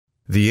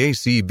The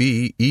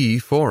ACB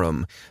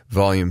E-Forum,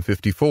 Volume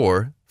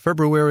 54,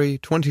 February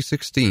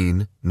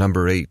 2016,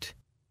 Number 8.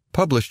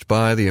 Published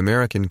by the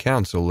American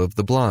Council of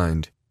the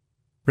Blind.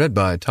 Read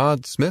by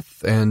Todd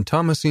Smith and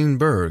Thomasine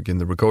Berg in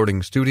the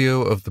recording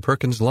studio of the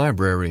Perkins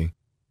Library.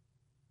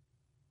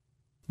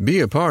 Be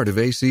a part of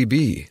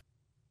ACB.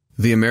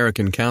 The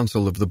American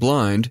Council of the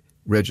Blind,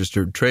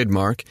 registered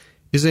trademark,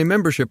 is a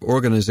membership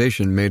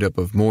organization made up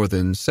of more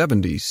than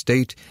 70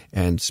 state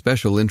and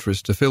special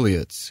interest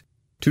affiliates.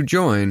 To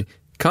join,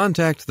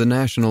 contact the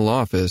national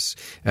office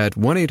at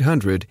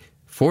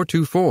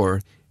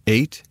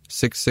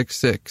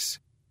 1-800-424-8666.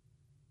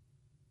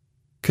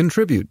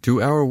 Contribute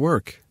to our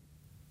work.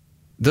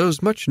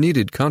 Those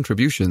much-needed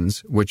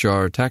contributions, which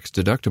are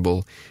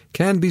tax-deductible,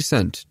 can be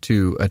sent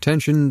to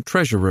Attention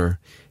Treasurer,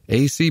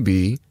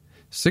 ACB,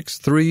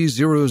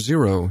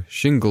 6300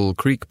 Shingle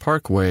Creek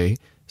Parkway,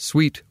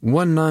 Suite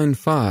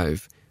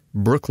 195,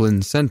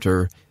 Brooklyn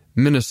Center,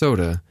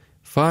 Minnesota,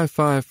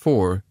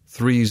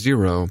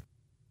 55430.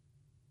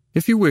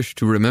 If you wish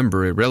to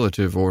remember a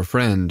relative or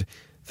friend,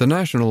 the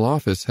National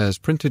Office has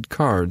printed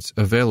cards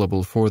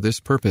available for this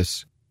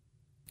purpose.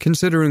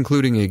 Consider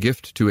including a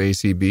gift to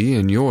ACB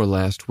in your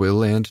last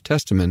will and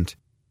testament.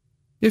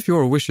 If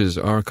your wishes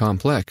are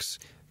complex,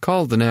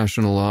 call the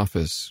National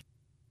Office.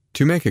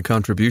 To make a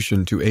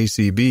contribution to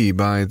ACB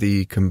by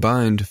the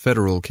Combined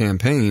Federal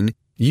Campaign,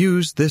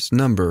 use this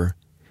number,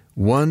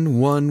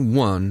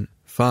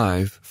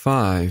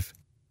 11155.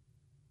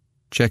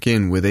 Check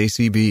in with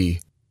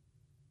ACB.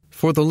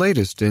 For the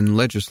latest in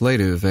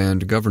legislative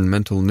and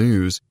governmental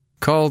news,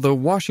 call the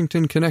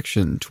Washington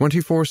Connection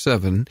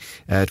 24/7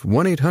 at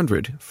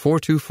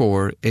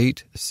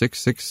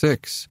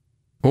 1-800-424-8666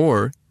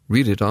 or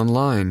read it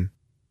online.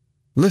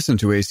 Listen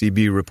to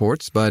ACB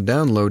reports by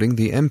downloading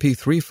the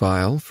MP3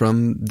 file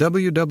from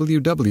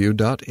www.acb.org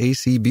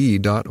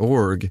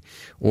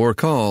or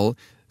call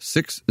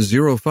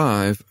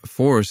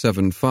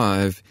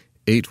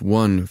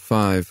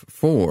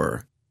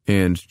 605-475-8154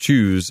 and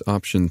choose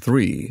option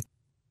 3.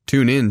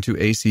 Tune in to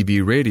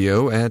ACB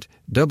Radio at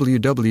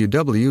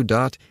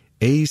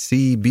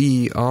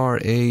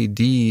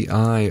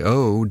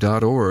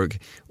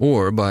www.acbradio.org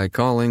or by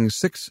calling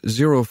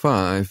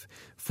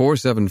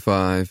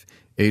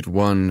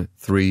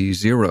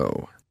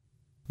 605-475-8130.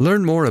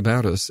 Learn more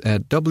about us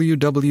at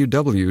www.acb.org.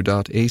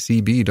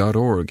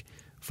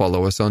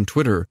 Follow us on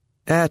Twitter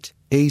at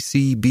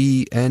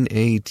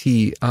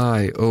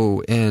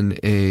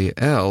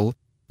ACBNATIONAL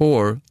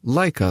or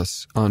like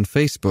us on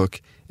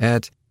Facebook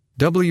at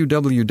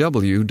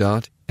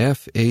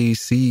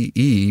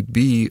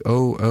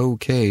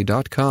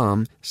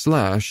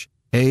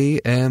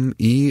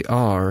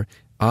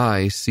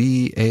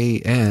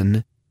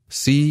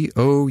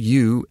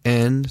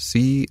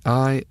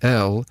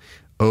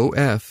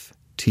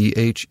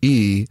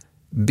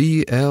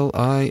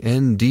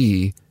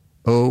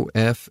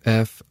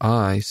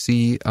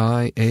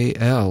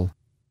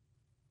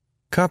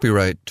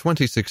Copyright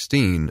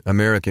 2016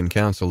 American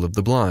Council of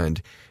the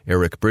Blind.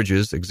 Eric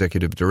Bridges,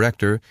 Executive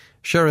Director.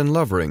 Sharon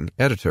Lovering,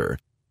 Editor.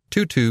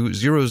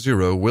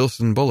 2200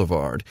 Wilson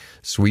Boulevard,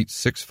 Suite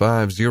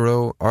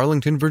 650,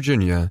 Arlington,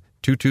 Virginia,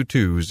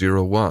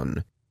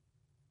 22201.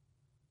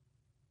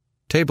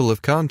 Table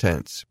of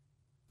Contents.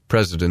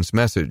 President's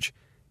Message.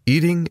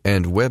 Eating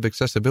and Web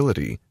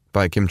Accessibility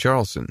by Kim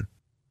Charlson.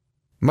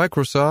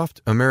 Microsoft,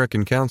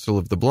 American Council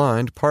of the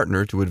Blind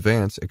partner to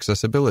advance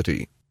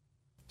accessibility.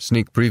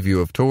 Sneak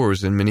preview of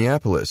tours in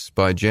Minneapolis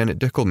by Janet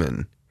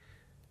Dickelman.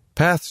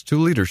 Paths to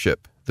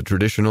Leadership, the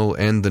Traditional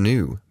and the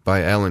New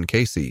by Alan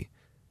Casey.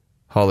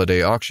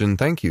 Holiday Auction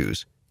Thank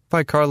Yous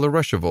by Carla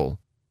Ruschival.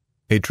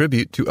 A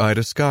Tribute to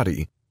Ida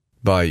Scotty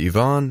by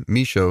Yvonne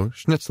Michaud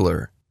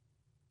Schnitzler.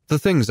 The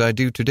Things I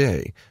Do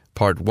Today,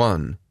 Part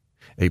 1.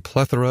 A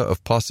Plethora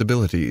of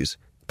Possibilities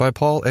by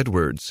Paul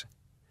Edwards.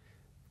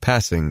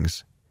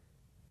 Passings.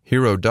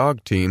 Hero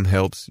Dog Team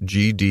Helps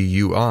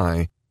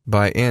GDUI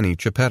by Annie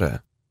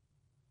Chiappetta.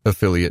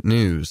 Affiliate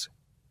News.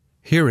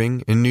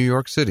 Hearing in New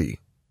York City.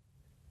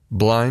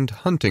 Blind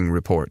Hunting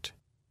Report.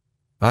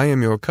 I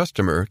Am Your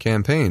Customer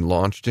campaign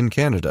launched in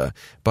Canada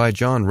by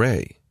John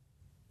Ray.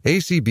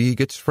 ACB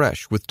Gets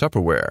Fresh with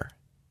Tupperware.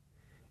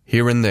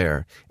 Here and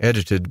There,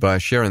 edited by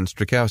Sharon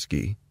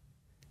Strakowski.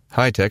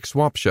 High-Tech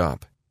Swap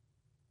Shop.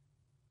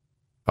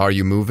 Are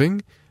you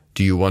moving?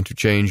 Do you want to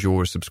change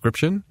your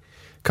subscription?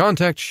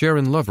 Contact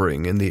Sharon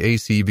Lovering in the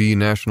ACB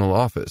National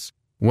Office,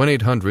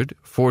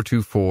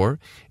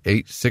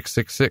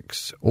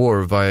 1-800-424-8666,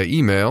 or via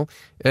email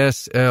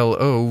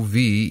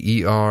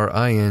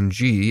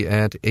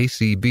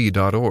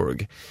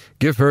slovering@acb.org.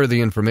 Give her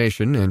the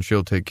information and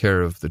she'll take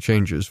care of the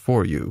changes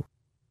for you.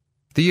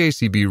 The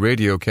ACB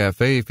Radio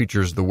Cafe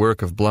features the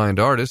work of blind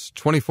artists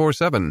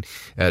 24/7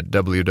 at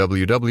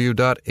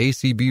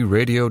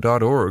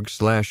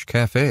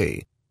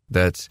www.acbradio.org/cafe.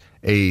 That's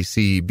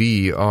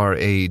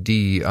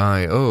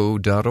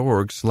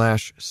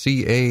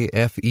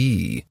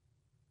acbradio.org/CAFE.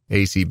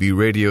 ACB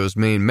Radio's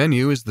main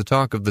menu is the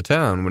talk of the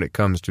town when it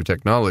comes to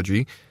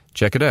technology.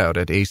 Check it out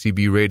at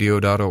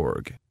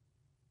acbradio.org.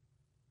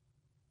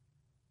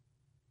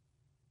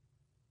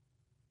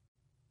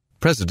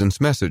 President's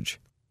Message.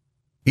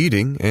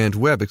 Eating and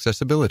Web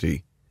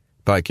Accessibility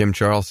by Kim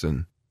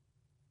Charlson.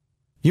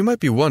 You might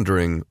be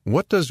wondering,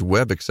 what does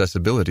web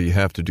accessibility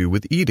have to do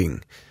with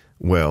eating?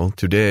 Well,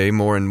 today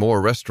more and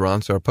more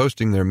restaurants are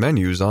posting their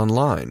menus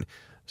online,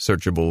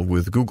 searchable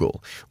with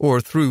Google, or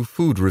through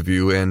food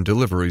review and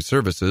delivery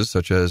services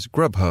such as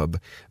Grubhub,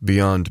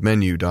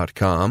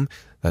 BeyondMenu.com,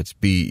 that's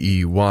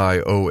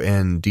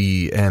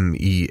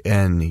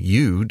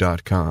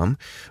BeyondMenu.com,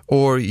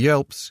 or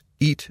Yelp's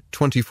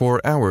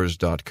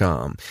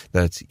Eat24hours.com,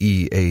 that's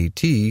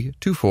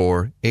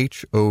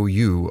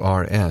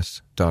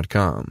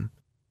EAT24HOURS.com.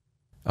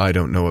 I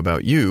don't know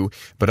about you,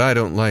 but I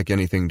don't like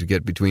anything to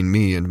get between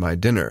me and my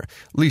dinner,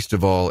 least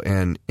of all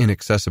an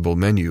inaccessible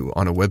menu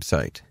on a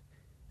website.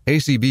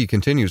 ACB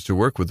continues to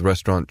work with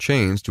restaurant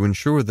chains to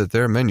ensure that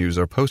their menus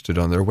are posted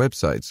on their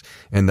websites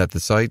and that the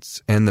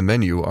sites and the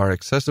menu are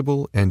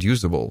accessible and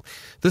usable.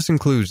 This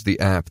includes the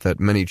app that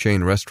many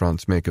chain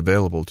restaurants make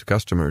available to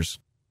customers.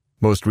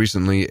 Most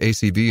recently,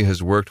 ACB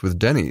has worked with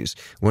Denny's,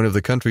 one of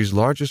the country's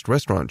largest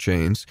restaurant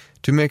chains,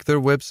 to make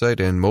their website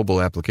and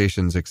mobile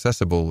applications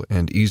accessible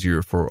and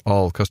easier for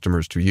all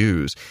customers to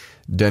use.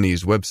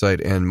 Denny's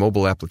website and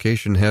mobile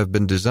application have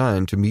been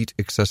designed to meet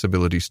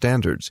accessibility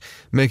standards,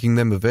 making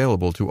them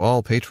available to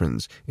all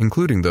patrons,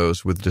 including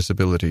those with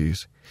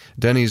disabilities.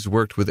 Denny's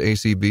worked with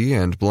ACB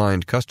and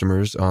blind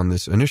customers on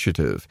this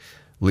initiative.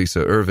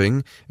 Lisa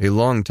Irving, a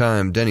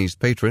longtime Denny's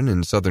patron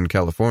in Southern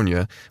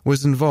California,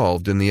 was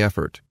involved in the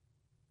effort.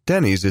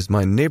 "Denny's is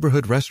my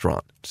neighborhood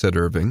restaurant," said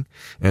Irving,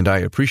 "and I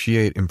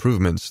appreciate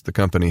improvements the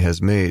company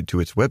has made to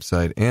its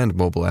website and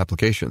mobile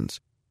applications.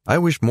 I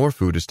wish more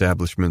food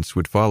establishments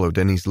would follow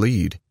Denny's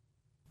lead."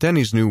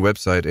 Denny's new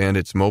website and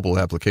its mobile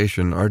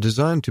application are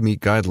designed to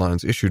meet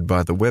guidelines issued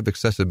by the Web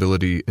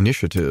Accessibility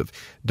Initiative,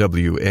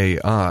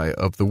 WAI,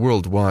 of the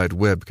World Wide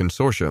Web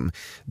Consortium,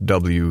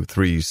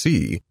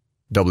 W3C,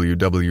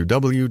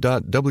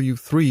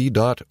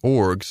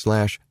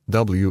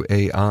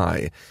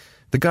 www.w3.org/WAI.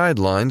 The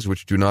guidelines,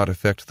 which do not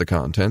affect the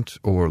content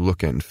or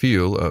look and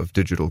feel of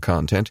digital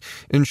content,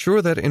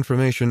 ensure that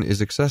information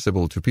is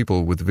accessible to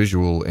people with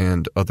visual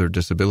and other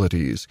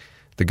disabilities.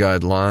 The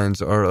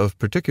guidelines are of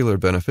particular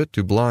benefit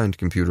to blind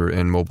computer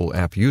and mobile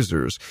app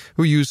users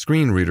who use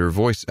screen reader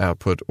voice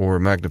output or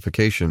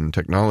magnification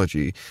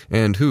technology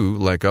and who,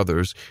 like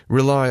others,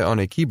 rely on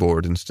a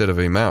keyboard instead of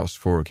a mouse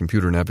for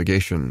computer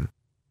navigation.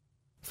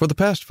 For the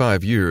past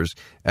 5 years,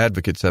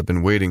 advocates have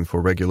been waiting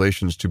for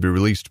regulations to be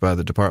released by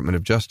the Department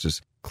of Justice,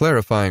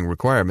 clarifying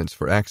requirements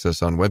for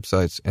access on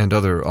websites and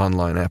other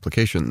online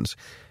applications.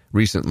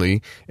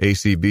 Recently,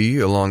 ACB,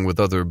 along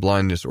with other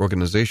blindness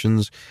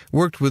organizations,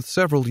 worked with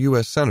several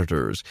U.S.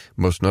 senators,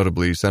 most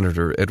notably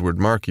Senator Edward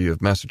Markey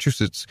of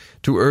Massachusetts,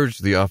 to urge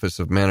the Office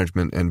of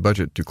Management and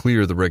Budget to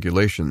clear the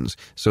regulations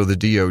so the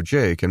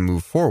DOJ can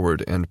move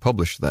forward and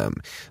publish them.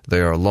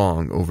 They are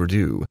long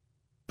overdue.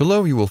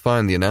 Below you will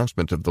find the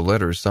announcement of the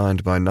letter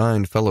signed by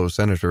 9 fellow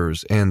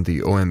senators and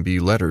the OMB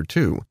letter,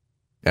 too.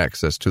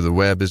 Access to the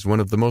web is one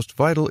of the most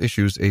vital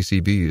issues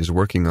ACB is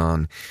working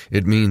on.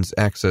 It means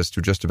access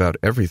to just about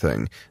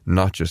everything,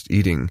 not just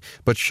eating,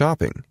 but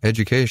shopping,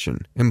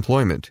 education,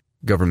 employment,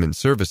 government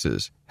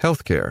services,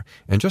 healthcare,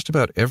 and just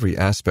about every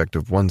aspect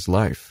of one's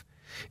life.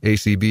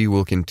 ACB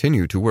will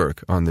continue to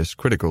work on this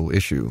critical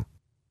issue.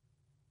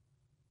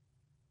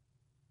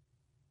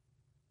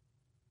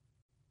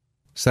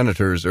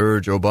 Senators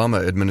urge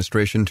Obama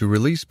administration to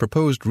release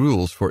proposed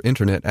rules for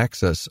Internet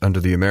access under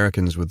the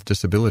Americans with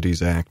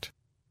Disabilities Act.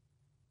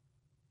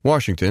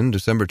 Washington,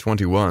 December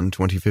 21,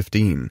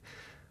 2015.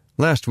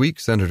 Last week,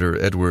 Senator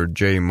Edward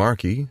J.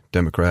 Markey,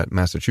 Democrat,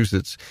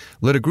 Massachusetts,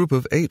 led a group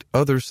of 8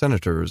 other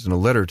senators in a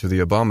letter to the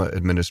Obama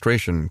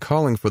administration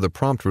calling for the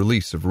prompt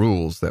release of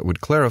rules that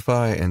would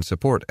clarify and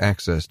support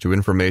access to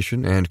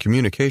information and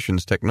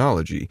communications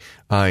technology,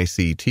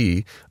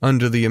 ICT,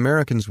 under the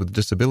Americans with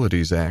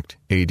Disabilities Act,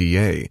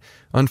 ADA.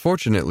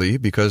 Unfortunately,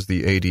 because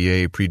the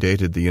ADA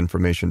predated the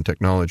information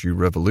technology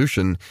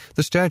revolution,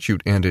 the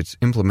statute and its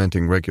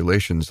implementing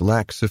regulations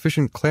lack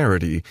sufficient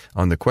clarity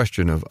on the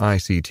question of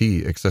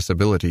ICT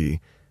accessibility.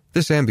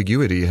 This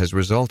ambiguity has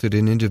resulted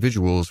in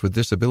individuals with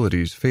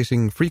disabilities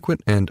facing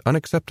frequent and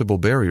unacceptable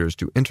barriers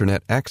to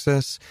Internet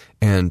access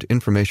and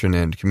information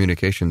and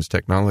communications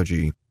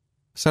technology.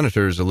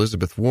 Senators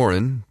Elizabeth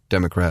Warren,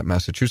 Democrat,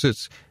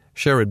 Massachusetts,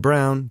 Sherrod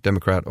Brown,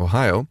 Democrat,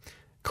 Ohio,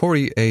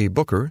 Cory A.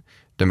 Booker,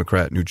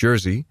 Democrat, New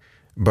Jersey,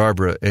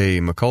 Barbara A.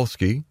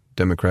 Mikulski,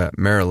 Democrat,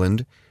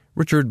 Maryland,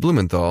 Richard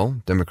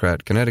Blumenthal,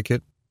 Democrat,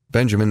 Connecticut,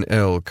 Benjamin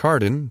L.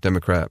 Cardin,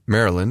 Democrat,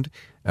 Maryland,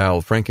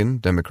 Al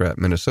Franken, Democrat,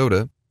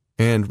 Minnesota,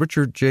 and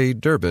Richard J.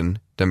 Durbin,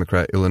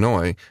 Democrat,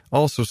 Illinois,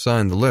 also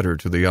signed the letter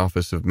to the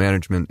Office of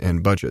Management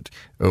and Budget,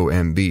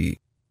 OMB.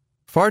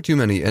 Far too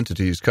many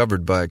entities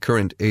covered by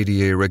current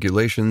ADA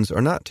regulations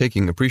are not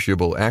taking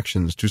appreciable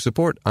actions to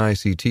support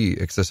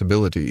ICT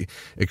accessibility,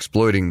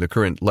 exploiting the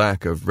current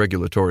lack of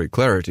regulatory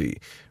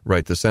clarity,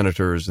 write the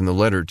senators in the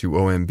letter to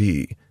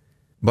OMB.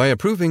 By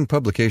approving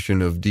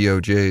publication of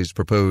DOJ's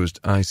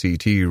proposed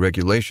ICT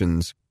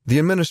regulations, The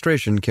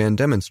administration can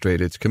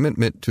demonstrate its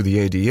commitment to the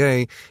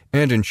ADA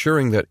and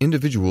ensuring that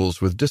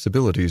individuals with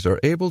disabilities are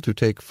able to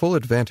take full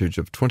advantage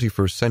of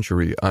 21st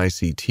century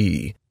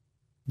ICT.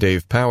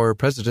 Dave Power,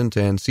 president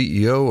and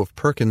CEO of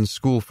Perkins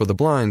School for the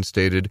Blind,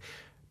 stated,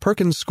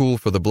 Perkins School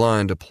for the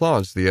Blind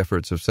applauds the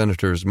efforts of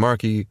Senators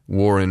Markey,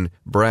 Warren,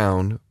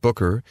 Brown,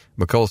 Booker,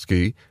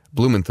 Mikulski,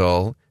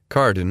 Blumenthal,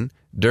 Cardin,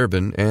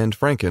 Durbin, and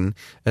Franken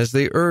as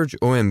they urge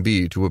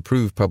OMB to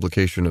approve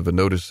publication of a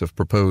notice of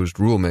proposed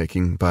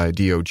rulemaking by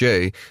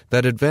DOJ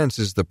that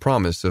advances the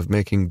promise of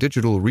making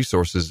digital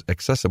resources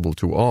accessible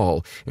to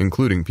all,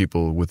 including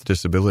people with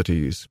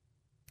disabilities.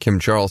 Kim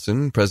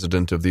Charlson,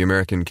 president of the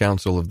American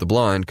Council of the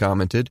Blind,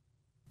 commented,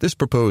 This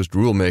proposed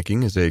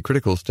rulemaking is a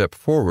critical step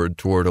forward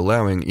toward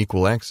allowing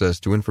equal access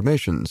to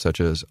information such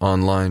as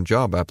online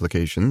job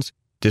applications,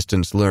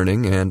 distance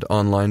learning, and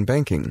online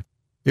banking.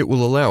 It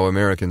will allow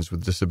Americans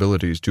with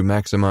disabilities to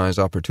maximize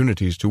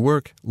opportunities to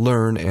work,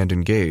 learn, and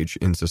engage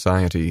in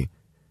society.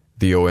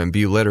 The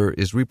OMB letter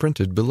is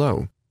reprinted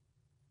below.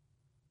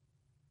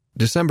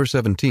 December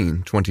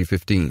 17,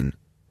 2015.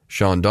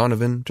 Sean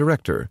Donovan,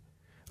 Director,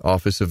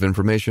 Office of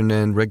Information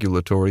and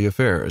Regulatory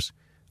Affairs,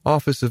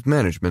 Office of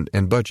Management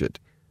and Budget,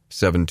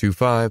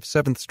 725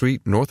 7th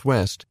Street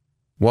Northwest,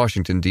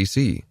 Washington,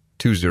 D.C.,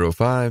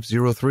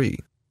 20503.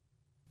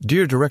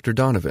 Dear Director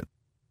Donovan,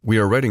 we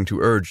are writing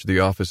to urge the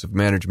Office of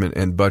Management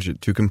and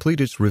Budget to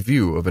complete its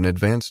review of an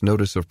advance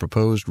notice of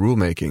proposed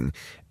rulemaking,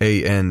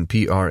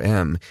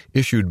 ANPRM,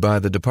 issued by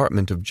the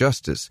Department of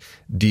Justice,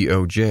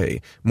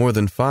 DOJ, more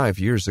than 5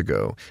 years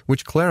ago,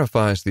 which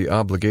clarifies the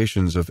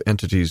obligations of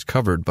entities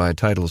covered by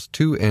Titles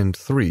II and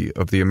III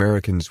of the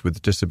Americans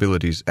with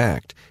Disabilities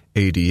Act,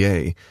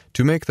 ADA,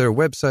 to make their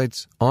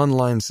websites,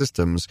 online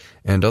systems,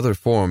 and other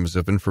forms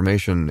of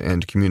information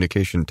and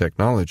communication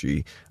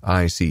technology,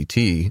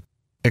 ICT,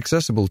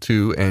 accessible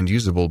to and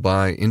usable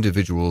by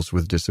individuals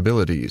with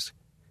disabilities.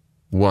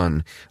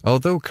 1.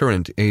 Although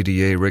current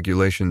ADA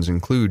regulations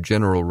include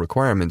general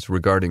requirements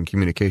regarding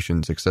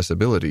communications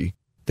accessibility,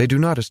 they do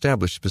not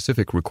establish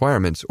specific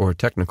requirements or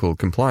technical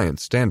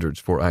compliance standards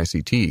for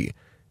ICT.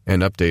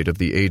 An update of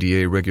the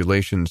ADA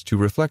regulations to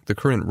reflect the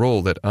current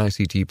role that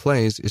ICT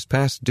plays is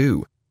past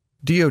due.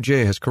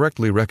 DOJ has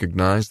correctly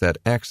recognized that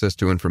access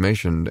to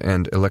information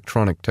and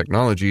electronic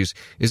technologies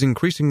is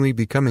increasingly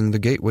becoming the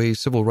gateway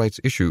civil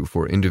rights issue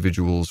for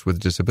individuals with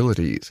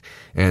disabilities,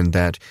 and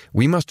that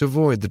we must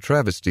avoid the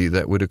travesty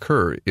that would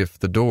occur if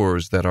the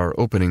doors that are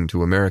opening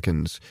to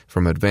Americans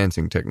from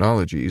advancing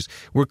technologies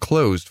were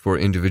closed for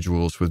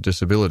individuals with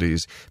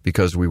disabilities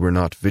because we were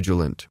not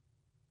vigilant.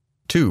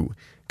 2.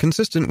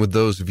 Consistent with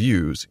those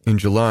views, in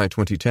July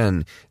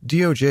 2010,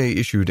 DOJ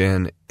issued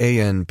an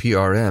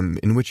ANPRM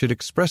in which it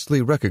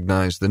expressly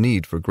recognized the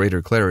need for greater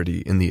clarity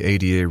in the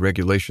ADA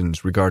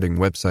regulations regarding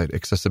website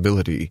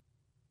accessibility.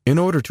 In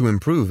order to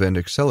improve and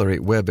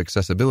accelerate web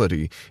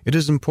accessibility, it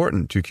is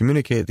important to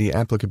communicate the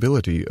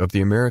applicability of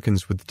the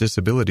Americans with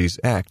Disabilities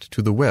Act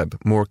to the web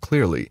more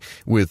clearly,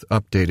 with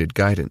updated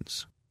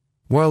guidance.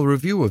 While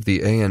review of the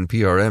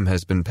ANPRM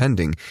has been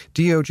pending,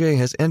 DOJ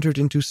has entered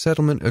into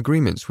settlement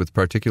agreements with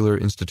particular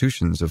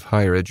institutions of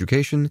higher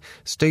education,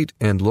 state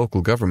and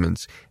local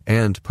governments,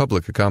 and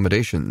public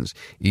accommodations,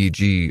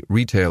 e.g.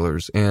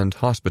 retailers and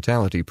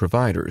hospitality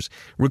providers,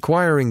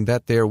 requiring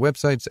that their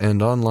websites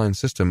and online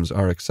systems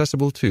are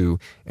accessible to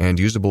and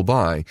usable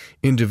by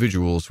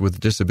individuals with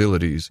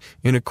disabilities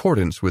in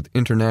accordance with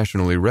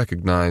internationally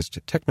recognized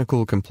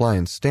technical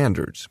compliance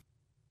standards.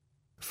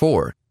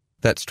 4.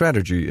 That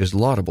strategy is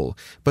laudable,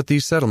 but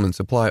these settlements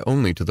apply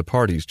only to the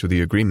parties to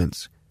the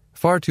agreements.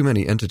 Far too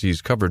many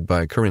entities covered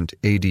by current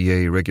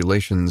ADA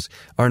regulations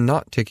are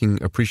not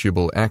taking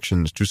appreciable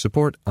actions to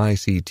support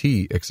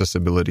ICT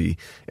accessibility,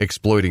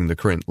 exploiting the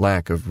current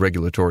lack of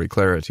regulatory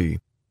clarity.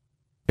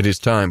 It is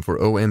time for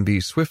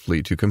OMB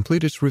swiftly to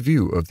complete its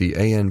review of the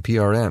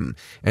ANPRM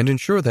and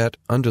ensure that,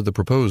 under the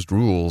proposed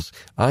rules,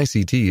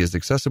 ICT is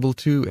accessible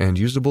to and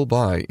usable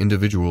by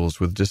individuals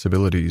with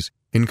disabilities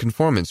in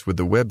conformance with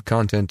the Web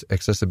Content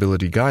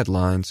Accessibility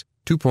Guidelines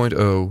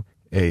 2.0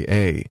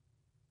 AA.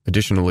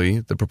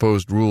 Additionally, the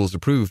proposed rules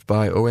approved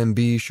by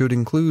OMB should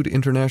include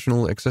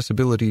international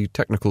accessibility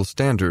technical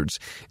standards,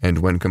 and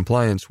when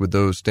compliance with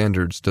those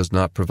standards does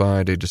not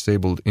provide a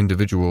disabled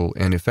individual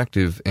an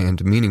effective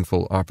and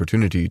meaningful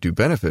opportunity to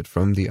benefit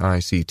from the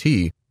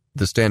ICT,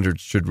 the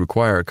standards should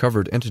require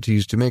covered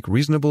entities to make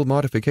reasonable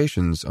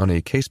modifications on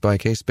a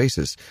case-by-case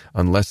basis,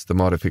 unless the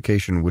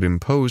modification would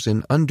impose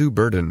an undue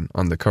burden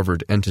on the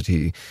covered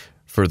entity.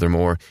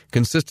 Furthermore,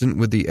 consistent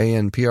with the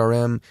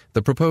ANPRM,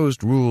 the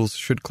proposed rules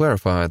should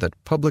clarify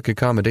that public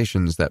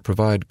accommodations that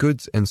provide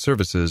goods and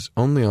services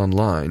only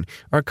online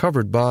are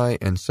covered by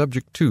and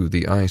subject to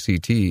the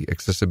ICT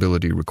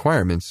accessibility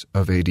requirements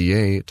of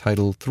ADA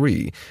Title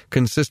III,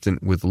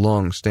 consistent with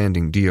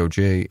long-standing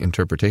DOJ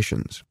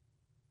interpretations.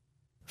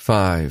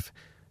 5.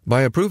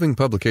 By approving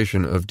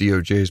publication of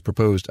DOJ's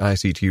proposed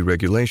ICT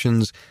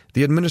regulations,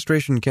 the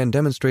administration can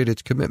demonstrate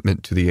its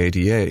commitment to the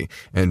ADA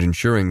and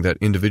ensuring that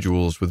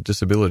individuals with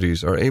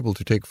disabilities are able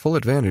to take full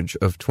advantage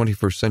of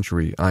 21st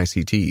century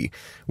ICT.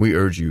 We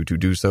urge you to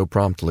do so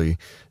promptly.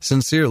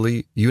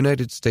 Sincerely,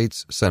 United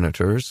States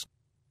Senators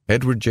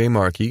Edward J.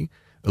 Markey,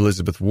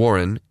 Elizabeth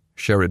Warren,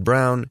 Sherrod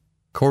Brown,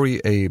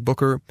 Cory A.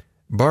 Booker,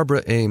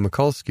 Barbara A.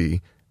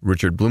 Mikulski,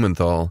 Richard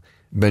Blumenthal,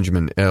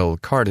 Benjamin L.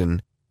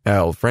 Cardin,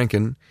 Al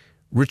Franken,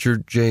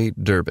 Richard J.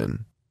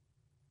 Durbin.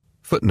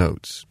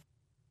 Footnotes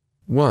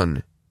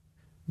 1.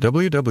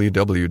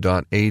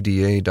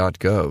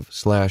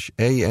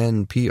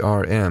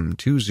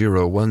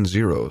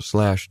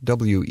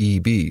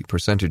 www.ada.gov/ANPRM2010/WEB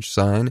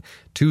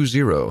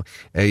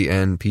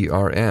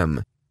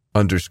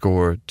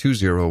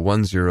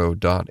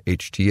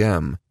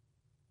 $2010ANPRM_2010.htm.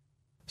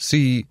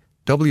 See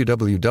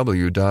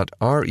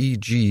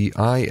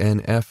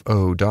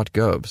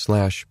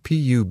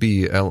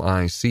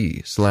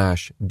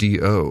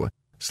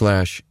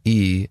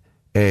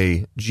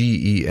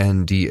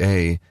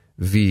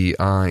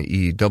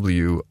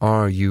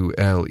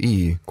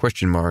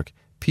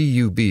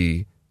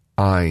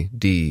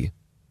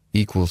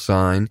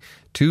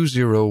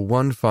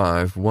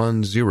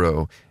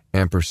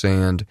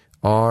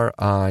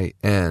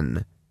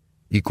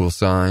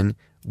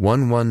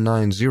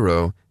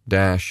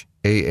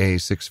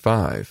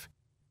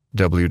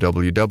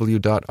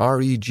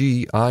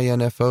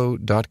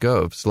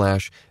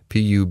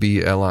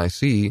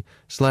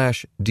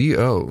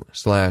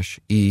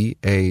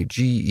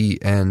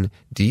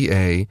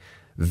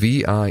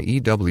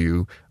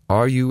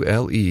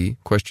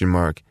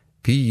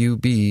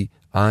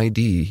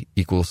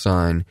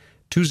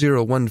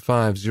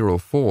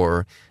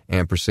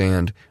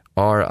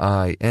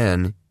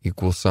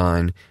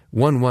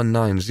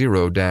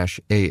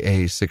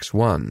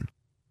 $2010-AA61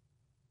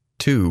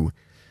 2.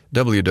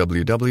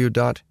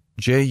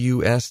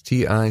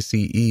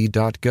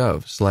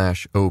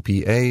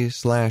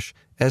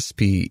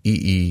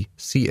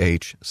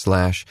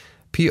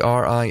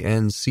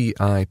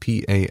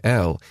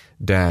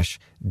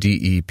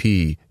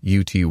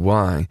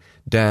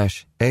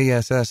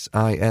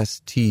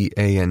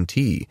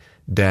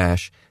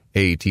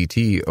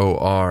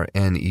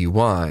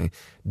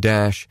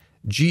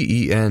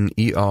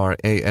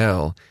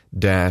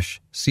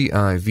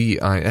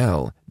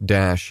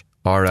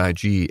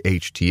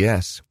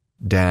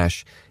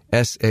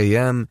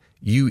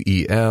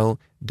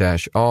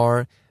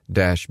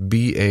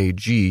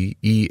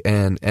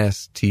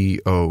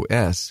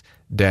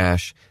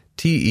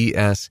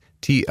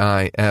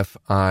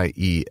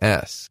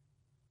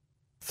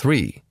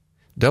 3.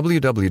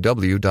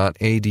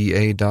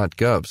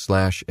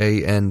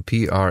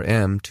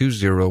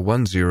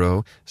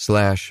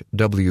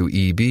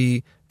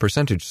 www.ada.gov/ANPRM2010/WEB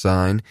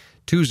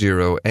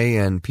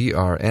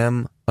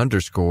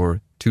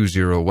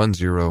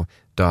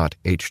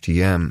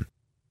 $2010ANPRM_2010.htm.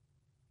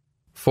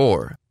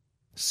 4.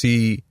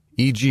 See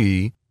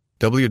e.g.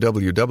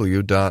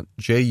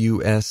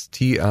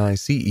 www.JUSTICE.gov/PERY-WEBSITE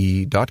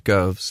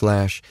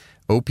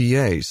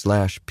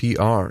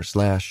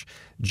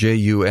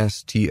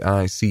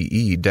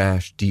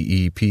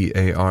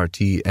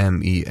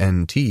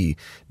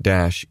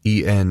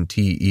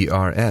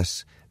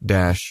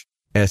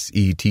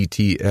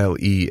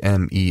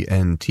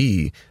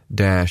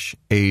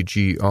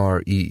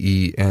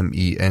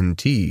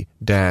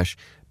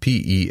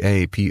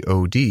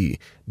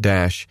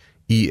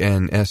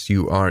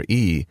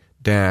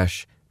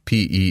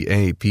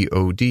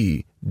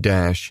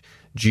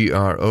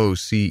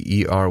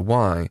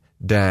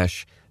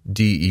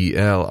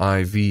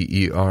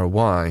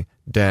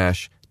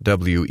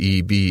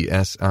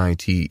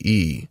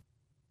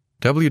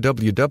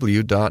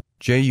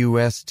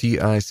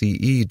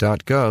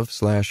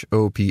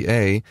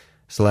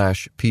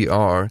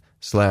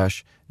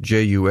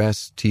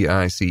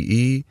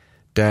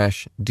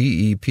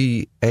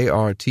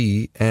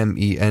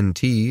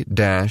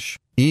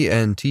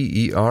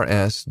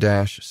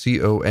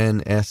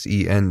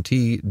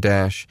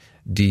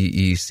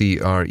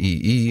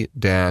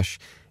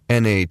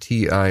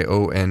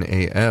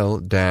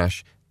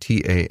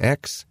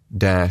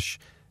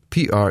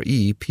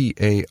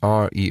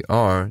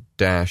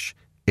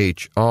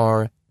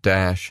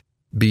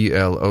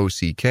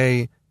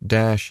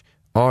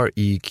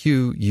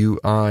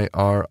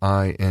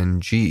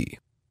TAXPEREPARER-BLOCK-REQUIRING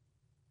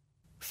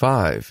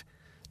 5.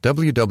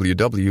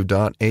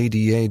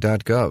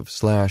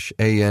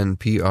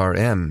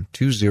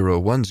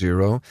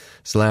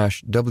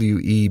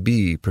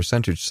 www.ada.gov/ANPRM2010/WEB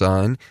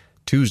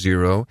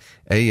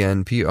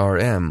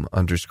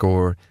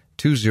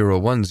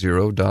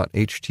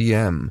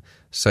 $2010-ANPRM_2010.htm,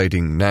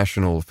 citing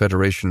National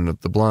Federation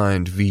of the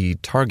Blind v.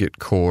 Target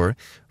Corps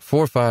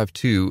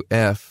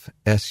 452F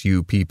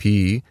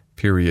SUPP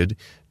period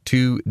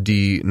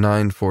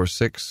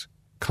 2D946,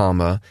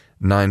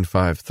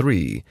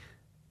 953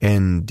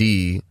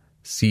 ND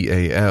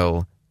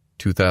CAL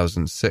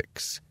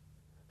 2006,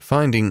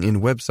 finding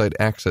in website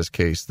access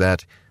case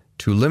that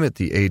to limit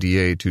the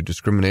ADA to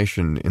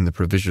discrimination in the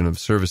provision of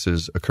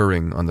services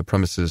occurring on the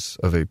premises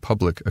of a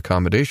public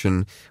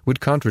accommodation would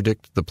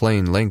contradict the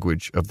plain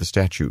language of the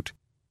statute.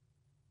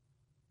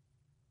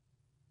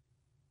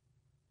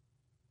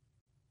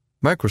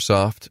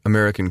 Microsoft,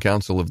 American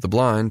Council of the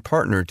Blind,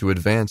 partner to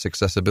advance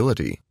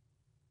accessibility.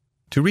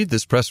 To read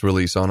this press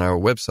release on our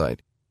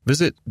website,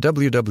 visit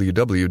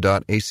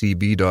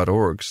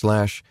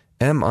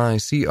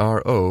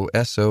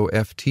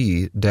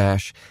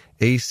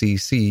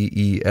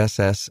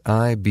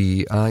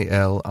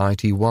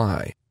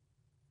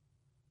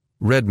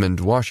Redmond,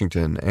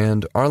 Washington,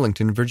 and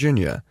Arlington,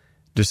 Virginia,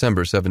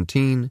 December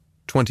 17,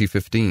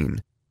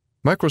 2015.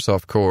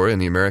 Microsoft Corps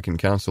and the American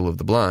Council of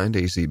the Blind,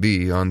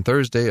 ACB, on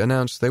Thursday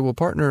announced they will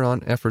partner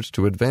on efforts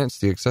to advance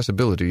the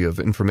accessibility of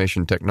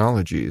information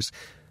technologies.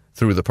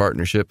 Through the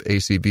partnership,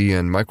 ACB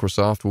and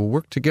Microsoft will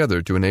work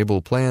together to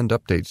enable planned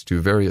updates to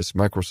various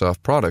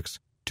Microsoft products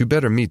to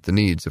better meet the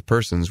needs of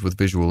persons with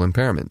visual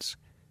impairments.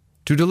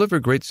 To deliver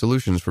great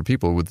solutions for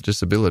people with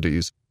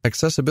disabilities,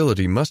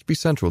 accessibility must be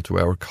central to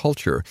our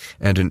culture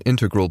and an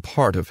integral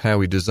part of how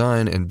we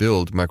design and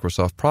build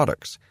Microsoft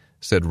products,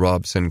 said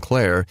Rob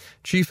Sinclair,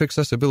 Chief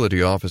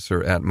Accessibility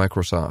Officer at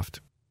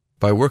Microsoft.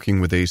 By working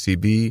with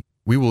ACB,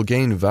 we will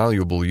gain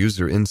valuable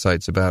user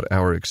insights about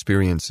our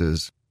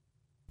experiences.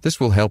 This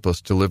will help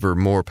us deliver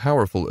more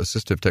powerful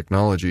assistive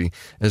technology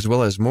as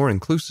well as more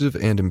inclusive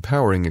and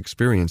empowering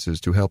experiences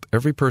to help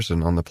every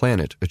person on the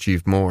planet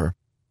achieve more.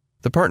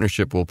 The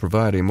partnership will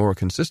provide a more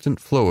consistent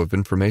flow of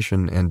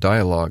information and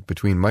dialogue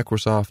between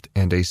Microsoft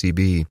and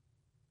ACB.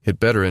 It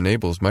better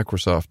enables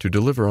Microsoft to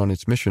deliver on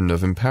its mission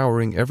of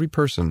empowering every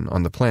person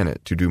on the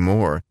planet to do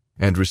more,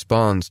 and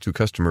responds to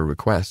customer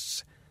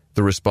requests.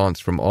 The response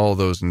from all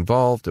those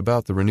involved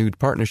about the renewed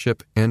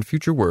partnership and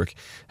future work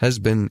has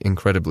been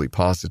incredibly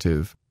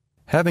positive.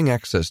 Having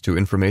access to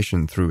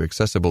information through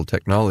accessible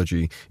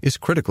technology is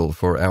critical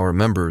for our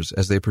members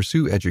as they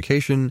pursue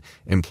education,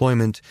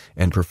 employment,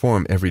 and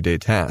perform everyday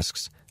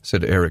tasks,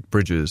 said Eric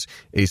Bridges,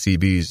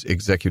 ACB's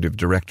Executive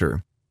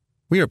Director.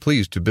 We are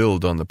pleased to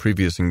build on the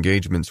previous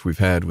engagements we've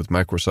had with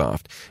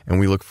Microsoft, and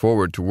we look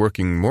forward to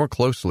working more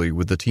closely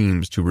with the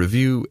teams to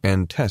review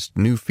and test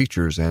new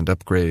features and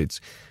upgrades.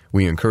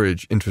 We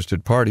encourage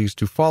interested parties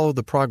to follow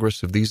the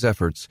progress of these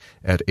efforts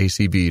at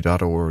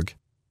acb.org.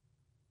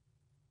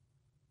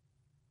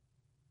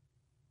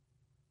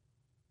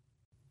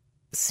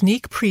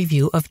 Sneak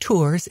Preview of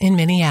Tours in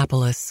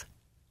Minneapolis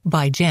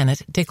by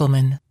Janet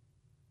Dickelman.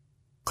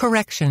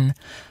 Correction.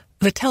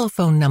 The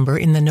telephone number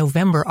in the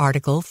November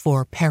article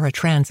for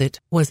paratransit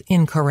was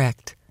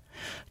incorrect.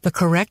 The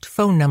correct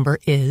phone number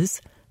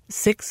is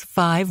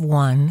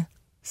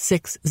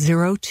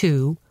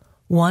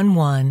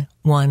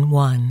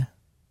 651-602-1111.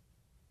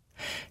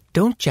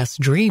 Don't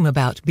just dream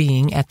about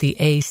being at the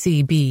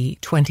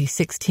ACB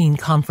 2016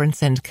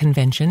 conference and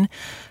convention.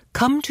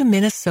 Come to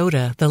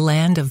Minnesota, the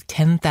land of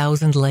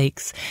 10,000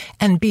 lakes,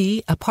 and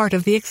be a part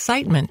of the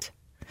excitement.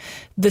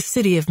 The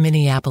city of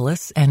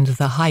Minneapolis and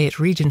the Hyatt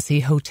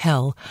Regency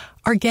Hotel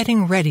are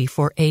getting ready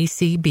for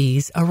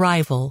ACB's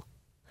arrival.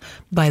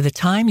 By the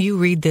time you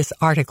read this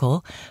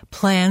article,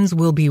 plans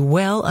will be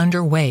well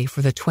underway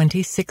for the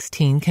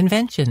 2016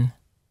 convention.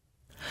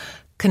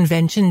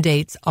 Convention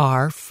dates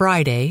are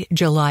Friday,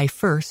 July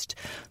 1st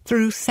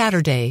through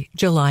Saturday,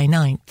 July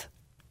 9th.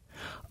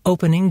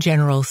 Opening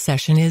general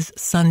session is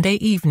Sunday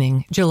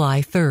evening,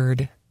 July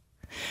 3rd.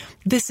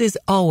 This is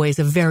always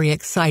a very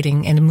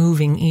exciting and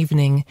moving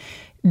evening.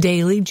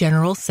 Daily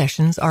general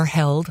sessions are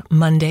held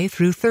Monday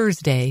through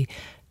Thursday,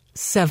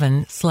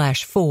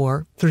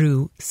 7/4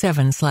 through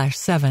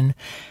 7/7,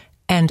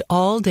 and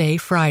all day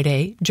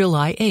Friday,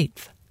 July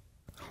 8th.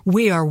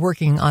 We are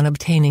working on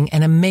obtaining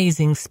an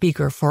amazing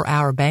speaker for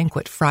our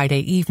banquet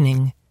Friday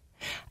evening.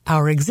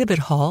 Our exhibit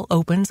hall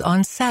opens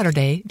on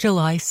Saturday,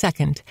 July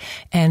 2nd,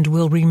 and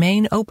will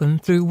remain open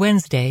through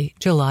Wednesday,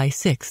 July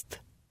 6th.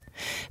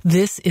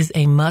 This is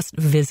a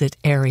must-visit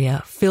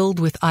area filled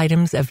with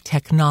items of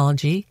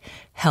technology,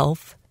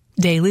 health,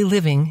 daily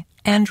living,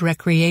 and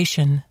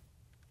recreation.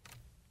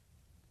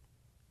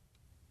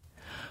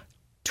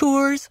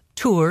 Tours,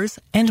 tours,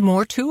 and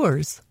more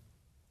tours.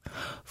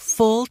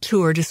 Full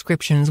tour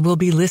descriptions will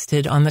be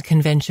listed on the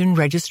convention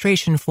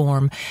registration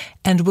form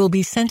and will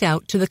be sent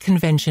out to the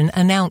convention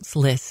announce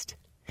list.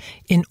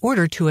 In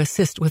order to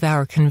assist with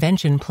our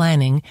convention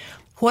planning,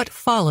 what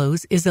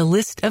follows is a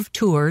list of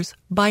tours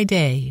by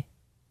day.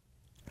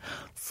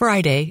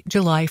 Friday,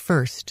 July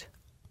 1st.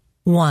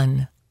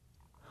 1.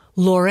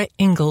 Laura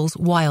Ingalls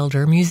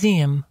Wilder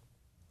Museum.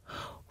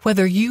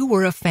 Whether you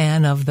were a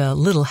fan of the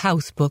Little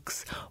House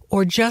books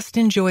or just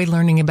enjoy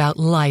learning about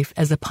life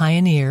as a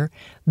pioneer,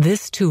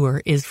 this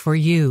tour is for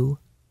you.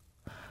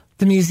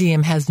 The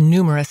museum has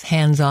numerous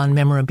hands-on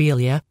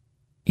memorabilia.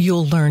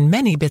 You'll learn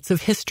many bits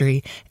of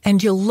history,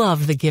 and you'll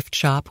love the gift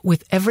shop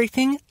with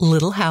everything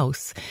Little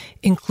House,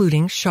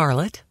 including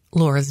Charlotte,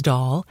 Laura's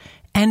doll,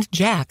 and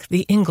Jack,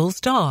 the Ingalls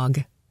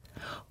dog.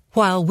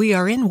 While we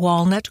are in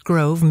Walnut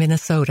Grove,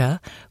 Minnesota,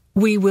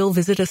 We will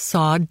visit a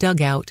sod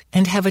dugout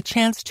and have a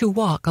chance to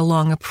walk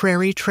along a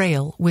prairie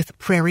trail with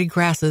prairie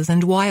grasses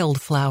and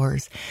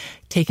wildflowers,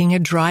 taking a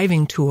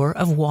driving tour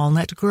of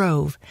Walnut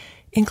Grove,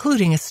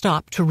 including a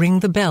stop to ring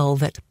the bell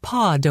that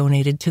Pa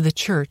donated to the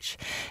church,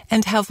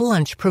 and have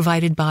lunch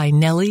provided by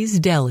Nellie's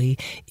Deli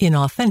in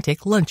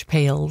authentic lunch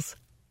pails.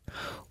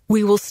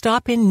 We will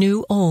stop in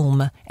New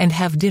Ulm and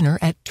have dinner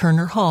at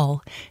Turner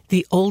Hall,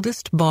 the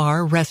oldest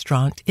bar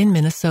restaurant in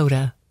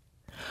Minnesota.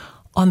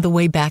 On the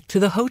way back to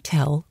the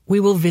hotel,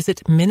 we will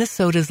visit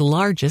Minnesota's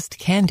largest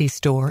candy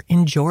store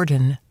in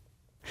Jordan.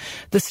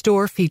 The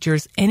store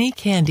features any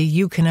candy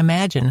you can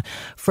imagine,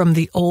 from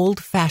the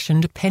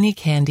old-fashioned penny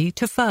candy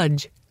to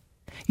fudge.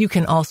 You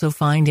can also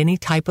find any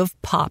type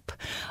of pop,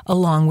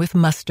 along with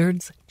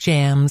mustards,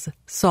 jams,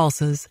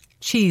 salsas,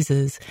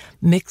 cheeses,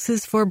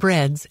 mixes for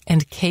breads,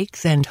 and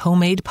cakes and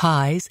homemade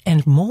pies,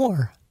 and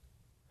more.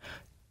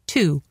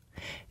 2.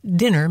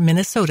 Dinner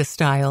Minnesota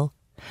style.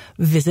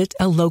 Visit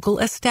a local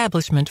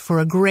establishment for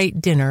a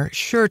great dinner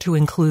sure to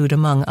include,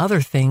 among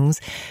other things,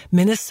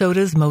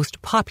 Minnesota's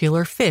most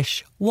popular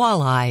fish,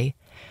 walleye.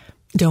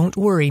 Don't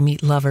worry,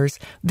 meat lovers,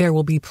 there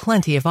will be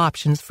plenty of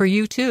options for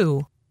you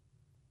too.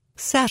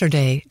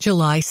 Saturday,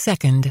 July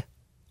 2nd.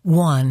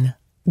 1.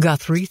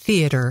 Guthrie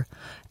Theater,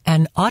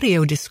 an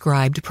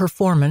audio-described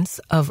performance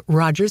of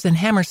Rodgers and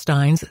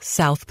Hammerstein's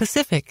South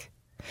Pacific.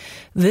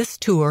 This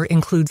tour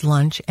includes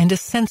lunch and a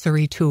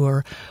sensory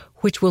tour,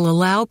 which will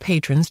allow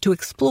patrons to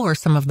explore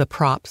some of the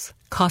props,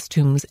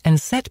 costumes,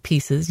 and set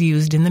pieces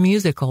used in the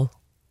musical.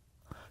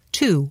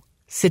 2.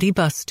 City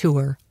Bus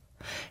Tour.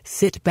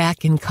 Sit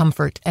back in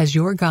comfort as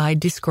your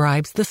guide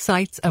describes the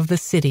sights of the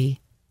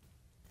city.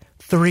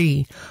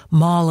 3.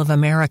 Mall of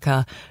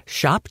America.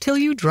 Shop till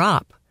you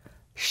drop.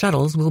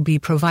 Shuttles will be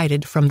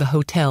provided from the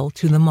hotel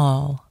to the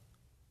mall.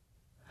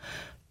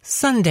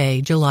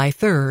 Sunday, July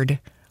 3rd.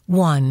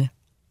 1.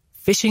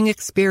 Fishing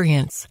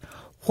Experience.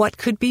 What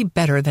could be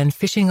better than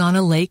fishing on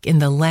a lake in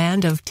the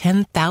land of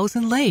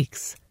 10,000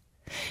 lakes?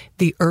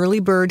 The early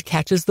bird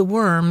catches the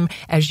worm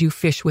as you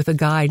fish with a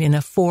guide in a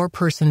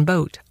 4-person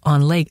boat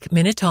on Lake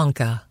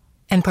Minnetonka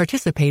and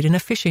participate in a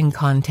fishing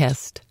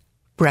contest.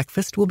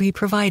 Breakfast will be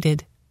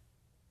provided.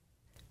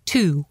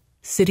 2.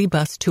 City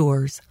Bus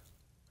Tours.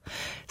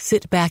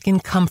 Sit back in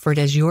comfort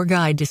as your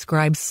guide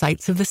describes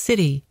sights of the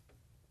city.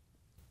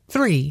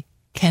 3.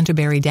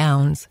 Canterbury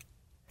Downs.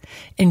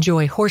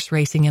 Enjoy horse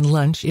racing and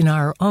lunch in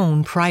our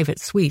own private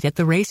suite at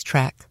the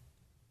racetrack.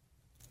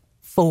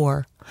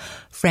 4.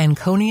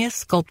 Franconia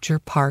Sculpture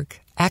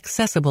Park,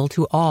 accessible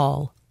to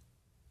all.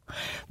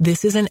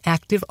 This is an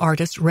active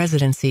artist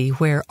residency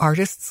where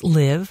artists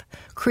live,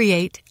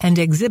 create, and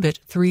exhibit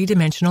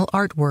 3-dimensional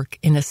artwork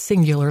in a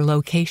singular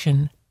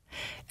location.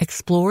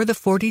 Explore the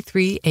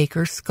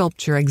 43-acre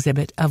sculpture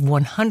exhibit of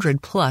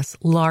 100-plus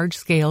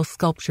large-scale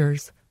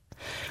sculptures.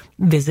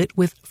 Visit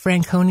with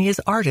Franconia's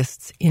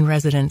artists in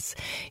residence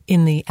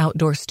in the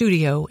outdoor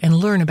studio and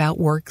learn about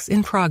works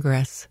in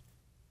progress.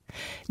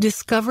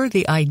 Discover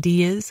the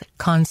ideas,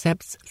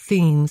 concepts,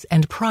 themes,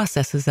 and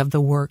processes of the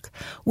work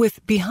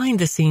with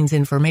behind-the-scenes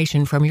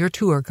information from your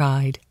tour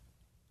guide.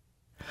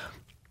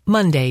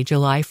 Monday,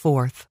 July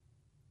 4th.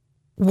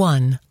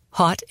 1.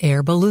 Hot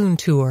Air Balloon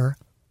Tour.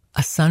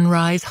 A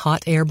sunrise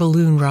hot air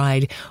balloon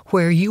ride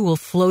where you will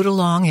float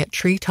along at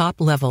treetop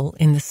level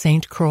in the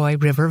St. Croix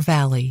River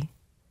Valley.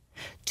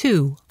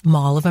 2.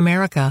 Mall of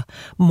America.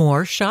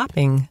 More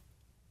shopping.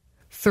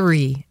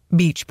 3.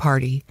 Beach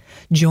Party.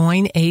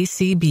 Join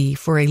ACB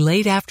for a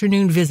late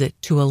afternoon visit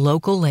to a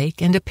local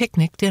lake and a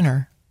picnic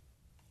dinner.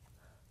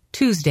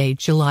 Tuesday,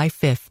 July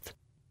 5th.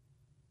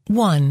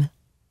 1.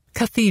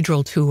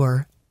 Cathedral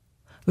Tour.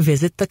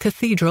 Visit the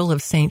Cathedral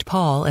of St.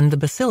 Paul and the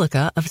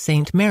Basilica of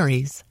St.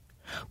 Mary's.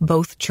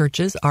 Both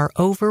churches are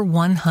over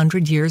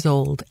 100 years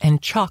old and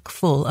chock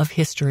full of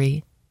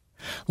history.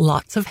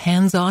 Lots of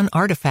hands-on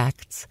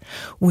artifacts.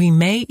 We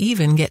may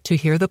even get to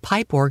hear the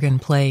pipe organ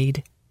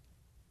played.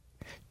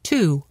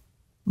 2.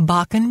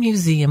 Bakken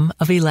Museum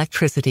of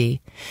Electricity.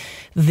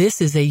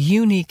 This is a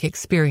unique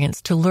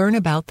experience to learn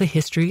about the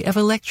history of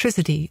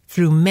electricity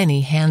through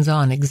many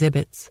hands-on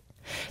exhibits.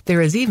 There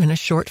is even a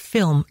short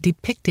film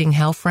depicting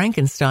how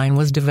Frankenstein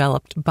was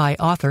developed by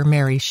author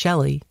Mary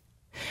Shelley.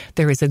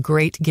 There is a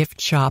great gift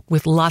shop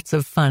with lots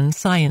of fun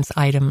science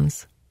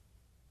items.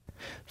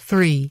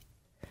 3.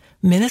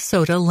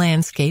 Minnesota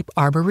Landscape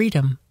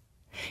Arboretum.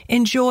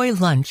 Enjoy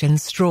lunch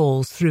and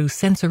strolls through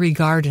sensory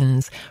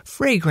gardens,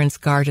 fragrance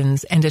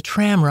gardens, and a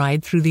tram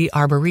ride through the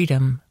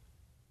Arboretum.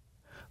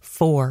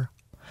 4.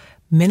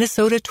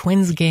 Minnesota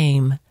Twins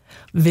Game.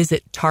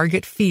 Visit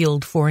Target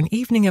Field for an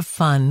evening of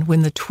fun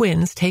when the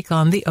Twins take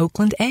on the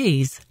Oakland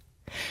A's.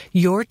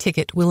 Your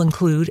ticket will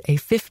include a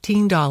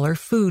 $15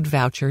 food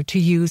voucher to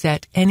use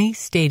at any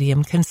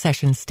stadium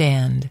concession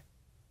stand.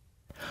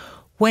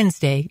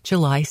 Wednesday,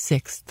 July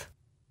 6th.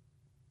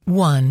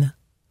 1.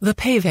 The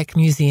Pavek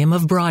Museum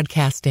of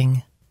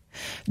Broadcasting.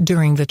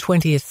 During the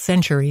 20th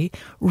century,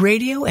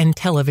 radio and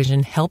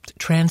television helped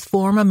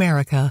transform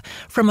America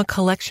from a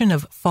collection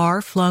of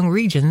far-flung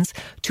regions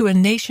to a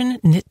nation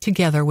knit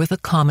together with a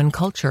common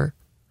culture.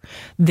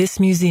 This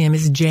museum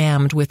is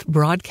jammed with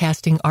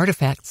broadcasting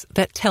artifacts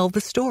that tell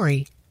the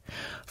story.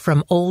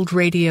 From old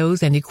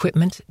radios and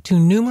equipment to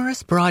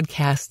numerous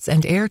broadcasts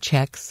and air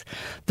checks,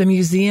 the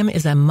museum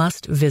is a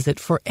must-visit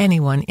for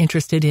anyone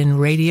interested in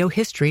radio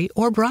history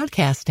or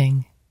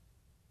broadcasting.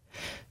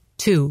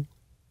 2.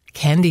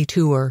 Candy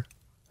Tour.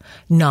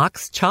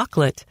 Knox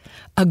Chocolate,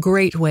 a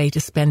great way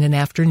to spend an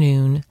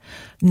afternoon.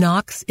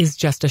 Knox is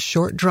just a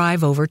short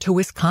drive over to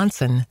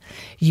Wisconsin.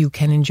 You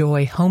can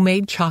enjoy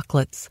homemade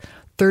chocolates,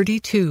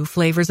 32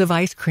 flavors of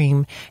ice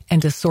cream,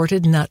 and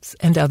assorted nuts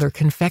and other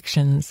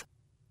confections.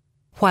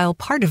 While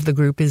part of the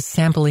group is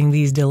sampling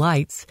these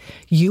delights,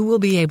 you will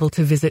be able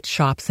to visit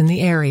shops in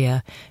the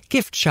area,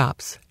 gift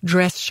shops,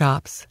 dress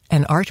shops,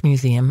 an art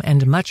museum,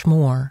 and much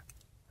more.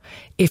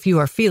 If you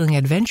are feeling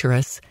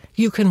adventurous,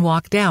 you can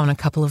walk down a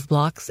couple of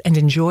blocks and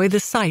enjoy the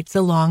sights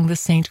along the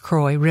St.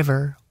 Croix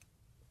River.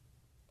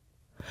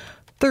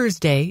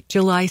 Thursday,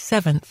 July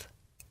 7th.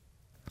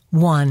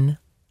 1.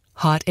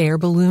 Hot Air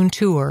Balloon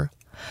Tour.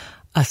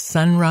 A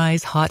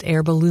sunrise hot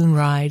air balloon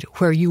ride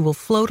where you will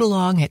float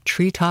along at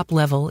treetop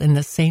level in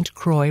the St.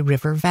 Croix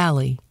River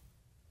Valley.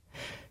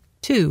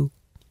 2.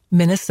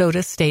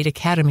 Minnesota State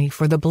Academy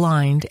for the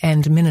Blind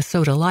and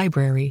Minnesota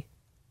Library.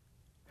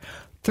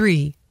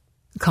 3.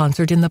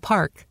 Concert in the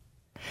Park.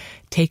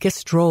 Take a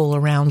stroll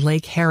around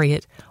Lake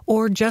Harriet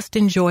or just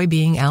enjoy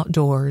being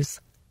outdoors.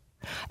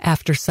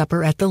 After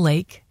supper at the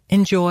lake,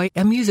 enjoy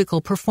a musical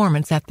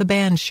performance at the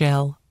band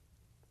shell.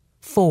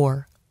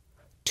 4.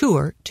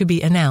 Tour to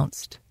be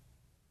announced.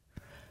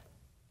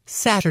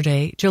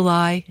 Saturday,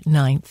 July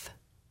 9th.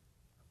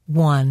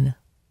 1.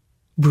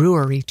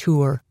 Brewery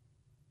Tour.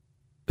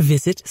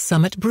 Visit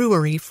Summit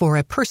Brewery for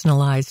a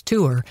personalized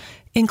tour,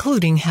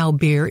 including how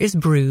beer is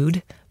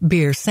brewed,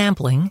 beer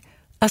sampling,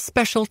 a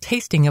special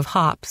tasting of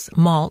hops,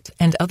 malt,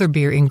 and other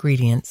beer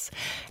ingredients,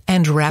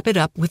 and wrap it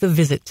up with a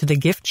visit to the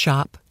gift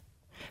shop.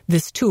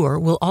 This tour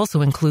will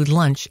also include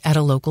lunch at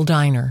a local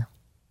diner.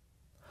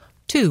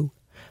 2.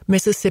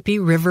 Mississippi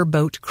River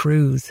Boat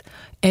Cruise.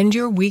 End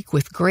your week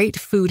with great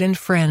food and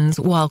friends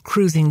while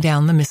cruising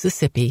down the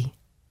Mississippi.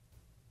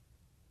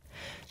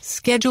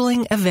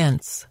 Scheduling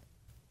events.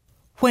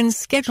 When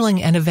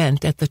scheduling an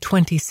event at the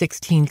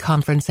 2016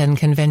 conference and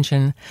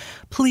convention,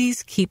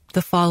 please keep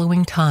the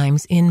following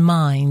times in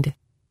mind.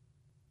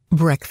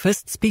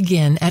 Breakfasts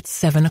begin at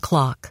 7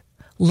 o'clock.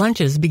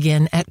 Lunches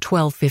begin at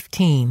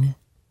 12:15.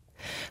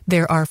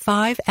 There are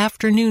 5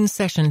 afternoon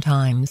session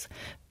times.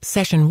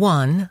 Session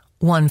 1,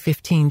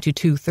 1:15 to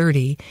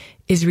 2:30,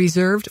 is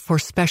reserved for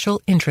special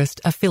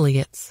interest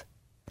affiliates.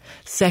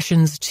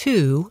 Sessions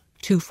 2,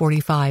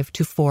 2:45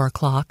 to 4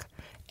 o'clock,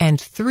 and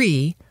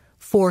 3,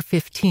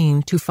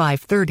 4:15 to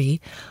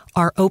 5:30,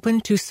 are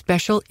open to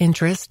special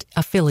interest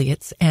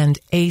affiliates and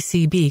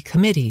ACB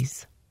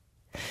committees.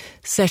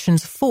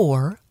 Sessions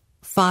 4,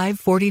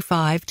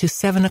 5:45 to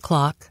 7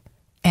 o'clock,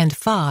 and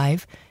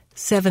 5,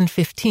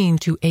 7:15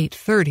 to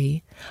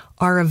 8:30,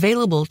 are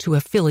available to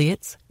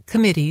affiliates,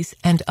 committees,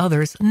 and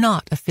others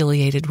not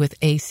affiliated with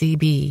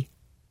ACB.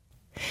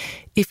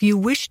 If you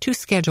wish to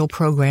schedule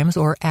programs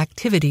or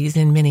activities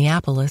in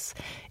Minneapolis,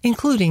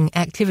 including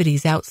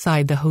activities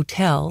outside the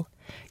hotel,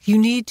 you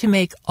need to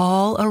make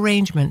all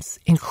arrangements,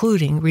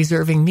 including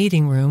reserving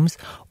meeting rooms,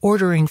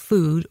 ordering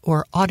food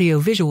or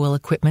audiovisual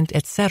equipment,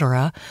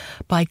 etc.,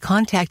 by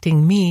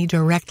contacting me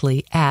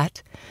directly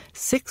at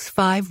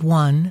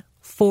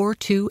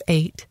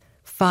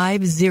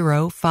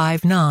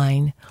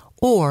 651-428-5059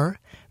 or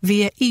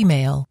via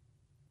email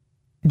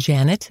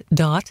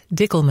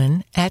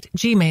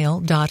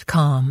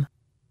janet.dickelman@gmail.com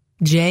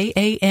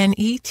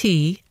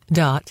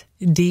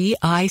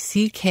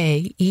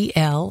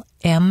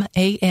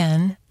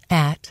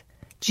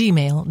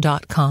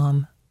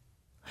janet.dickelman@gmail.com.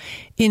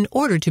 In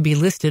order to be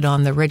listed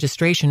on the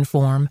registration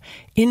form,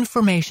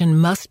 information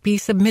must be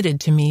submitted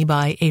to me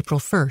by April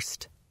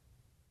 1st.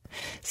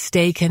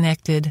 Stay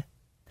connected.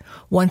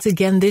 Once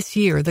again this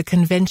year, the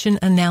convention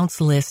announce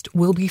list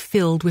will be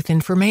filled with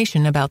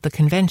information about the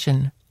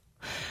convention.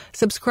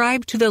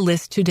 Subscribe to the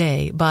list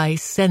today by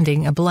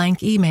sending a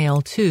blank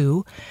email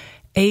to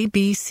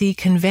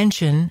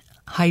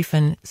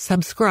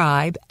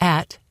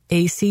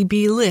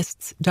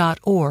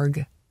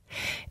abcconvention-subscribe@acblists.org.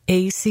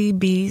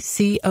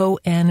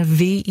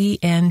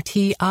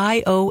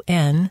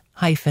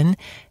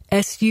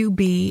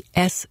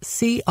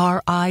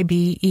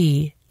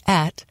 ACBCONVENTION-SUBSCRIBE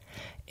at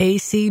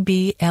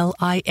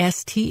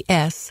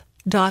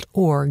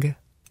acblists.org.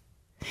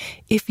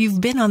 If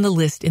you've been on the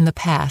list in the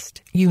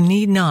past, you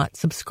need not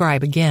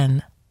subscribe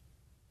again.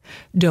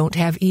 Don't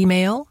have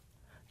email?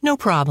 No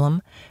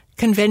problem.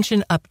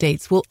 Convention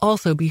updates will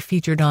also be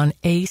featured on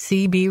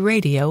ACB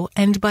Radio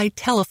and by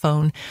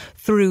telephone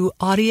through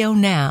Audio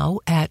Now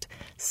at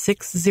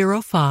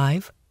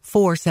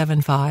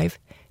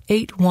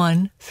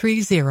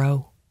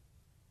 605-475-8130.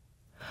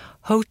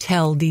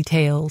 Hotel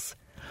details.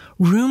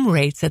 Room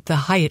rates at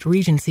the Hyatt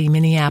Regency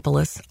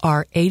Minneapolis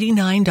are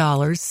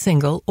 $89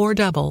 single or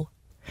double.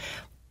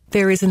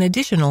 There is an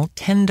additional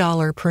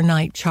 $10 per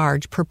night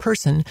charge per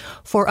person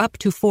for up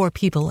to 4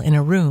 people in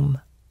a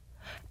room.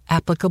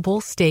 Applicable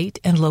state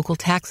and local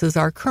taxes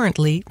are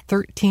currently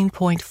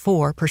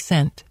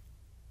 13.4%.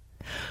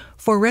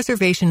 For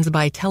reservations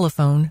by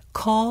telephone,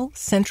 call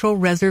Central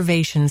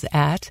Reservations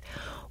at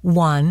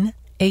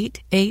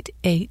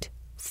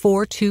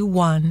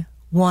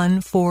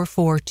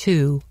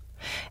 1-888-421-1442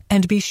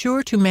 and be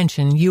sure to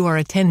mention you are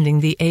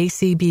attending the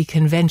ACB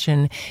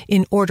convention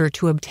in order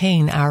to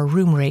obtain our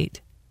room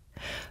rate.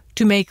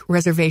 To make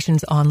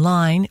reservations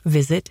online,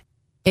 visit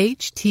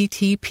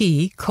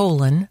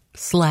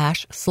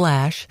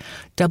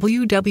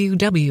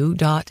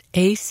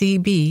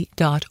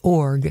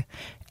http://www.acb.org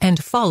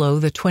and follow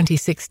the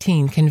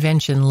 2016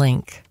 convention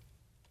link.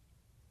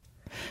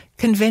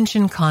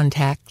 Convention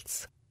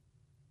contacts.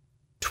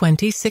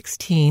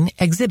 2016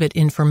 exhibit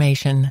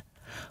information.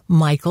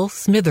 Michael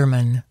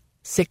Smitherman,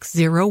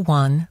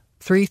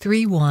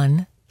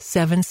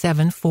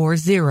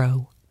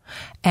 601-331-7740.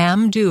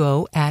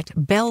 amduo at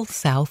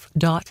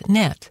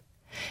bellsouth.net.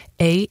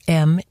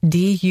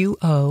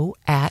 amduo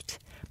at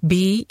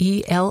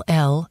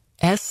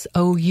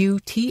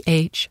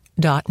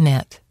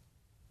bellsouth.net.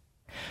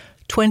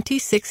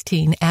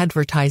 2016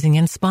 advertising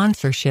and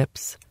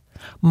sponsorships.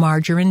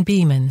 Margarine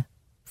Beeman,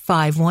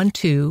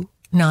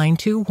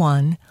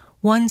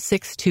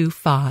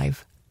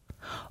 512-921-1625.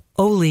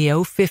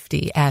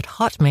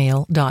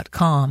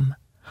 oleo50@hotmail.com.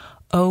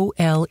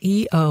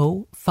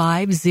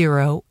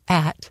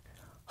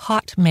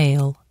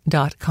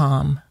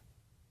 oleo50@hotmail.com.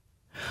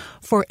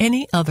 For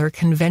any other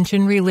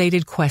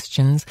convention-related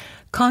questions,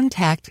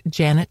 contact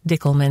Janet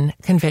Dickelman,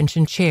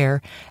 Convention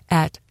Chair,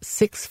 at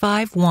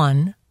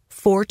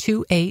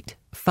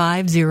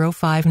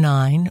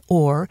 651-428-5059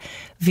 or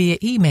via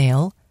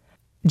email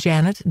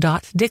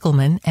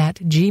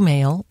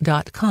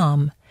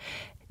janet.dickelman@gmail.com,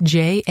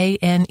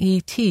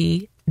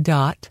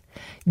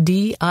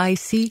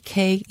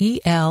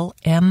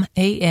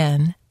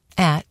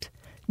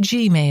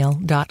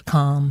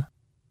 janet.dickelman@gmail.com.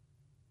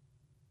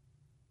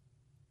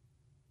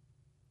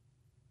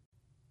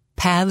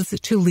 Paths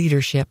to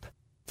Leadership,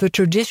 The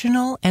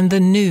Traditional and the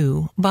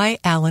New by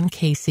Alan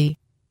Casey.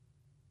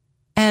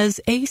 As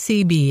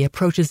ACB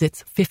approaches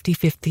its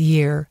 55th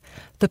year,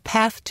 the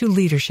path to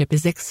leadership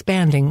is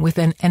expanding with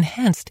an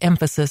enhanced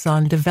emphasis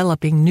on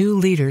developing new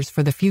leaders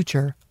for the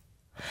future.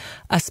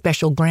 A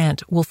special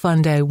grant will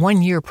fund a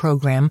one-year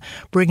program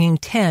bringing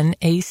 10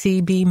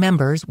 ACB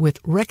members with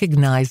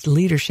recognized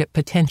leadership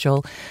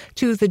potential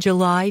to the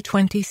July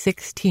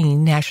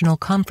 2016 National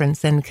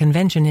Conference and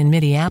Convention in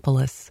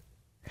Minneapolis.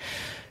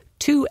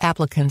 2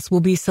 applicants will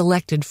be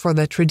selected for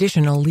the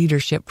Traditional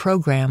Leadership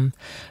Program,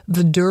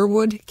 the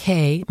Durwood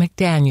K.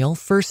 McDaniel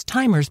First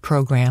Timers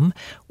Program,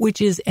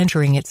 which is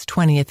entering its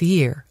 20th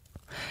year.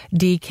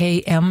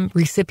 DKM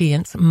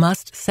recipients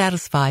must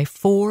satisfy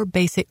 4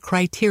 basic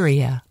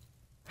criteria: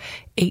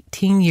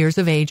 18 years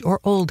of age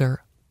or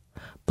older,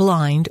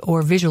 blind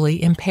or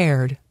visually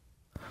impaired,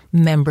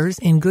 members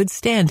in good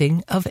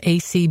standing of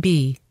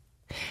ACB,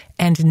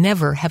 and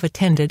never have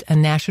attended a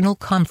national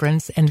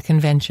conference and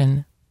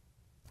convention.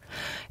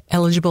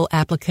 Eligible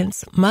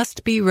applicants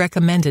must be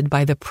recommended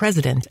by the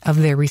president of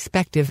their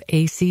respective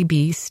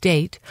ACB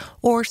state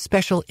or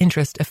special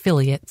interest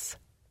affiliates.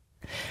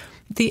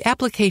 The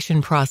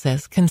application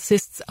process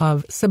consists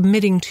of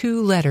submitting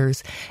 2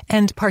 letters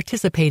and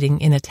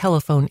participating in a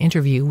telephone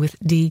interview with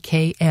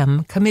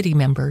DKM committee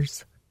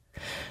members.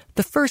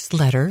 The first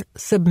letter,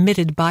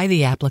 submitted by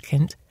the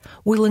applicant,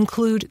 will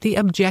include the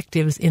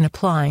objectives in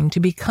applying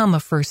to become a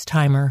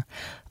first-timer,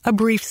 a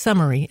brief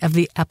summary of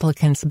the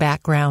applicant's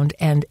background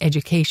and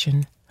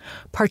education,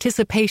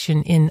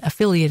 participation in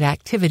affiliate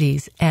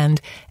activities,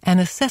 and an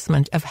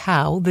assessment of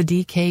how the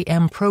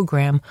DKM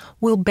program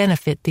will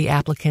benefit the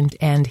applicant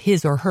and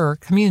his or her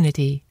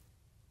community.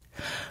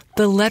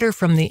 The letter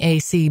from the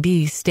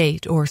ACB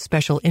state or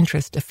special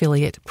interest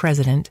affiliate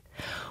president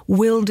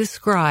will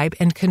describe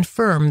and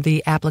confirm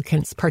the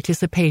applicant's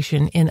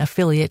participation in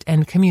affiliate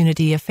and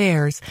community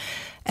affairs,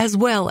 as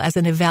well as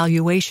an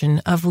evaluation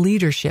of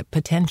leadership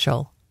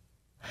potential.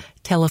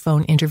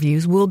 Telephone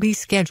interviews will be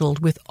scheduled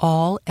with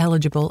all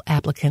eligible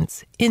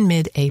applicants in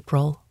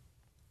mid-April.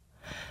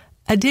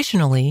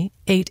 Additionally,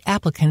 8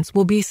 applicants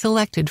will be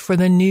selected for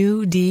the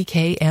new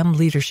DKM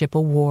Leadership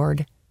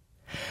Award.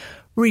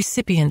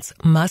 Recipients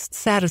must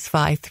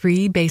satisfy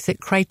 3 basic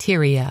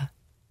criteria: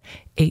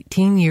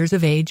 18 years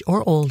of age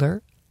or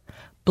older,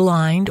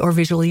 blind or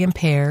visually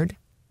impaired,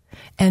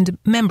 and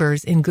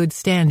members in good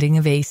standing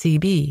of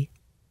ACB.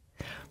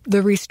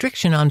 The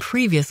restriction on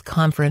previous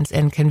conference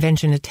and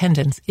convention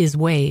attendance is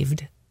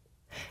waived.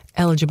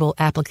 Eligible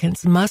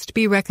applicants must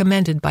be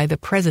recommended by the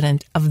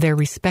president of their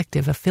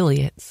respective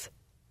affiliates.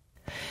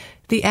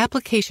 The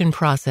application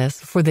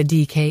process for the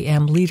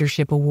DKM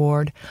Leadership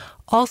Award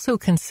also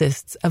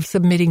consists of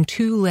submitting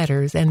 2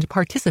 letters and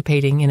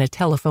participating in a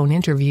telephone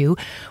interview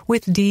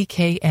with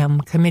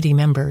DKM committee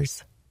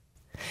members.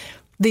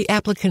 The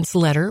applicant's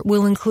letter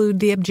will include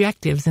the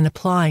objectives in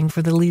applying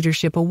for the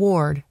Leadership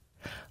Award,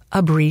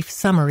 a brief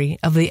summary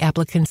of the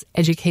applicant's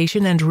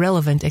education and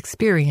relevant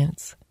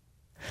experience,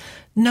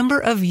 number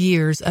of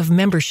years of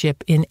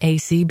membership in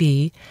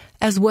ACB,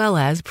 as well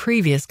as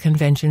previous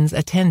conventions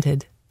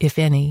attended, if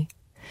any,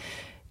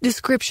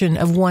 description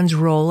of one's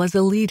role as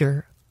a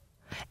leader,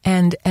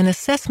 and an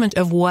assessment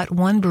of what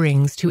one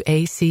brings to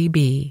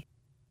ACB.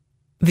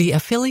 The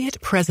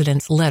affiliate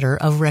president's letter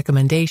of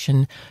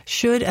recommendation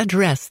should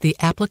address the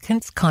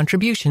applicant's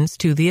contributions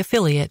to the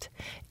affiliate,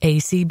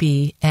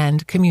 ACB,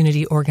 and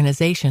community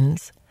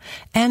organizations,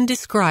 and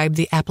describe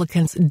the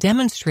applicant's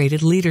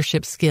demonstrated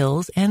leadership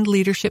skills and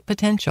leadership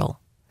potential.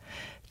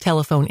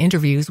 Telephone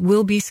interviews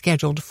will be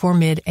scheduled for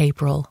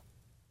mid-April.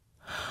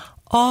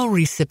 All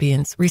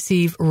recipients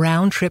receive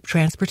round-trip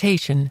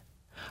transportation,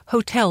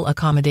 hotel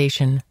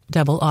accommodation,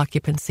 double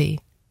occupancy,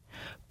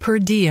 per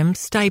diem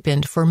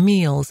stipend for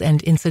meals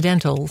and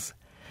incidentals,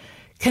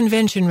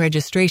 convention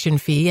registration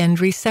fee and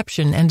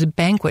reception and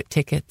banquet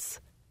tickets.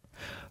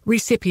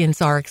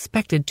 Recipients are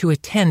expected to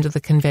attend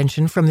the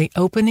convention from the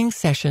opening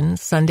session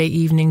Sunday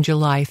evening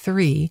July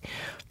 3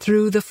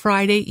 through the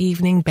Friday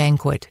evening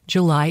banquet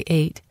July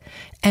 8,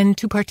 and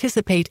to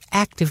participate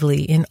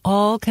actively in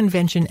all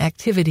convention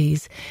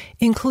activities,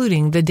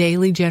 including the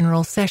daily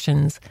general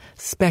sessions,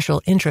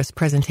 special interest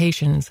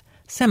presentations,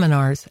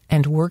 seminars,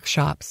 and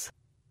workshops.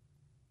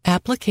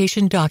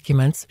 Application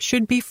documents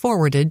should be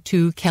forwarded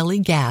to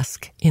Kelly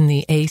Gask in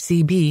the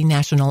ACB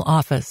National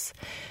Office,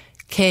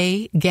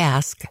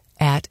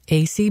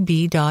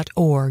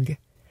 kgask@acb.org,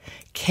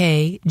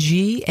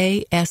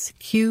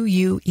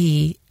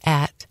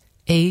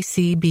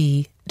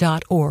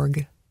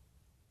 kgasque@acb.org.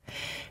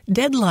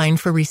 Deadline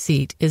for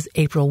receipt is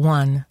April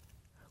 1.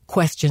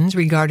 Questions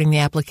regarding the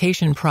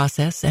application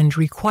process and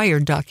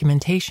required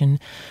documentation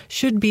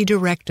should be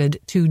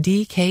directed to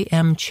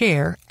DKM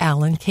Chair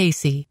Alan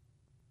Casey.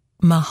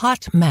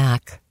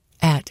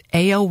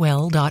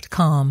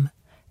 mahatmaac@aol.com,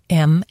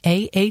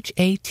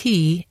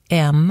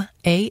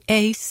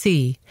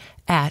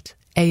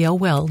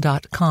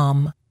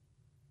 mahatmaac@aol.com.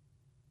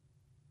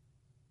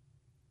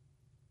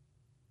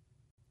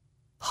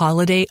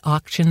 Holiday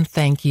Auction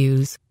Thank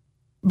Yous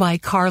by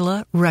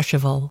Carla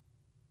Ruschival.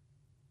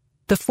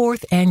 The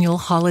fourth annual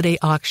holiday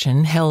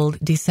auction, held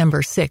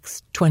December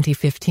 6,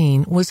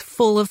 2015, was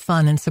full of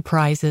fun and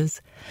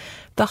surprises.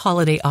 The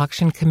Holiday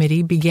Auction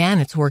Committee began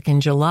its work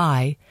in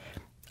July.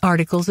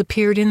 Articles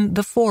appeared in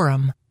the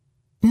Forum.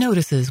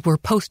 Notices were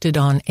posted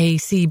on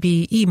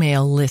ACB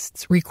email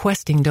lists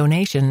requesting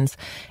donations,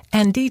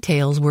 and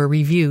details were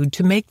reviewed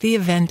to make the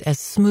event as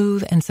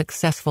smooth and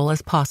successful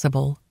as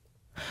possible.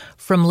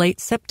 From late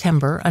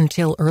September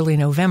until early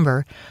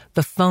November,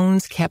 the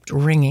phones kept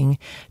ringing,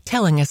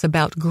 telling us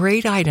about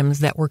great items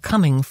that were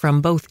coming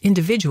from both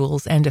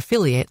individuals and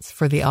affiliates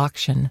for the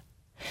auction.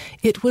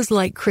 It was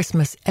like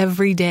Christmas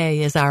every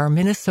day as our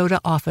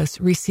Minnesota office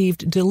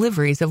received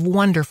deliveries of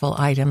wonderful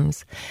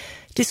items.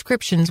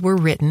 Descriptions were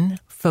written,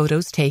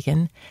 photos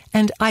taken,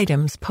 and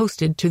items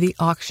posted to the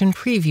auction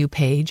preview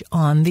page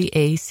on the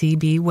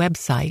ACB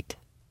website.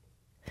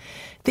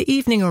 The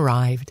evening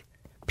arrived.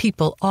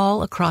 People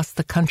all across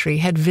the country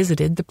had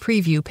visited the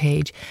preview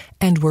page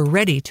and were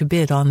ready to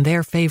bid on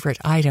their favorite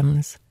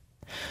items.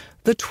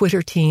 The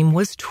Twitter team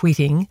was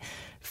tweeting.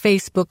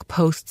 Facebook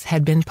posts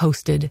had been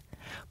posted.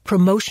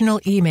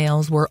 Promotional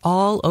emails were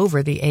all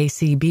over the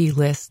ACB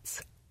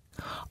lists.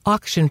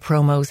 Auction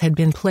promos had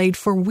been played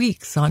for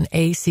weeks on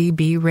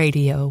ACB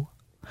radio.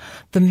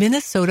 The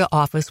Minnesota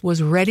office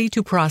was ready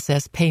to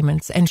process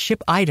payments and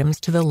ship items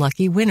to the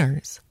lucky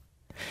winners.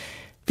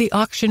 The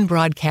auction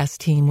broadcast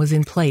team was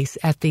in place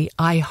at the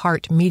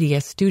iHeart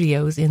Media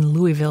Studios in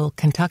Louisville,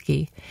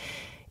 Kentucky.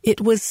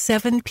 It was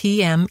 7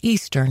 p.m.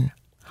 Eastern,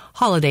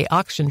 holiday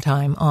auction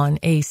time on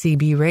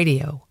ACB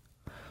radio.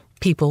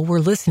 People were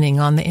listening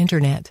on the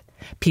internet.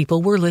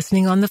 People were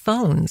listening on the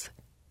phones.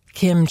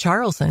 Kim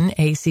Charlson,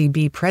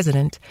 ACB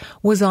president,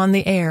 was on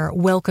the air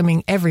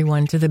welcoming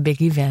everyone to the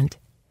big event.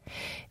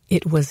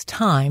 It was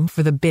time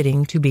for the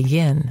bidding to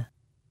begin.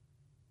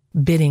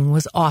 Bidding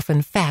was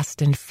often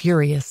fast and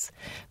furious.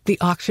 The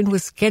auction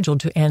was scheduled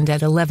to end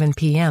at 11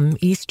 p.m.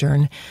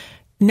 Eastern.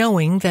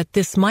 Knowing that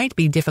this might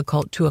be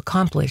difficult to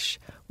accomplish,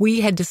 we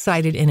had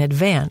decided in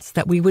advance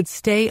that we would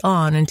stay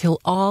on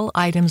until all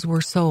items were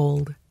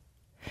sold.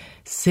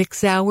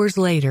 6 hours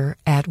later,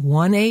 at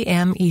 1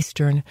 a.m.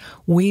 Eastern,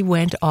 we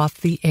went off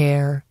the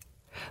air.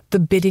 The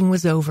bidding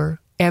was over.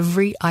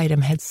 Every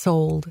item had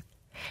sold.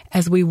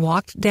 As we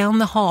walked down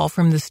the hall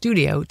from the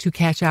studio to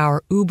catch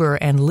our Uber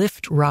and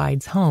Lyft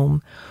rides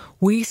home,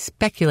 we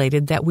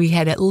speculated that we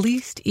had at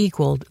least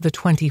equaled the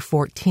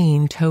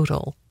 2014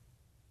 total.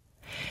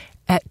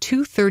 At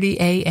 2:30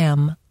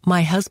 a.m.,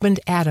 my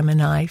husband Adam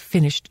and I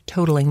finished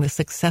totaling the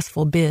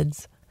successful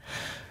bids.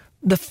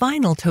 The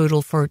final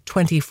total for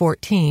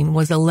 2014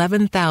 was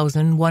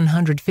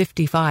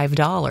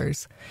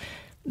 $11,155.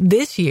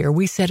 This year,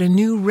 we set a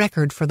new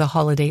record for the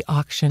holiday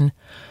auction,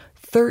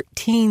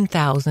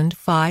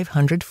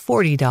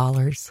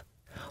 $13,540.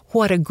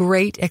 What a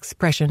great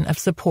expression of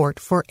support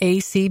for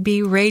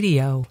ACB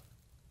radio.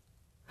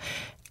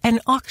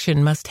 An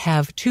auction must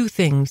have two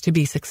things to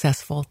be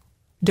successful: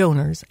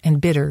 donors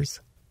and bidders.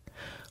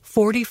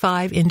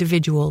 45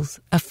 individuals,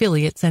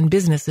 affiliates, and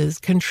businesses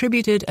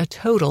contributed a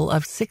total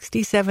of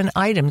 67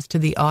 items to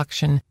the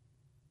auction,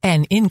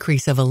 an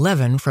increase of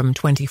 11 from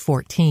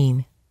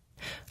 2014.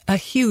 A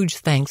huge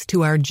thanks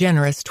to our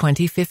generous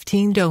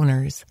 2015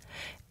 donors: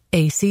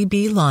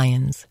 ACB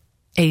Lions,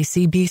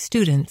 ACB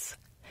Students,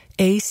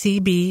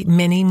 ACB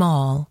Mini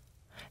Mall,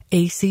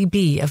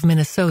 ACB of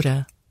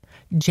Minnesota,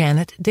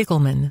 Janet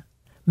Dickelman,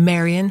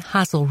 Marion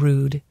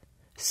Hasselrud,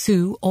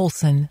 Sue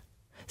Olson,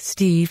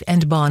 Steve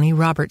and Bonnie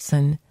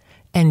Robertson,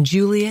 and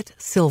Juliet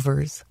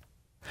Silvers,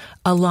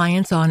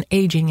 Alliance on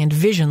Aging and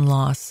Vision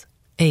Loss,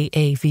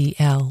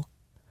 AAVL,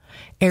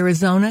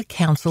 Arizona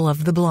Council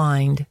of the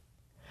Blind,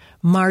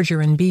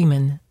 Margarine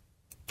Beeman,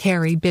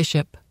 Carrie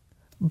Bishop,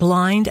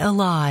 Blind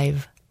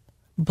Alive,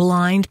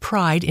 Blind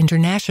Pride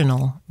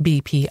International,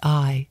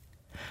 BPI,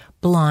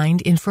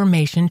 Blind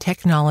Information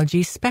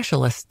Technology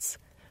Specialists,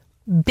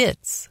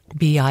 BITS,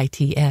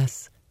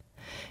 BITS,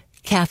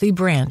 Kathy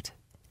Brandt,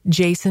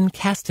 Jason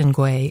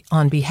Castanguay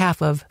on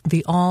behalf of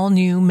the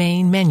all-new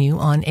main menu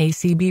on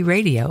ACB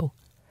Radio,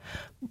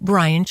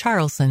 Brian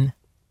Charlson,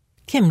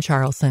 Kim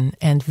Charlson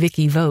and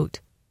Vicky Vogt,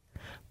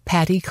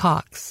 Patty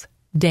Cox,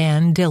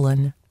 Dan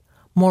Dillon,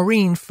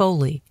 Maureen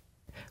Foley,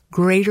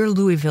 Greater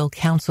Louisville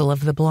Council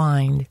of the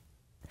Blind,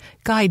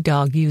 Guide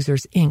Dog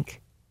Users, Inc.,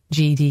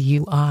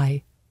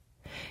 GDUI,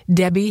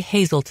 Debbie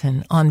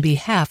Hazelton on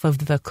behalf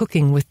of the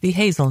Cooking with the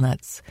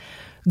Hazelnuts,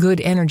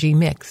 Good Energy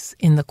Mix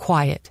in the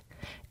Quiet,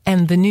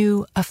 and the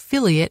new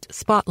affiliate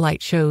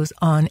spotlight shows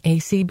on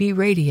ACB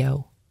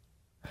Radio,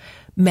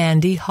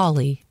 Mandy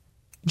Hawley,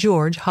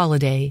 George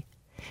Holliday,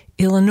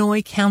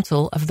 Illinois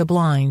Council of the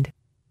Blind,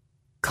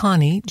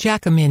 Connie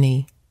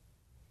Giacomini,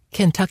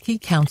 Kentucky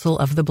Council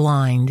of the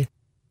Blind,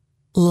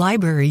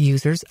 Library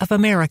Users of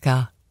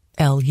America,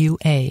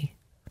 LUA,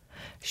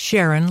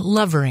 Sharon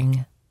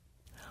Lovering,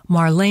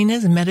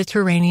 Marlena's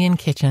Mediterranean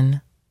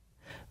Kitchen,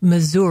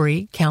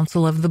 Missouri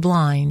Council of the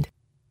Blind,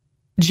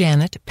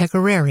 Janet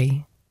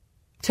Pecorari,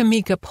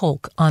 Tamika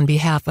Polk on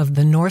behalf of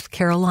the North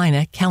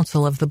Carolina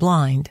Council of the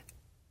Blind,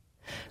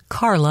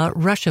 Carla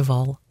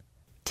Ruschival,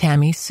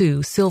 Tammy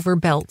Sue Silver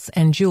Belts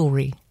and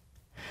Jewelry,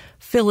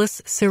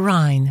 Phyllis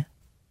Sirine,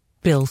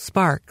 Bill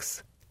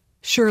Sparks,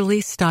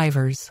 Shirley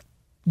Stivers,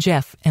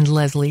 Jeff and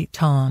Leslie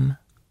Tom.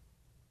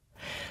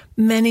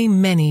 Many,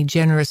 many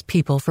generous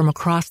people from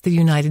across the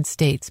United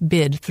States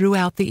bid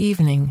throughout the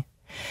evening.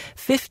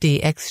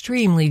 50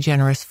 extremely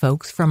generous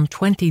folks from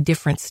 20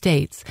 different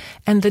states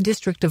and the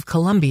District of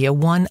Columbia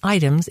won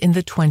items in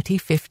the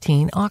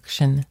 2015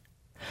 auction.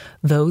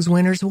 Those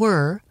winners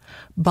were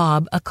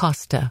Bob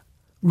Acosta,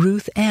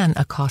 Ruth Ann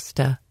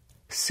Acosta,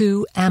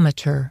 Sue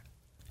Amateur,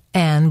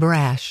 Ann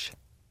Brash,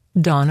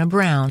 Donna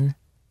Brown,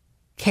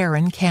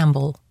 Karen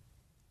Campbell,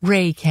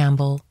 Ray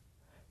Campbell,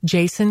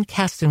 Jason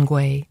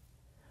Castanguay,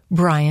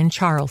 Brian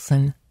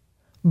Charlson,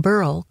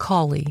 Burl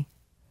Cawley,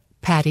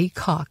 Patty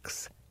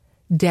Cox,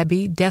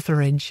 Debbie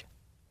Detheridge,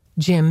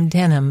 Jim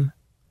Denham,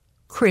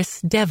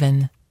 Chris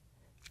Devon,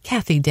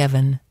 Kathy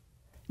Devon,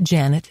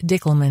 Janet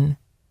Dickelman,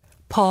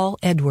 Paul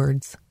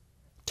Edwards,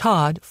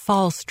 Todd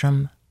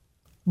Fallstrom,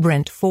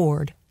 Brent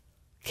Ford,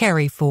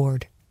 Carrie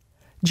Ford,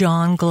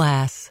 John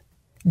Glass,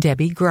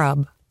 Debbie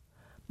Grubb,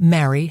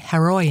 Mary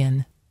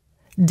Haroyan,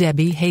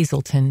 Debbie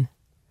Hazelton,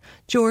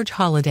 George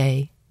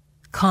Holliday,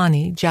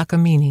 Connie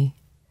Giacomini,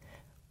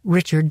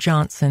 Richard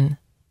Johnson,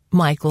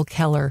 Michael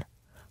Keller,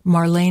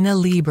 Marlena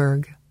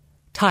Lieberg,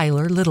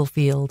 Tyler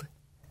Littlefield,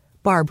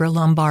 Barbara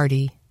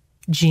Lombardi,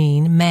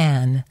 Jean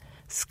Mann,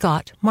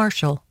 Scott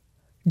Marshall,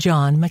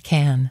 John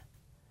McCann,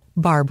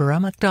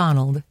 Barbara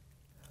McDonald,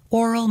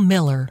 Oral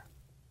Miller,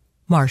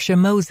 Marcia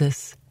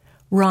Moses,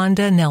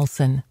 Rhonda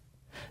Nelson,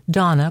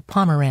 Donna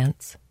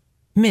Pomerantz,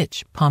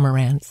 Mitch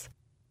Pomerantz,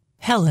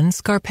 Helen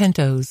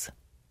Scarpentos,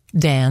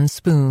 Dan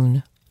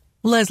Spoon,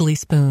 Leslie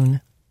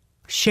Spoon,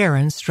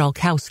 Sharon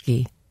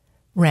Stralkowski,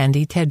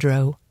 Randy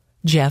Tedrow,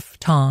 Jeff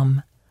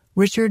Tom,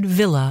 Richard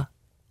Villa,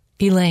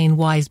 Elaine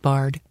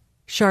Weisbard,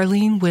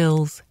 Charlene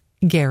Wills,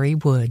 Gary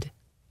Wood.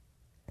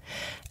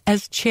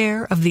 As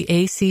chair of the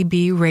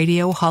ACB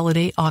Radio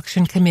Holiday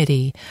Auction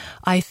Committee,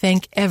 I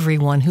thank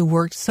everyone who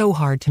worked so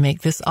hard to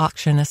make this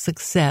auction a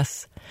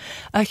success.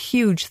 A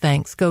huge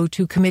thanks go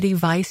to Committee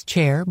Vice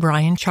Chair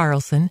Brian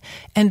Charlson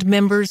and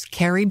members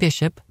Carrie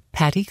Bishop,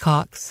 Patty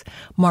Cox,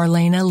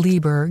 Marlena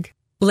Lieberg,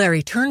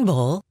 Larry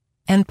Turnbull,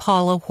 and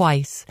Paula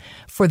Weiss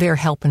for their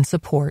help and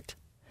support.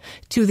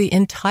 To the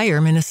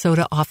entire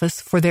Minnesota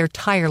office for their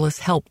tireless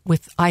help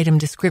with item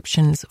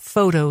descriptions,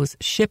 photos,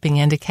 shipping,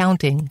 and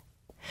accounting.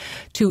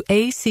 To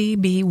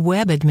ACB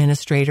Web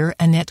Administrator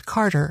Annette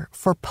Carter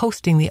for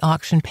posting the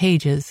auction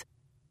pages,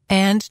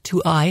 and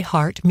to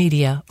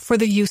iHeartMedia for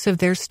the use of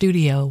their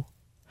studio.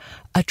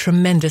 A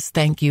tremendous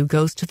thank you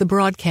goes to the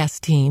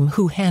broadcast team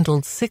who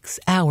handled 6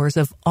 hours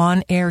of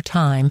on-air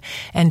time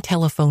and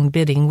telephone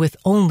bidding with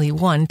only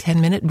one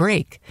 10-minute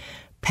break.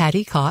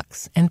 Patty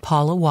Cox and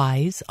Paula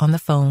Wise on the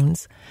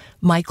phones,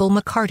 Michael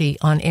McCarty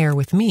on air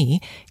with me,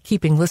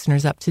 keeping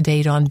listeners up to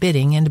date on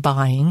bidding and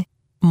buying,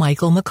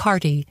 Michael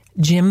McCarty,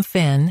 Jim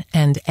Fenn,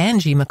 and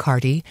Angie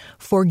McCarty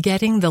for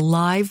getting the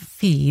live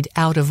feed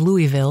out of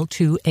Louisville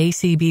to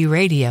ACB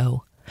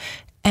Radio,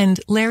 and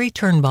Larry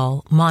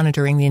Turnbull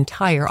monitoring the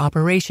entire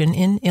operation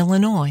in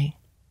Illinois.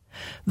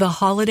 The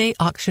Holiday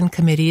Auction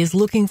Committee is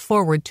looking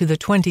forward to the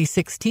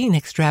 2016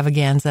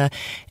 extravaganza,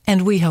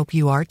 and we hope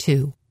you are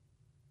too.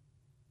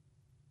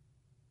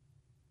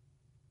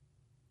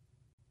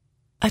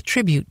 A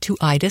Tribute to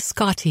Ida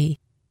Scotty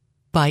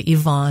by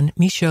Yvonne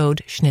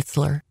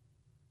Michaud-Schnitzler.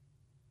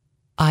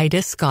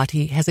 Ida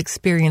Scotty has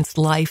experienced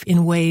life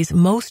in ways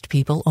most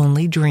people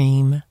only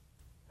dream.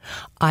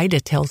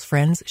 Ida tells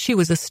friends she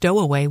was a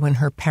stowaway when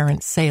her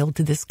parents sailed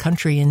to this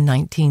country in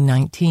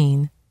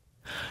 1919.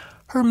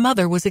 Her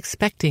mother was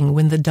expecting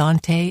when the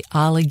Dante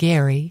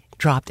Alighieri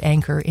dropped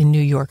anchor in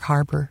New York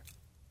Harbor.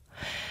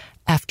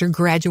 After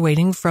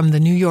graduating from the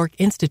New York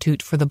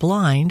Institute for the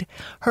Blind,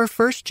 her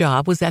first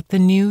job was at the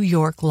New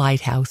York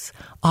Lighthouse,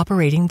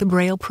 operating the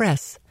Braille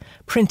Press,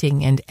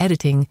 printing and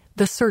editing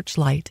the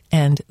Searchlight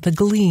and the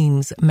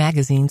Gleams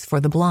magazines for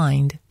the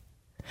blind.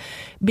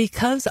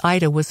 Because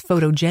Ida was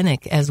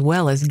photogenic as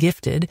well as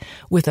gifted,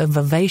 with a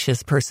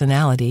vivacious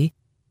personality,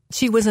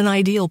 she was an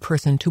ideal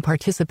person to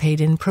participate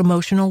in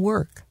promotional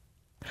work.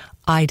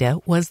 Ida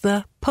was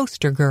the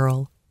poster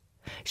girl.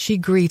 She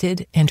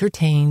greeted,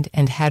 entertained,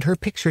 and had her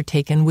picture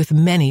taken with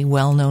many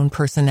well-known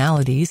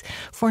personalities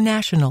for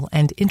national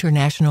and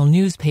international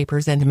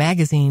newspapers and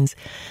magazines,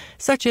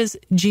 such as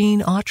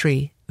Gene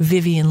Autry,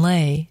 Vivian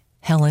Leigh,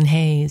 Helen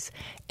Hayes,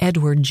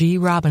 Edward G.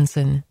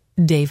 Robinson,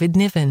 David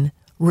Niven,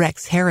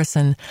 Rex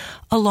Harrison,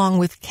 along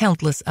with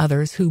countless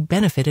others who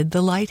benefited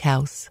the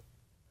lighthouse.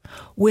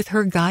 With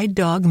her guide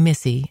dog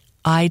Missy,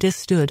 Ida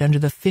stood under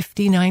the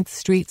 59th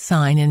Street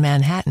sign in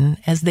Manhattan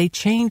as they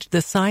changed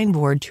the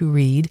signboard to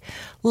read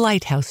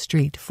Lighthouse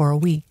Street for a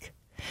week.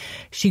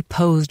 She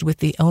posed with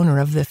the owner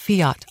of the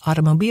Fiat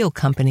Automobile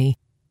Company,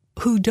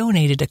 who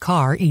donated a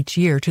car each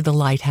year to the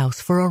lighthouse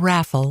for a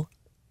raffle.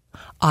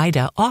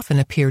 Ida often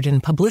appeared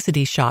in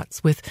publicity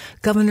shots with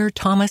Governor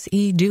Thomas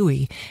E.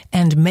 Dewey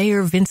and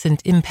Mayor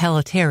Vincent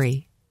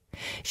Impellitteri.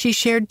 She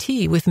shared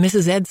tea with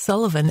Mrs. Ed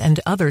Sullivan and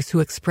others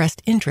who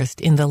expressed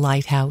interest in the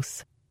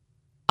lighthouse.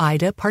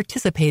 Ida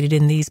participated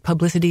in these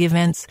publicity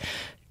events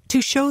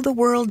to show the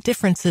world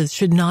differences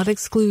should not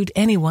exclude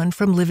anyone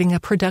from living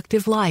a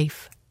productive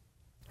life.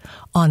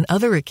 On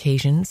other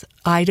occasions,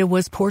 Ida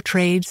was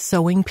portrayed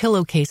sewing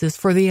pillowcases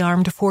for the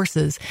armed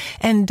forces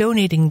and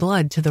donating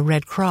blood to the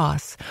Red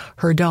Cross,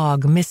 her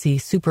dog Missy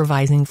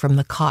supervising from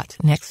the cot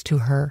next to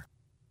her.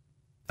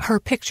 Her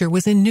picture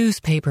was in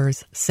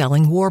newspapers,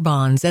 selling war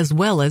bonds as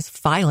well as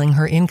filing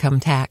her income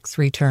tax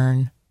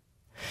return.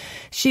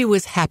 She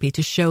was happy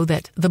to show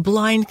that the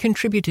blind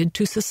contributed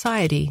to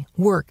society,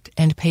 worked,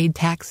 and paid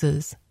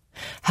taxes.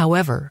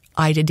 However,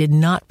 Ida did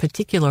not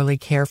particularly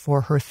care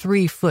for her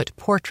 3-foot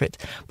portrait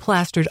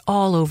plastered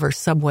all over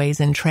subways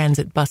and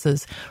transit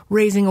buses,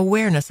 raising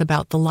awareness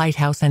about the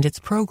lighthouse and its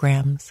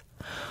programs.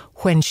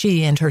 When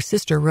she and her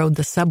sister rode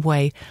the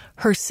subway,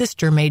 her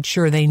sister made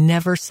sure they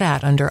never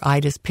sat under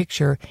Ida's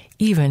picture,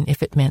 even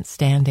if it meant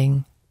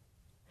standing.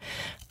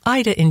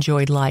 Ida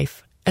enjoyed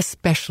life,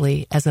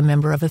 especially as a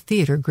member of a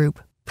theater group,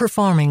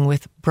 performing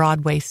with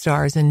Broadway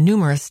stars in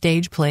numerous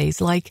stage plays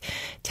like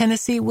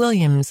Tennessee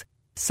Williams,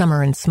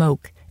 Summer and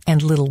Smoke,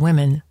 and Little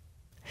Women.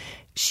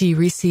 She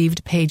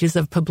received pages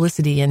of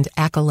publicity and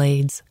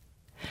accolades.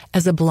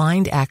 As a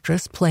blind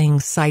actress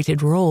playing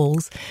sighted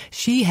roles,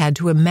 she had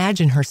to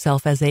imagine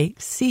herself as a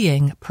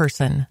seeing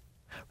person.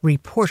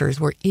 Reporters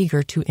were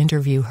eager to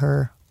interview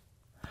her.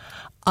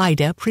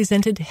 Ida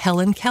presented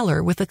Helen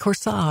Keller with a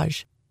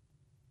corsage.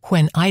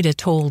 When Ida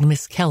told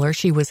Miss Keller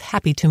she was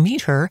happy to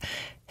meet her,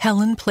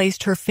 Helen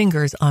placed her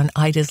fingers on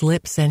Ida's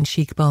lips and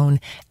cheekbone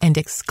and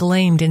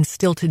exclaimed in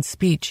stilted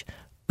speech,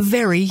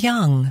 "Very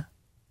young."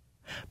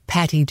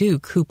 Patty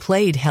Duke, who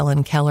played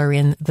Helen Keller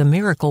in The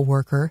Miracle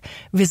Worker,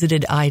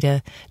 visited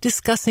Ida,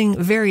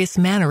 discussing various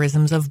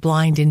mannerisms of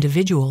blind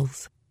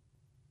individuals.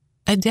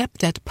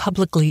 Adept at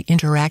publicly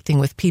interacting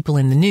with people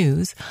in the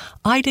news,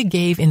 Ida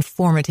gave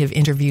informative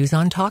interviews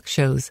on talk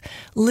shows,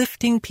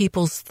 lifting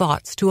people's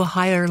thoughts to a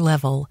higher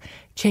level,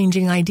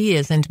 changing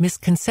ideas and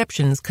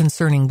misconceptions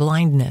concerning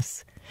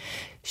blindness.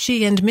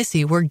 She and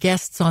Missy were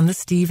guests on the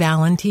Steve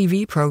Allen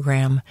TV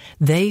program.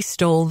 They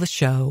stole the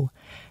show.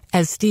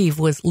 As Steve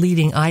was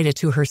leading Ida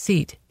to her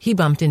seat, he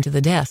bumped into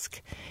the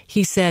desk.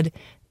 He said,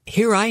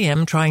 "Here I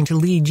am trying to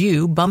lead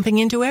you, bumping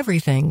into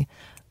everything."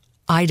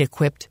 Ida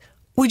quipped,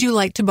 "Would you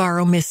like to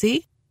borrow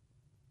Missy?"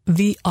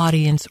 The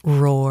audience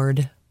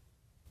roared.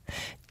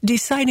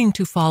 Deciding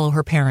to follow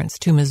her parents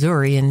to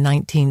Missouri in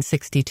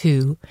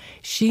 1962,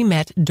 she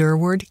met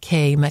Durward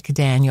K.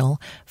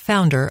 McDaniel,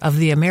 founder of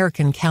the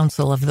American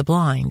Council of the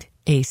Blind,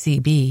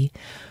 ACB,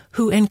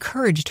 who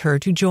encouraged her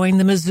to join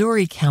the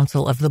Missouri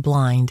Council of the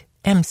Blind,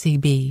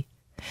 MCB.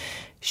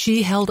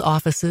 She held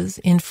offices,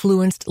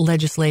 influenced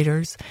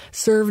legislators,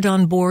 served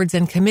on boards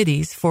and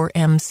committees for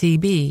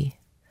MCB.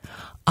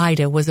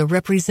 Ida was a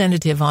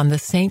representative on the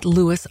St.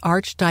 Louis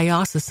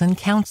Archdiocesan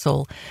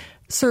Council,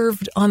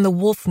 served on the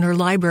Wolfner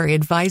Library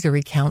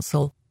Advisory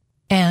Council,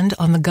 and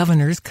on the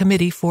Governor's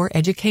Committee for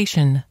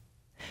Education.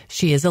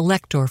 She is a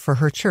lector for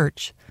her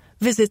church,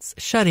 visits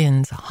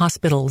shut-ins,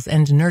 hospitals,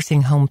 and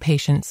nursing home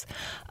patients,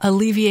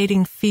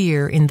 alleviating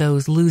fear in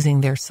those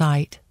losing their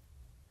sight.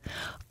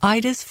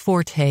 Ida's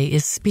forte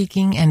is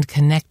speaking and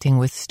connecting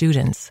with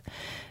students.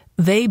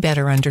 They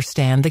better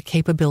understand the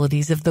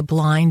capabilities of the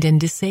blind and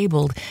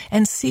disabled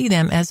and see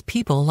them as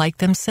people like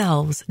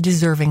themselves,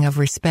 deserving of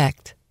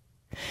respect.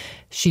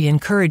 She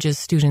encourages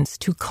students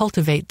to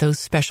cultivate those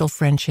special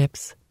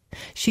friendships.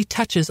 She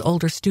touches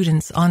older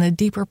students on a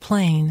deeper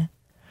plane.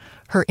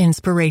 Her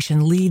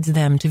inspiration leads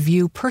them to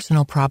view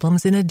personal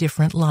problems in a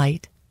different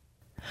light.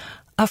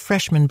 A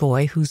freshman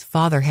boy whose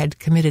father had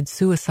committed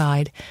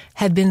suicide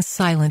had been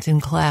silent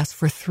in class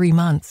for 3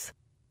 months.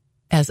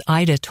 As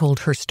Ida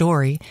told her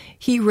story,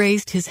 he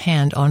raised his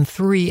hand on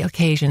 3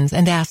 occasions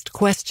and asked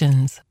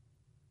questions.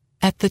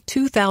 At the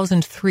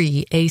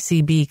 2003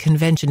 ACB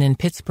convention in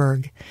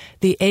Pittsburgh,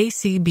 the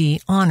ACB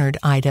honored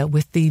Ida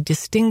with the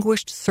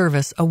Distinguished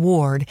Service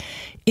Award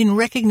in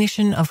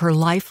recognition of her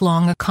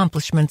lifelong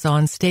accomplishments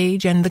on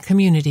stage and the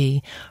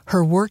community.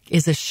 Her work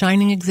is a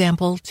shining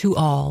example to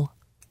all.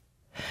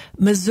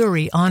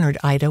 Missouri honored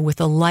Ida with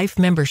a life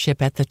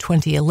membership at the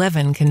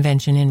 2011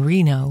 convention in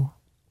Reno.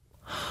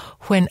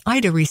 When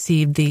Ida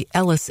received the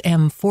Ellis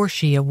M.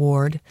 Forshee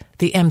Award,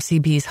 the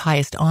MCB's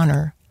highest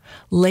honor,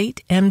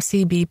 late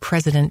MCB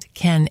President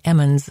Ken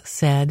Emmons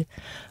said,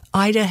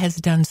 "Ida has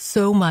done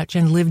so much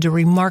and lived a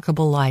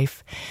remarkable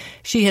life.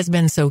 She has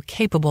been so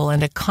capable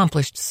and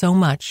accomplished so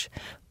much,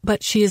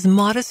 but she is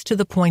modest to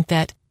the point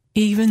that,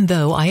 even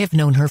though I have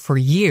known her for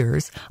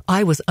years,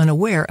 I was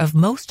unaware of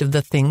most of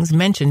the things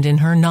mentioned in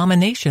her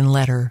nomination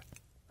letter.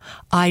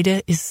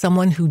 Ida is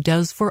someone who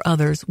does for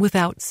others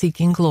without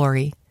seeking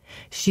glory.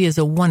 She is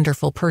a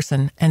wonderful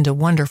person and a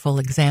wonderful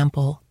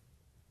example."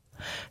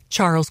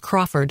 Charles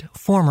Crawford,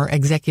 former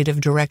executive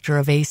director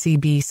of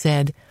ACB,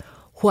 said,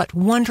 "What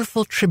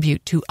wonderful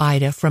tribute to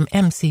Ida from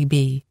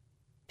MCB.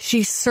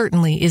 She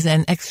certainly is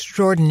an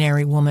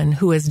extraordinary woman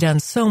who has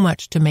done so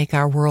much to make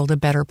our world a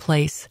better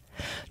place.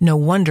 No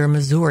wonder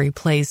Missouri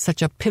plays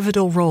such a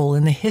pivotal role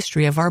in the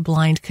history of our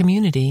blind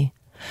community.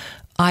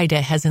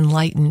 Ida has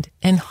enlightened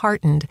and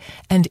heartened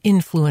and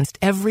influenced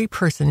every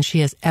person she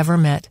has ever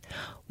met,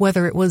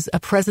 whether it was a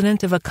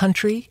president of a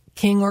country,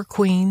 king or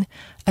queen,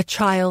 a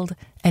child,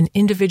 an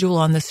individual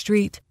on the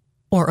street,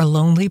 or a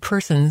lonely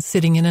person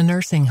sitting in a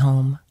nursing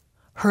home.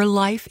 Her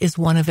life is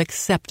one of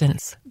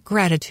acceptance,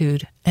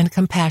 gratitude, and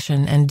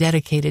compassion, and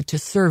dedicated to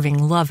serving,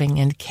 loving,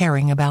 and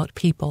caring about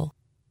people."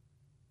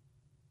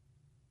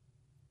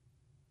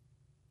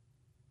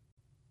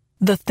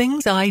 The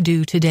Things I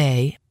Do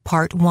Today,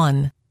 Part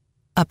 1,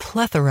 A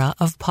Plethora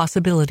of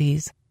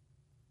Possibilities,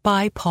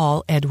 by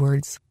Paul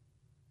Edwards.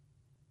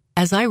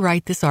 As I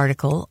write this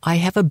article, I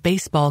have a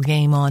baseball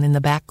game on in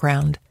the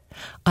background.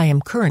 I am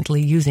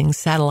currently using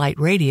satellite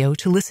radio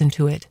to listen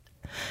to it.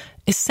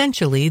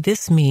 Essentially,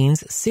 this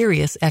means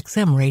Sirius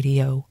XM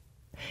radio.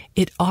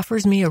 It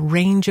offers me a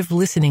range of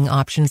listening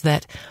options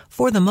that,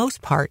 for the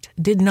most part,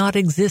 did not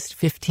exist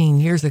 15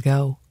 years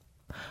ago.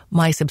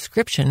 My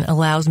subscription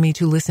allows me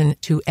to listen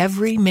to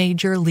every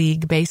Major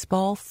League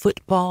Baseball,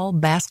 football,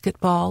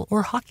 basketball,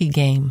 or hockey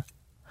game.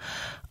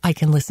 I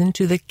can listen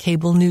to the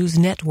Cable News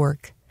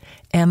Network,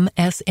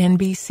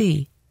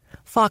 MSNBC,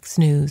 Fox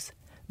News,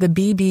 the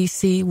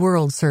BBC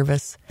World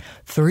Service,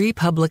 3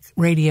 public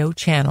radio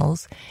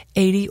channels,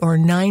 80 or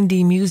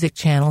 90 music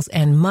channels,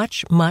 and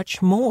much,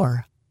 much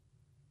more.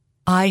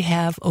 I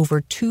have over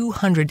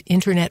 200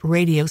 internet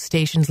radio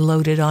stations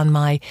loaded on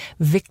my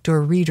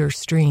Victor Reader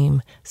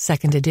Stream,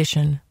 2nd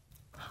edition.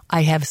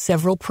 I have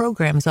several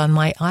programs on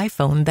my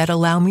iPhone that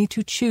allow me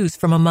to choose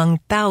from among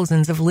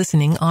thousands of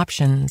listening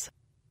options.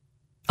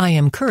 I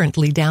am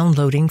currently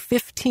downloading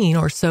 15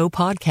 or so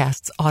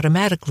podcasts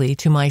automatically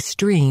to my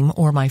stream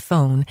or my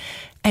phone,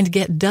 and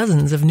get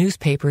dozens of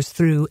newspapers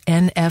through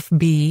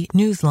NFB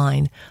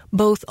Newsline,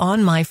 both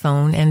on my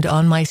phone and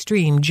on my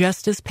stream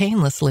just as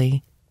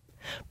painlessly.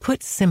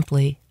 Put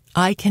simply,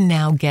 I can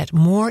now get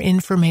more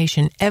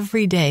information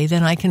every day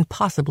than I can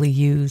possibly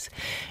use,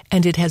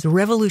 and it has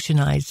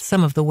revolutionized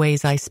some of the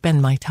ways I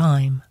spend my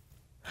time.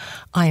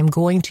 I am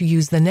going to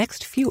use the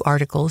next few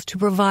articles to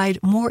provide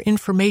more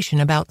information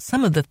about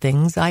some of the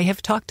things I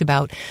have talked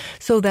about,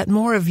 so that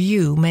more of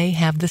you may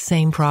have the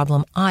same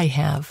problem I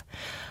have.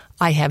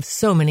 I have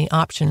so many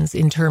options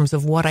in terms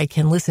of what I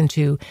can listen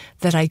to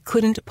that I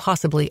couldn't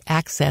possibly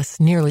access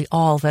nearly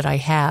all that I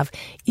have,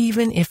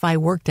 even if I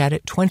worked at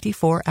it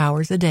 24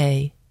 hours a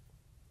day.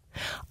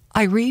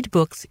 I read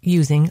books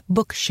using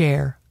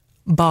Bookshare,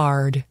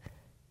 Bard,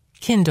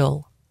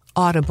 Kindle,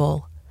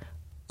 Audible,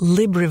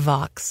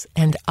 LibriVox,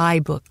 and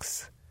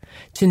iBooks,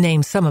 to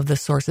name some of the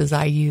sources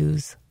I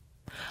use.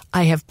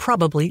 I have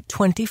probably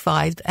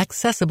 25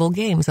 accessible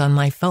games on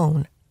my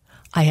phone.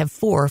 I have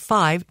 4 or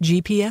 5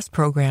 GPS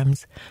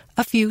programs,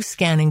 a few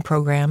scanning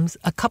programs,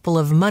 a couple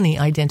of money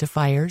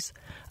identifiers,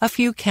 a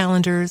few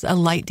calendars, a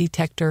light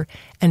detector,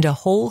 and a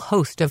whole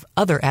host of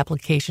other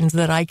applications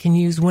that I can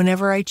use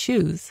whenever I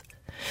choose.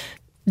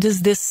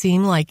 Does this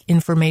seem like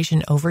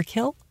information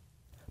overkill?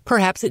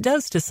 Perhaps it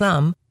does to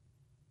some.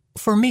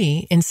 For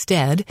me,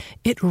 instead,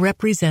 it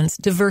represents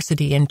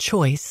diversity and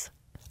choice.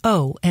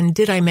 Oh, and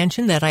did I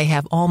mention that I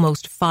have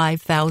almost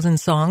 5,000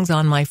 songs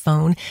on my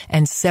phone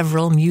and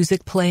several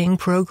music-playing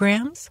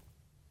programs?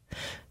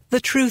 The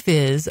truth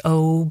is,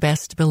 oh,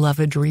 best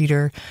beloved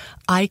reader,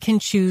 I can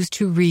choose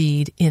to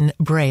read in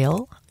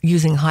Braille,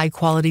 using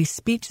high-quality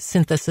speech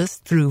synthesis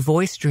through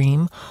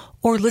VoiceDream,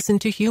 or listen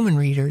to human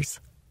readers.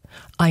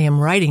 I am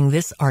writing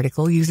this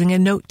article using a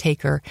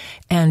note-taker,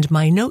 and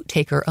my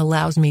note-taker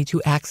allows me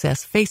to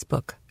access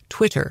Facebook,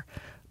 Twitter,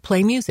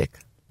 play music,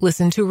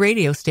 listen to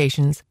radio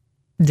stations,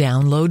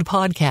 download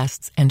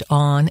podcasts, and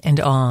on and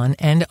on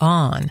and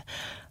on.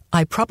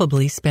 I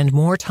probably spend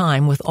more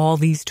time with all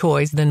these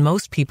toys than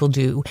most people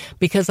do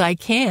because I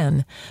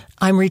can.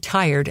 I'm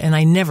retired and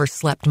I never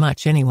slept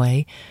much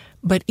anyway.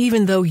 But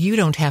even though you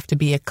don't have to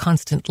be a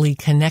constantly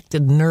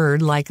connected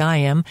nerd like I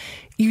am,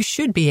 you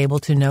should be able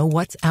to know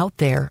what's out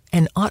there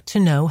and ought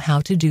to know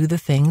how to do the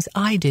things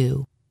I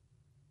do.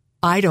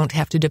 I don't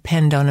have to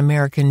depend on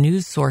American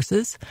news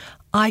sources.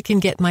 I can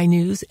get my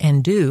news,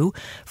 and do,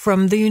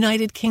 from the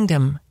United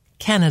Kingdom,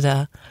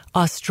 Canada,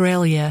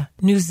 Australia,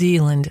 New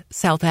Zealand,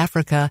 South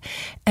Africa,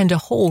 and a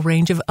whole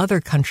range of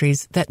other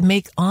countries that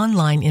make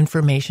online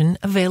information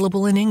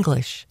available in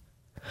English.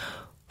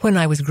 When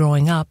I was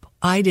growing up,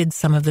 I did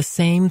some of the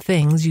same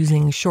things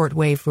using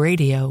shortwave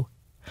radio.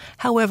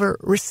 However,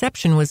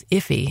 reception was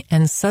iffy,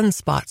 and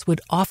sunspots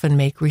would often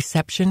make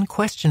reception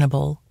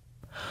questionable.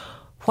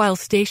 While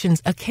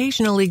stations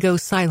occasionally go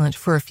silent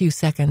for a few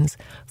seconds,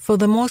 for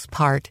the most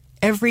part,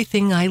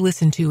 everything I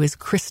listen to is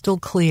crystal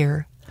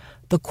clear.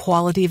 The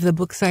quality of the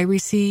books I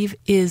receive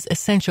is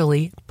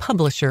essentially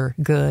publisher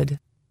good.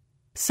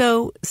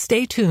 So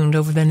stay tuned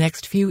over the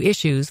next few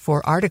issues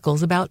for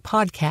articles about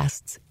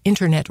podcasts,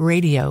 internet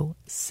radio,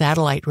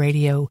 satellite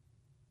radio,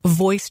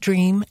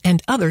 VoiceDream,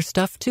 and other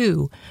stuff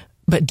too.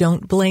 But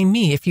don't blame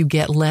me if you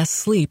get less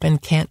sleep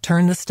and can't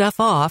turn the stuff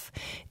off.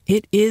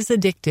 It is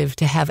addictive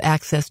to have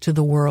access to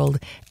the world,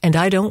 and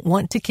I don't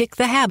want to kick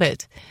the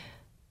habit.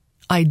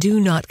 I do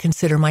not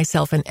consider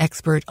myself an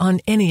expert on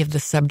any of the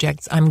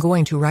subjects I'm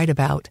going to write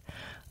about.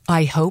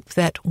 I hope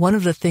that one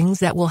of the things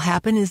that will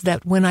happen is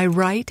that when I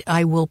write,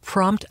 I will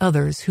prompt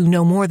others who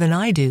know more than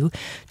I do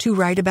to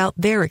write about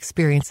their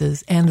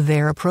experiences and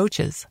their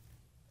approaches.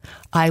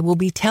 I will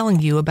be telling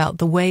you about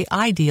the way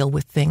I deal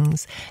with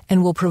things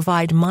and will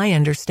provide my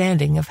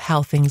understanding of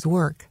how things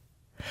work.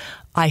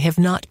 I have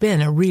not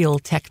been a real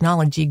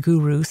technology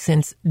guru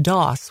since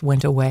DOS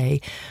went away,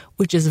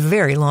 which is a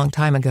very long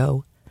time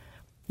ago.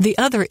 The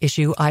other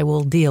issue I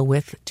will deal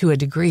with, to a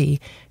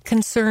degree,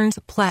 concerns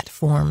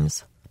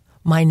platforms.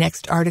 My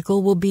next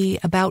article will be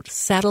about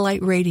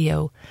satellite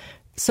radio,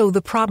 so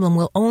the problem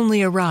will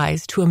only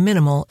arise to a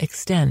minimal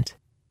extent.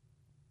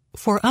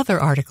 For other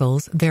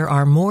articles, there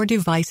are more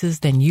devices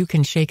than you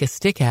can shake a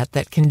stick at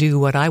that can do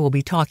what I will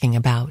be talking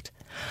about.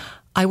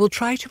 I will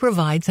try to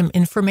provide some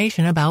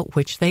information about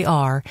which they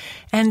are,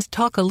 and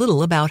talk a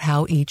little about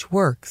how each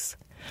works.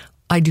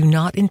 I do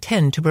not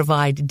intend to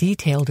provide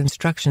detailed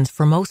instructions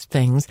for most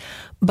things,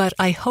 but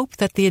I hope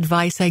that the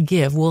advice I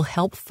give will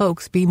help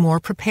folks be more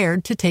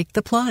prepared to take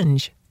the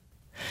plunge.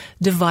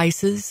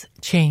 Devices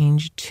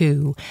change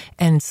too,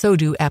 and so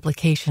do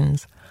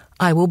applications.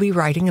 I will be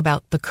writing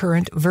about the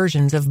current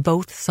versions of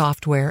both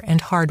software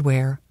and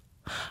hardware.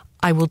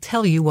 I will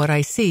tell you what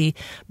I see,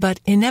 but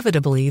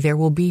inevitably there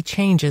will be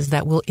changes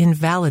that will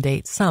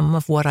invalidate some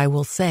of what I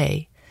will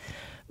say.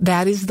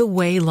 That is the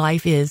way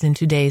life is in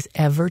today's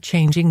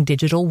ever-changing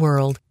digital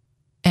world,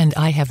 and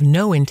I have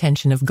no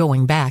intention of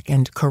going back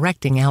and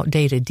correcting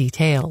outdated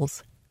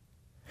details.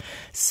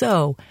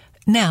 So,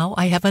 now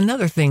I have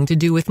another thing to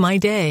do with my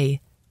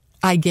day.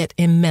 I get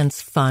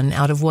immense fun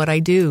out of what I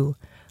do.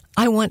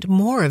 I want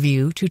more of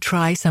you to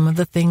try some of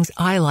the things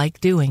I like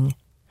doing.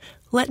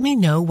 Let me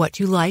know what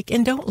you like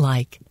and don't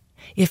like.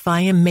 If I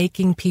am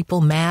making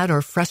people mad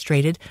or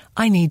frustrated,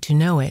 I need to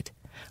know it.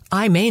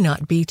 I may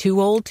not be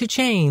too old to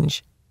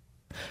change.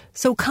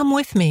 So come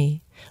with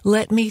me.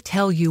 Let me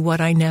tell you what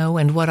I know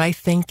and what I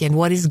think and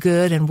what is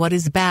good and what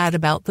is bad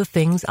about the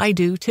things I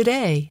do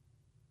today.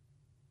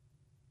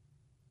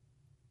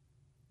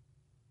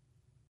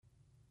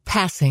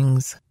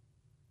 Passings.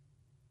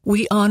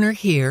 We honor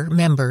here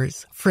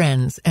members,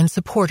 friends, and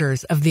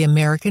supporters of the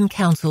American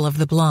Council of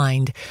the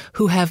Blind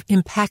who have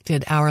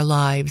impacted our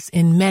lives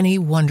in many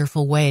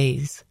wonderful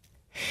ways.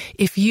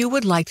 If you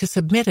would like to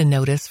submit a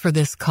notice for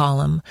this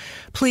column,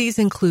 please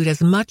include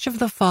as much of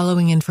the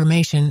following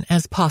information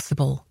as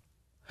possible.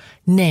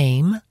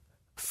 Name,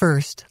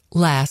 first,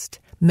 last,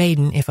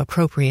 maiden if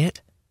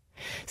appropriate.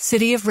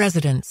 City of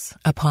residence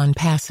upon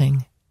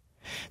passing.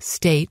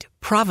 State,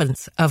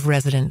 province of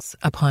residence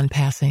upon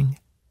passing.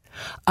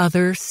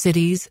 Other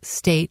cities,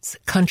 states,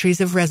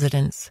 countries of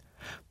residence.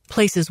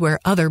 Places where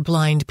other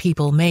blind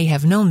people may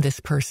have known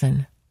this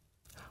person.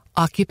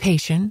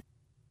 Occupation.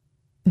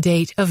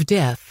 Date of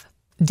death,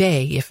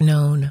 day if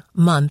known,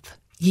 month,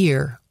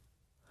 year.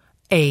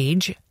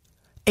 Age,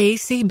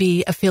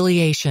 ACB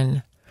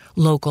affiliation,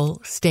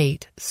 local,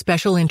 state,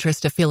 special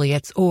interest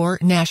affiliates, or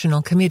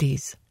national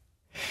committees.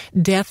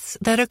 Deaths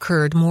that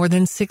occurred more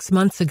than 6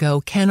 months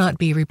ago cannot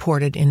be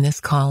reported in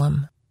this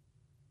column.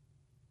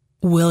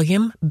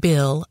 William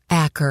Bill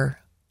Acker,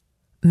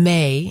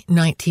 May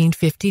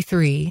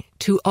 1953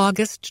 to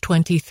August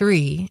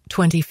 23,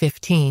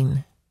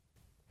 2015.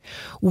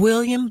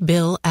 William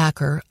Bill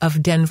Acker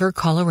of Denver,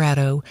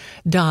 Colorado,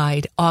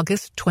 died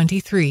August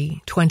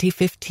 23,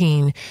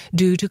 2015,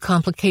 due to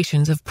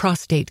complications of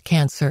prostate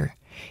cancer.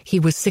 He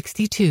was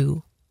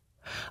 62.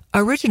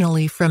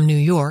 Originally from New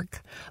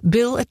York,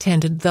 Bill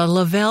attended the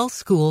Lavelle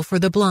School for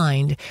the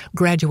Blind,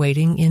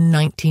 graduating in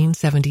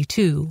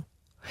 1972.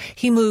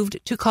 He moved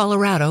to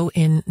Colorado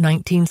in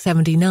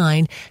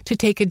 1979 to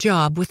take a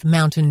job with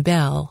Mountain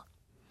Bell.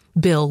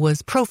 Bill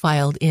was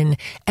profiled in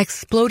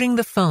Exploding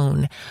the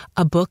Phone,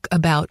 a book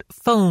about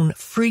phone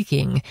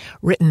freaking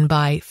written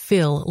by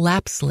Phil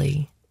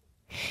Lapsley.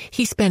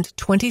 He spent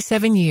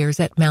 27 years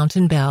at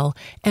Mountain Bell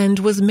and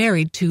was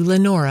married to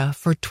Lenora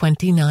for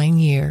 29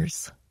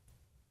 years.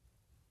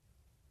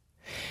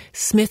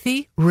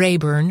 Smithy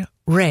Rayburn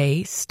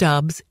Ray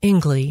Stubbs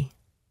Ingley.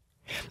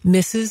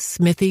 Mrs.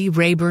 Smithy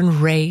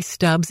Rayburn Ray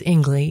Stubbs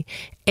Ingley,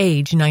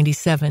 age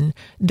 97,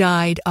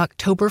 died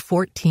October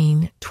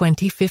 14,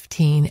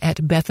 2015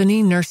 at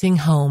Bethany Nursing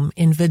Home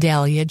in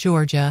Vidalia,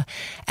 Georgia,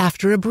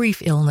 after a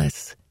brief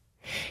illness.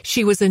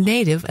 She was a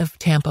native of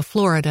Tampa,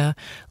 Florida,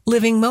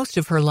 living most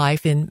of her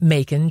life in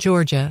Macon,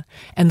 Georgia,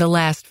 and the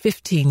last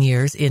 15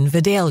 years in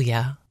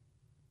Vidalia.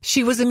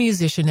 She was a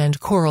musician and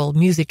choral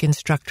music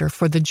instructor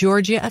for the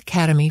Georgia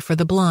Academy for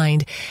the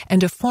Blind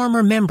and a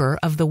former member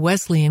of the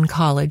Wesleyan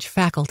College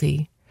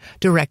faculty,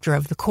 director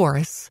of the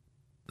chorus,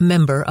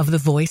 member of the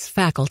voice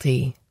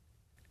faculty.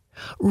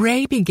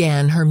 Ray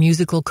began her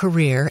musical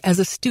career as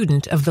a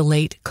student of the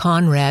late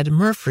Conrad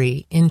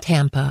Murphy in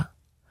Tampa.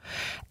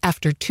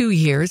 After 2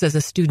 years as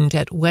a student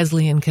at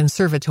Wesleyan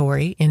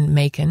Conservatory in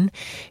Macon,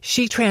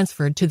 she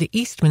transferred to the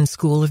Eastman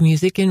School of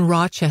Music in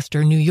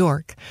Rochester, New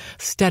York,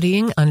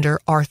 studying under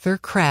Arthur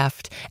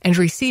Kraft and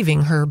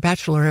receiving her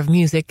Bachelor of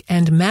Music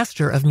and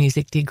Master of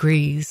Music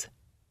degrees.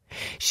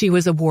 She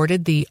was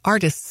awarded the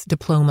Artist's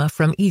Diploma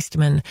from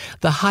Eastman,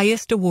 the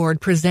highest award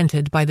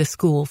presented by the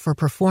school for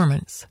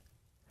performance.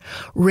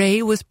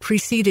 Ray was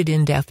preceded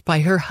in death by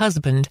her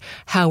husband,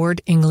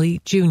 Howard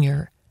Ingley,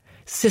 Jr.,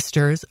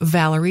 sisters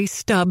Valerie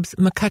Stubbs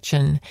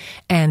McCutcheon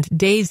and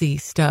Daisy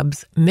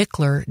Stubbs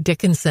Mickler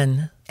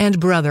Dickinson, and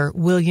brother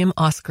William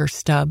Oscar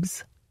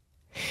Stubbs.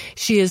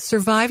 She is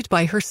survived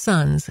by her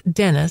sons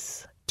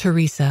Dennis,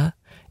 Teresa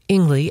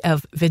Ingley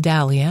of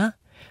Vidalia,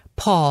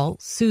 Paul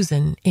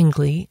Susan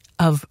Ingley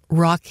of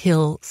Rock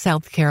Hill,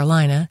 South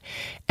Carolina,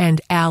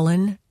 and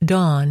Alan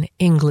Dawn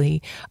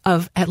Ingley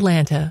of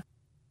Atlanta.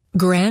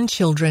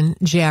 Grandchildren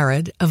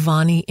Jared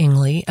Avani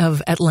Ingley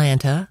of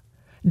Atlanta,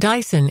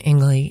 Dyson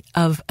Ingley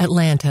of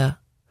Atlanta,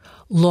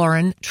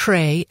 Lauren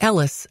Trey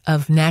Ellis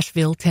of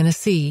Nashville,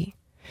 Tennessee,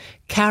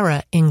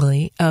 Kara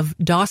Ingley of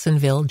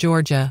Dawsonville,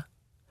 Georgia,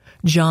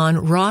 John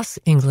Ross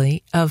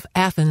Ingley of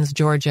Athens,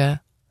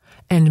 Georgia,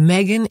 and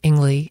Megan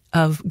Ingley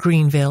of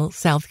Greenville,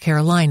 South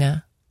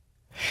Carolina,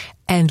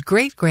 and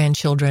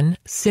great-grandchildren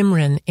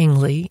Simran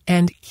Ingley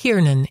and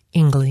Kiernan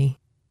Ingley.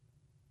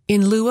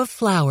 In lieu of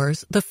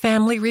flowers, the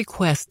family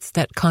requests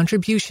that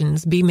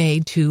contributions be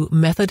made to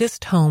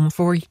Methodist Home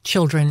for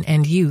Children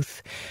and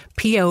Youth,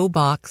 P.O.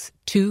 Box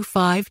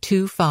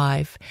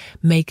 2525,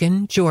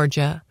 Macon,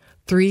 Georgia,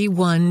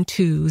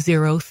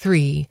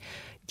 31203,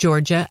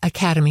 Georgia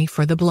Academy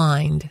for the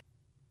Blind,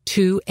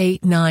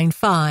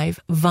 2895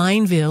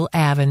 Vineville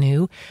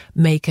Avenue,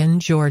 Macon,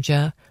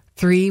 Georgia,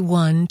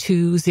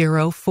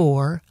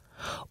 31204,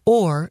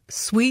 or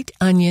Sweet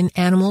Onion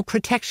Animal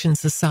Protection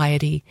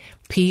Society,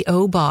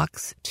 P.O.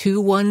 Box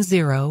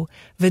 210,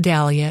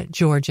 Vidalia,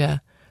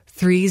 Georgia,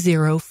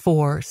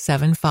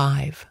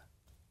 30475.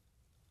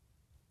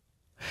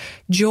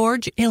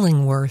 George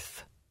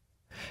Illingworth.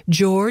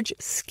 George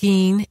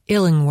Skeen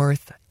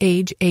Illingworth,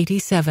 age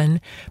 87,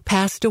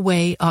 passed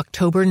away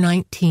October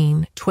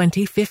 19,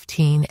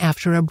 2015,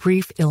 after a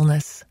brief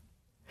illness.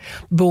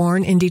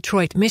 Born in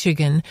Detroit,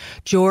 Michigan,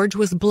 George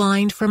was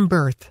blind from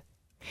birth.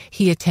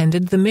 He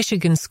attended the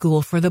Michigan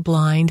School for the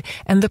Blind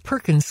and the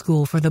Perkins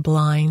School for the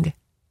Blind.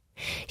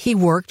 He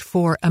worked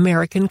for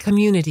American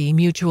Community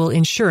Mutual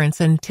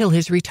Insurance until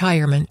his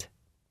retirement.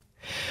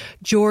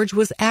 George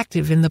was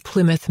active in the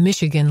Plymouth,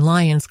 Michigan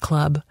Lions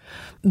Club,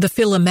 the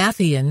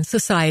Philomathian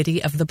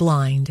Society of the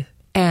Blind,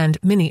 and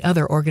many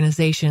other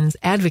organizations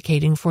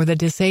advocating for the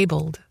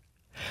disabled.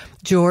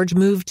 George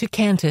moved to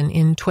Canton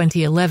in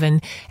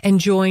 2011 and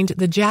joined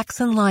the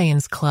Jackson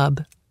Lions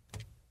Club.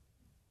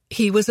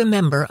 He was a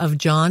member of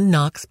John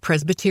Knox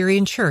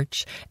Presbyterian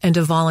Church and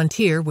a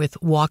volunteer with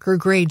Walker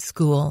Grade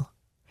School.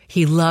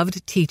 He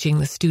loved teaching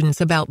the students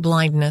about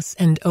blindness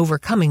and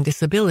overcoming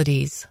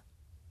disabilities.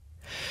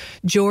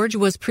 George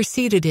was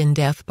preceded in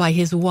death by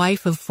his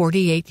wife of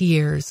 48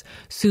 years,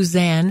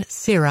 Suzanne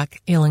Sirach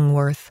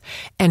Illingworth,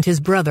 and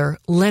his brother,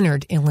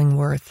 Leonard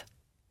Illingworth.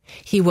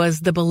 He was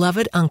the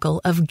beloved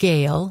uncle of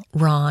Gail,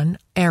 Ron,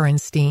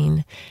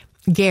 Aronstein,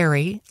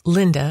 Gary,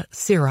 Linda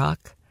Siroc,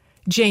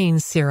 Jane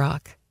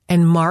Siroc,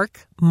 and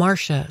Mark,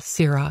 Marcia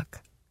Siroc.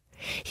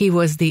 He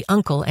was the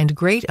uncle and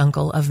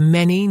great-uncle of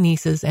many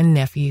nieces and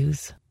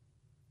nephews.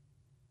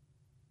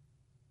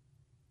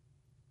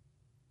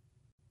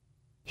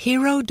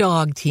 Hero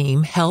Dog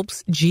Team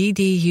Helps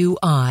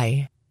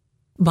GDUI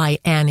by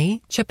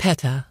Annie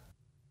Chiappetta.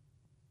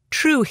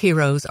 True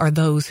heroes are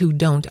those who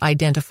don't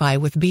identify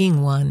with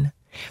being one.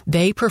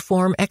 They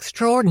perform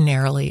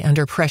extraordinarily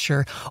under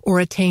pressure or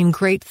attain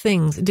great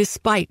things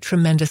despite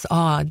tremendous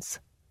odds.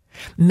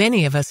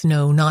 Many of us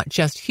know not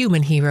just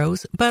human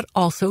heroes, but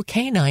also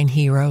canine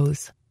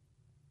heroes.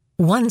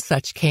 One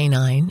such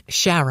canine,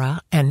 Shara,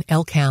 an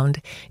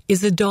elkhound,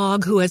 is a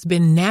dog who has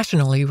been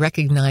nationally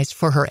recognized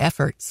for her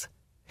efforts.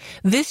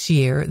 This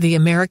year, the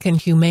American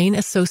Humane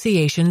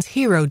Association's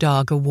Hero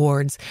Dog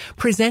Awards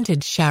presented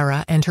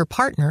Shara and her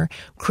partner,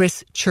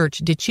 Chris Church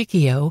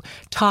DiCicchio,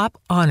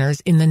 top honors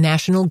in the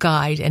National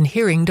Guide and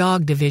Hearing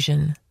Dog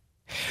Division.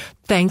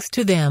 Thanks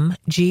to them,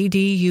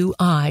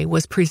 GDUI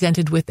was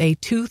presented with a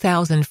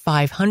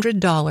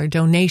 $2,500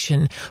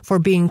 donation for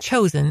being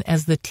chosen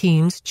as the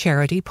team's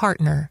charity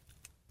partner.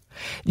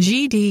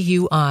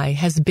 GDUI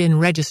has been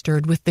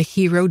registered with the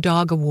Hero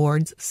Dog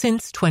Awards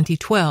since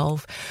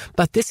 2012,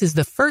 but this is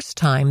the first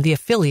time the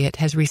affiliate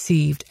has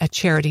received a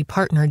charity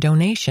partner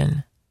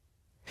donation.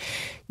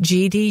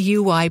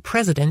 GDUI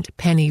President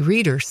Penny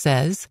Reeder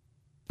says,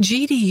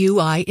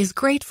 GDUI is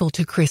grateful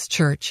to Chris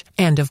Church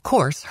and, of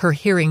course, her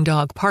hearing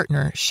dog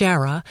partner,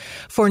 Shara,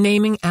 for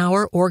naming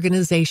our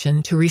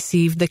organization to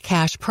receive the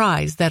cash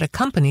prize that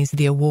accompanies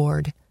the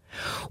award.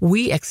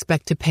 We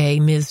expect to pay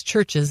Ms.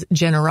 Church's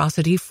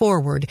generosity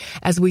forward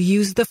as we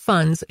use the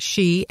funds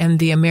she and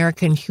the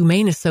American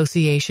Humane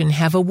Association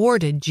have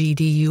awarded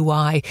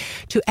GDUI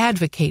to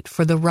advocate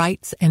for the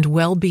rights and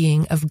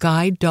well-being of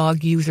guide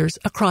dog users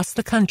across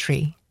the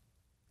country.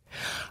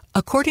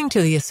 According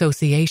to the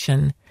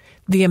association,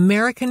 the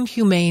American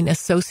Humane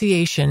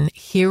Association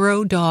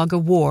Hero Dog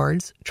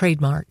Awards,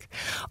 trademark,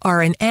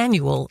 are an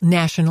annual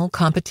national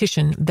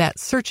competition that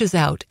searches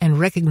out and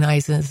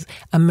recognizes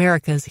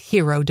America's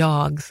hero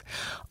dogs,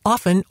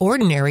 often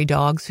ordinary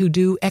dogs who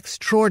do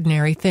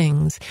extraordinary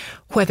things,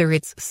 whether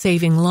it's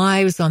saving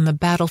lives on the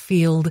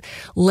battlefield,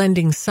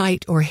 lending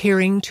sight or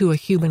hearing to a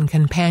human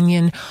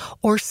companion,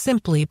 or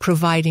simply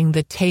providing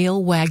the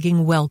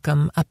tail-wagging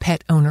welcome a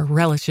pet owner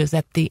relishes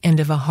at the end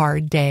of a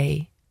hard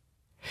day.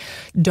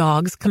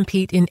 Dogs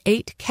compete in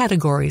 8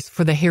 categories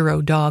for the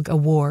Hero Dog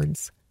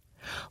Awards: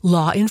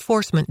 law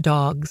enforcement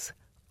dogs,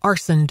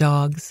 arson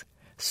dogs,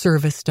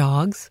 service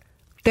dogs,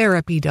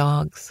 therapy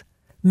dogs,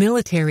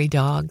 military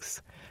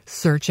dogs,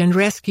 search and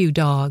rescue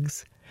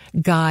dogs,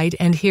 guide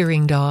and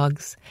hearing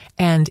dogs,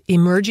 and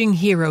emerging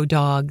hero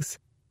dogs.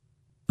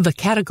 The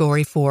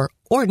category for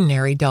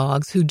ordinary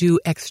dogs who do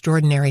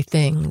extraordinary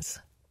things.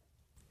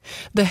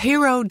 The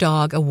Hero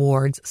Dog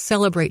Awards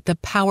celebrate the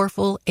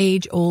powerful,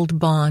 age-old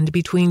bond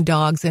between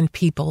dogs and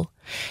people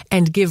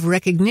and give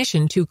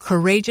recognition to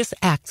courageous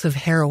acts of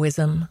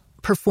heroism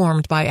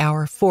performed by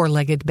our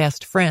four-legged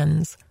best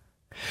friends.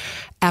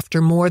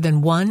 After more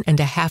than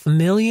 1.5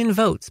 million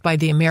votes by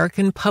the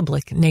American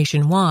public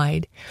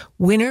nationwide,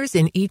 winners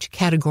in each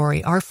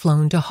category are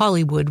flown to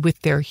Hollywood with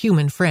their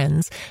human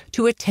friends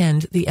to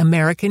attend the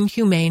American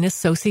Humane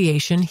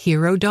Association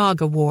Hero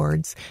Dog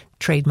Awards,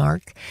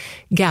 trademark,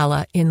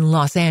 gala in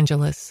Los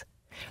Angeles.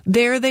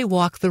 There they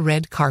walk the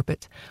red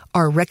carpet,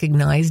 are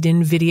recognized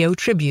in video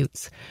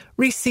tributes,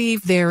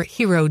 receive their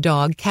Hero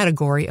Dog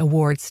Category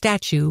Award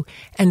statue,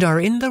 and are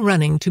in the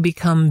running to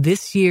become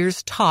this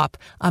year's top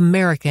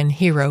American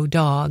Hero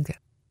Dog.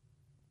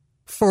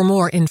 For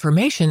more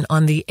information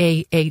on the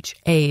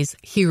AHA's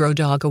Hero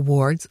Dog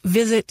Awards,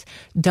 visit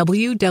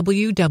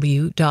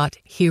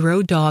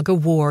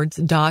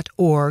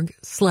www.herodogawards.org/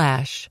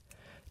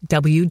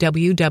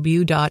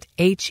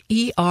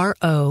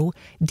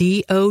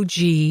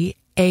 www.herodogawards.org/.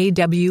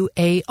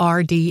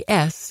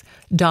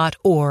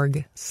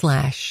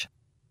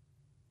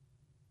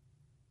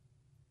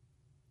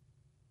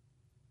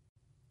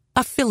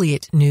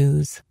 Affiliate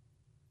News.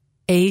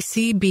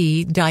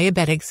 ACB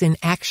Diabetics in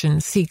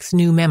Action seeks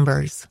new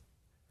members.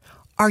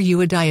 Are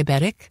you a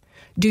diabetic?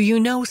 Do you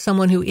know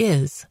someone who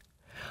is?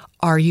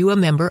 Are you a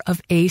member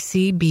of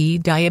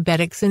ACB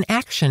Diabetics in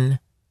Action?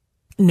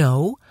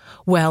 No?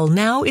 Well,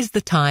 now is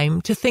the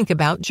time to think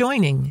about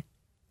joining.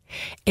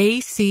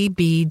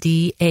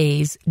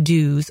 ACBDA's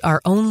dues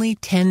are only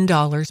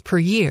 $10 per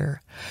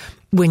year.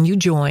 When you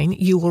join,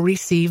 you will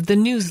receive the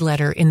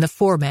newsletter in the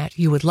format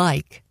you would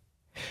like.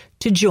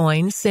 To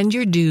join, send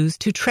your dues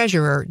to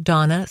Treasurer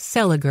Donna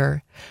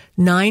Seliger,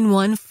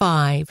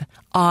 915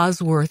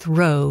 Osworth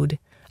Road,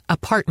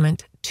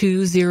 Apartment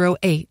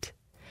 208,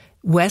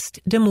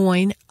 West Des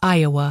Moines,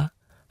 Iowa,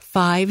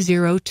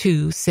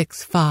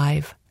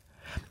 50265.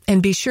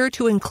 And be sure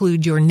to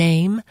include your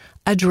name,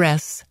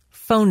 address,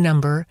 phone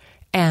number,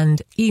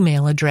 and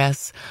email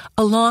address,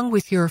 along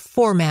with your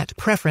format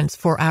preference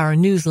for our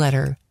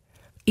newsletter: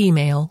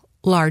 email,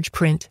 large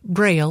print,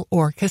 braille,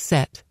 or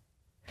cassette.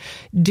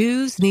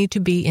 Dues need to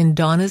be in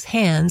Donna's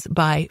hands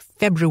by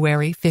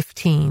February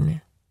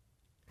 15.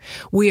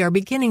 We are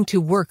beginning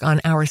to work on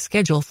our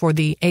schedule for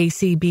the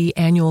ACB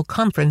annual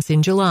conference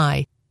in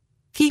July.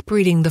 Keep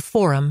reading the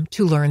forum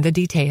to learn the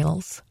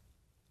details.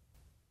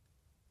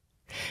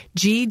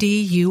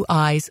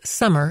 GDUI's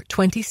Summer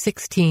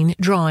 2016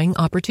 Drawing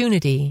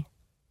Opportunity.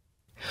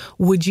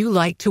 Would you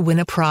like to win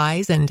a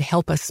prize and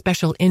help a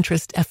special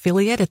interest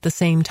affiliate at the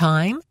same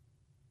time?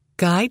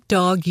 Guide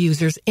Dog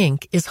Users,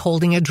 Inc. is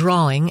holding a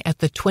drawing at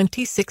the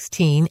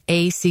 2016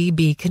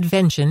 ACB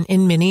convention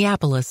in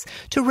Minneapolis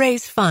to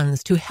raise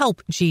funds to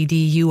help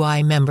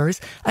GDUI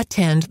members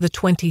attend the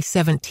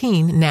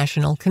 2017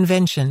 National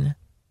Convention.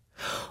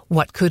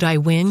 What could I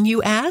win,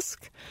 you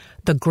ask?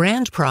 The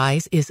grand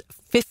prize is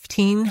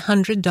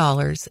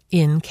 $1,500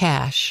 in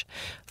cash.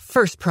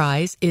 First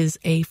prize is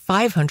a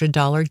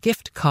 $500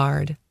 gift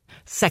card.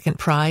 Second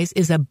prize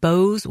is a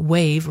Bose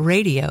Wave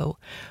radio.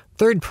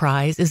 Third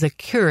prize is a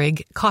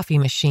Keurig coffee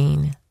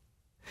machine.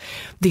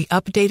 The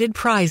updated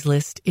prize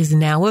list is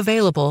now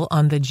available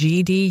on the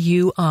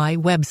GDUI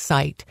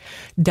website,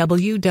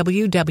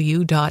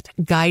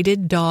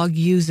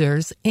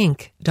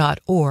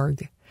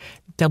 www.guideddogusersinc.org,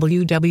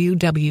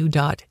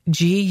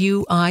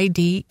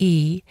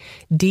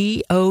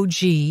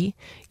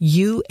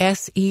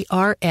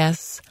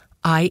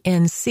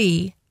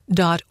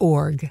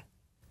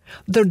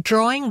 The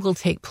drawing will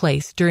take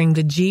place during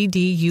the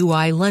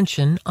GDUI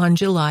luncheon on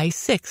July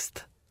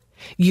 6th.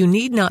 You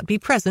need not be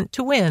present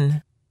to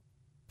win.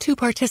 To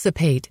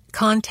participate,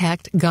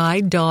 contact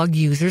Guide Dog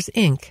Users,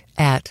 Inc.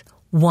 at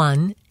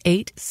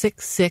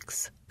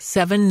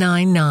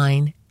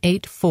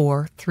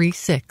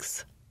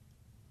 1-866-799-8436.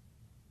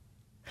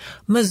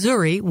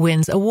 Missouri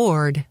wins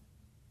award.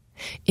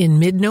 In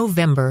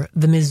mid-November,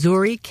 the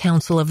Missouri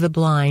Council of the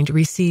Blind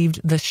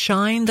received the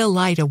Shine the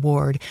Light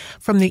Award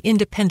from the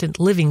Independent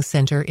Living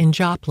Center in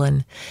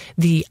Joplin,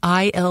 the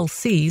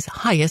ILC's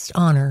highest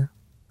honor.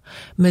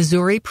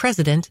 Missouri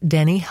President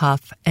Denny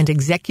Huff and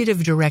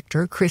Executive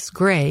Director Chris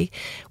Gray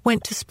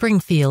went to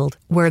Springfield,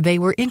 where they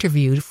were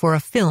interviewed for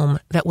a film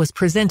that was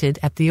presented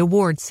at the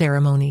award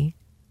ceremony.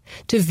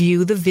 To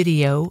view the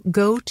video,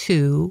 go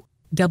to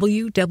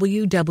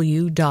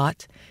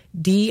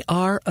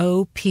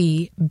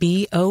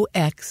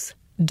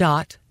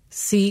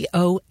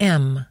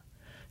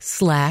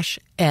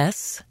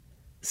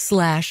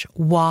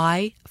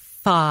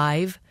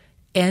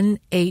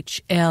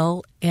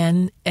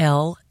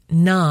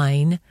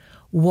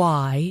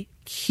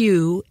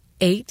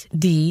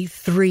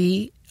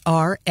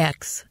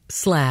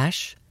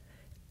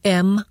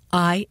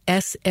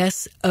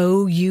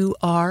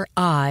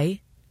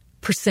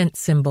 $20 $COUNCIL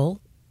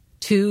 $20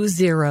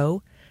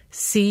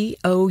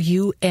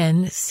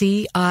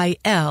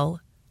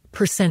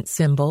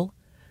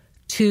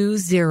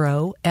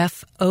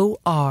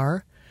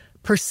 FOR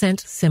 $20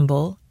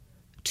 THE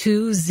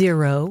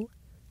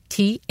 $20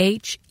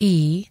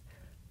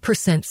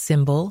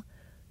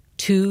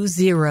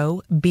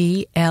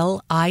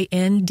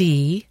 BLIND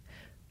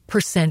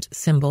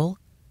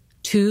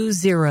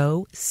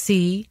 $20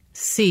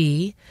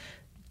 CC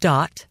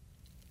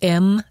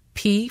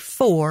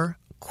 .MP4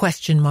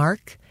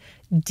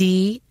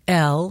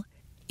 DL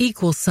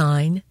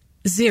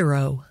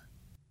 $0.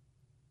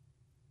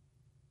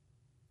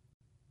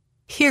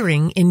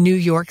 Hearing in New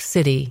York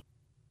City.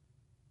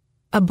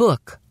 A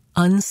book,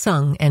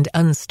 Unsung and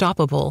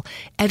Unstoppable,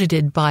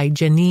 edited by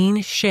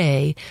Janine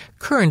Shea,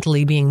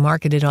 currently being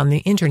marketed on the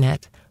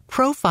Internet,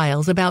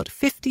 profiles about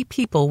 50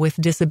 people with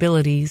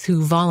disabilities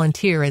who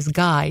volunteer as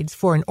guides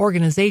for an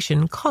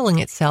organization calling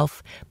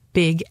itself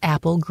Big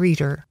Apple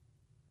Greeter.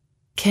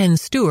 Ken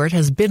Stewart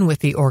has been with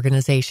the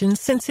organization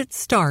since its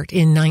start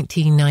in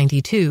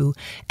 1992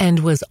 and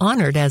was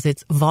honored as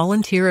its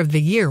Volunteer of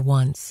the Year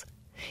once.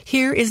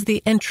 Here is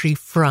the entry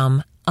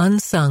from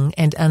Unsung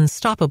and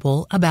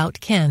Unstoppable about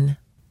Ken.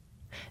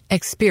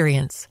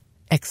 Experience: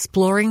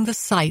 exploring the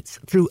sights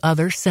through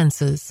other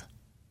senses.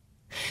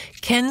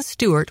 Ken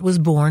Stewart was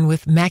born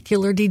with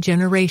macular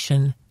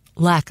degeneration,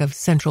 lack of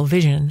central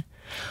vision.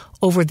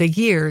 Over the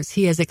years,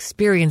 he has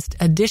experienced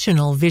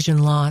additional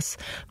vision loss,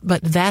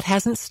 but that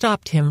hasn't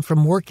stopped him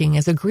from working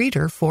as a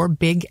greeter for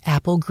Big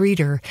Apple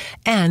Greeter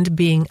and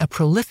being a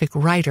prolific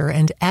writer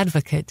and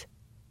advocate.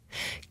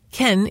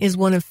 Ken is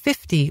one of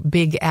 50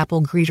 Big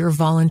Apple Greeter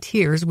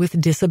volunteers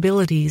with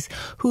disabilities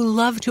who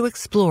love to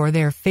explore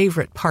their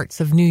favorite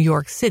parts of New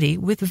York City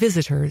with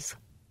visitors.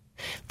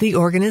 The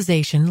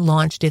organization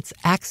launched its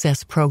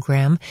Access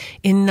program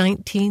in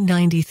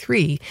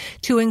 1993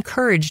 to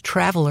encourage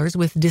travelers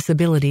with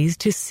disabilities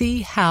to see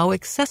how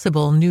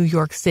accessible New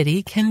York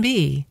City can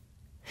be.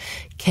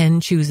 Ken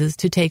chooses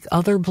to take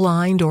other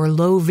blind or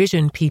low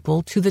vision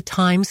people to the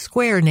Times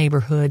Square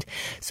neighborhood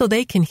so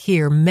they can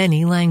hear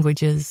many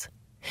languages.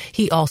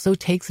 He also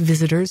takes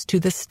visitors to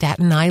the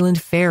Staten Island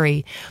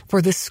Ferry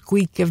for the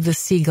squeak of the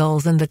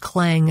seagulls and the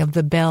clang of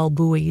the bell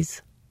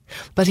buoys.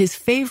 But his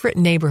favorite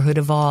neighborhood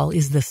of all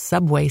is the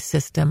subway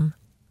system.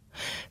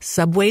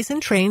 Subways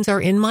and trains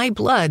are in my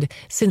blood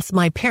since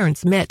my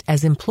parents met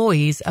as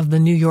employees of the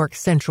New York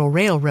Central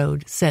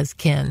Railroad, says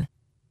Ken.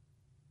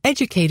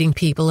 Educating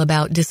people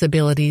about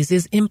disabilities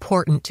is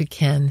important to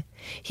Ken.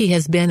 He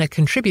has been a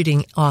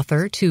contributing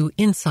author to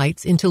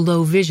Insights into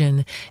Low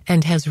Vision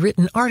and has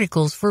written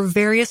articles for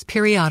various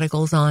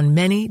periodicals on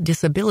many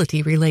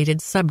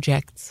disability-related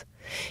subjects.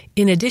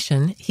 In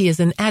addition, he is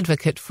an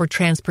advocate for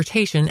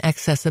transportation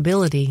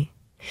accessibility.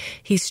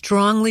 He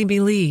strongly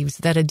believes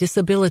that a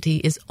disability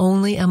is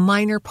only a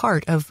minor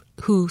part of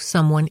who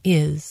someone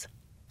is.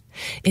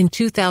 In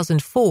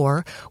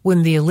 2004,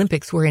 when the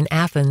Olympics were in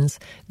Athens,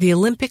 the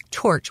Olympic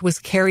torch was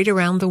carried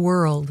around the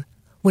world.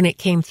 When it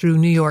came through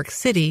New York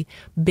City,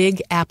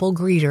 Big Apple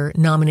Greeter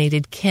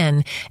nominated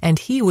Ken, and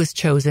he was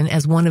chosen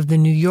as one of the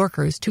New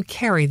Yorkers to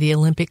carry the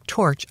Olympic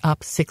torch up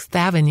 6th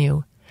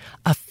Avenue,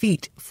 a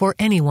feat for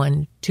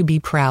anyone to be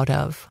proud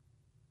of.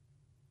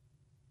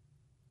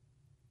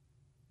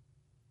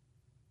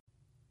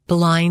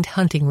 Blind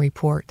Hunting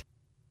Report.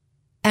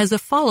 As a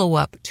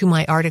follow-up to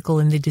my article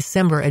in the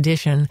December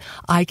edition,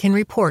 I can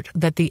report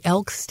that the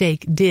elk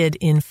steak did,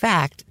 in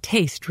fact,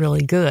 taste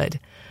really good.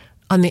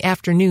 On the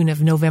afternoon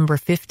of November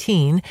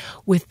 15,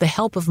 with the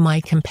help of my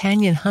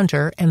companion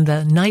hunter and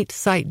the night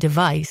sight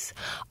device,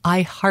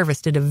 I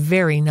harvested a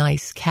very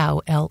nice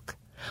cow elk.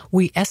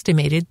 We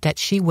estimated that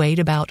she weighed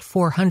about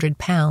 400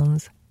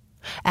 pounds.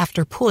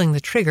 After pulling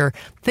the trigger,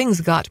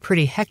 things got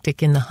pretty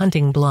hectic in the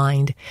hunting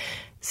blind.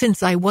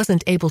 Since I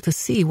wasn't able to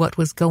see what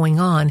was going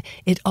on,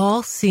 it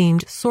all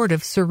seemed sort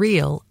of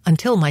surreal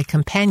until my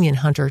companion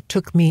hunter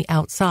took me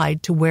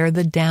outside to where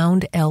the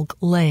downed elk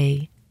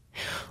lay.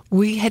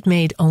 We had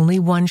made only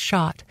one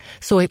shot,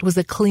 so it was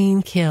a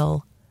clean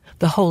kill.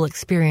 The whole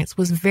experience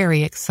was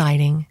very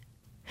exciting.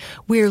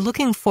 We're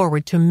looking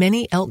forward to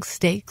many elk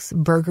steaks,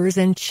 burgers,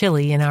 and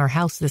chili in our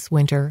house this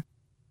winter.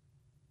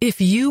 If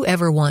you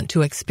ever want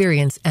to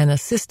experience an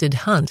assisted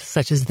hunt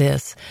such as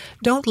this,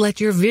 don't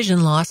let your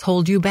vision loss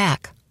hold you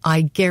back.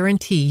 I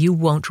guarantee you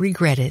won't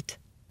regret it.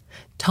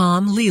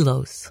 Tom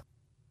Lelos.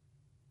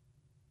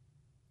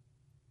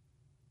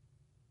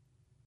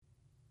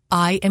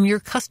 I Am Your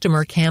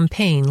Customer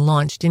campaign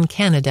launched in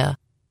Canada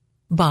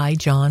by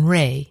John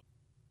Ray.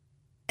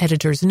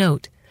 Editor's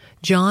note: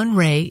 John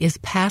Ray is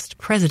past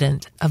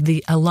president of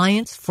the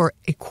Alliance for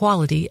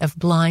Equality of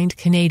Blind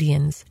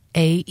Canadians,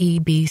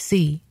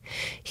 AEBC.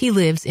 He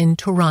lives in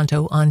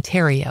Toronto,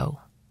 Ontario.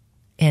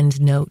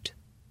 End note.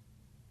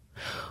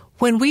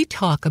 When we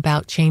talk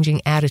about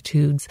changing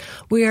attitudes,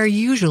 we are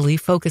usually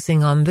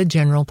focusing on the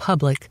general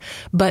public,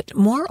 but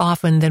more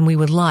often than we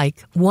would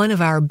like, one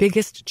of our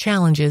biggest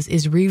challenges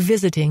is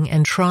revisiting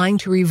and trying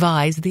to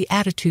revise the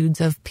attitudes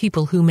of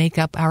people who make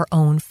up our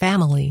own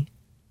family.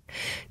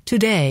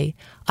 Today,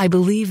 I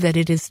believe that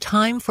it is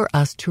time for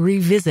us to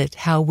revisit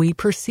how we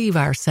perceive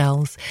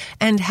ourselves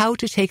and how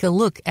to take a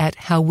look at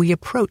how we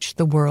approach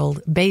the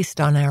world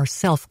based on our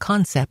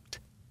self-concept.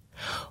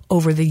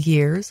 Over the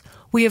years,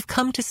 we have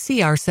come to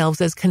see ourselves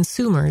as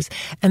consumers,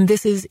 and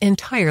this is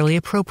entirely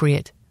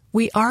appropriate.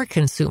 We are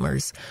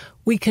consumers.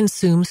 We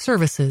consume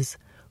services,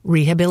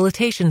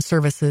 rehabilitation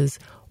services,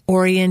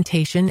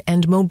 orientation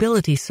and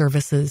mobility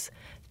services,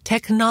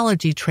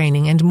 technology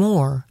training, and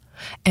more.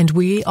 And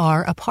we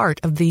are a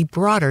part of the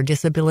broader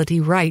disability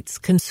rights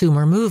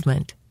consumer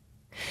movement.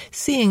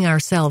 Seeing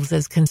ourselves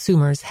as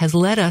consumers has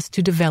led us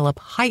to develop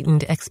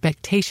heightened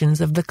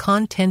expectations of the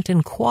content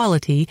and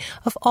quality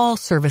of all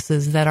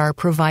services that are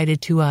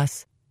provided to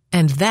us,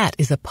 and that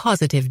is a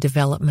positive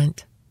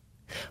development.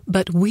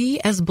 But we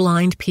as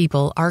blind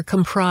people are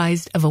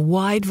comprised of a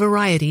wide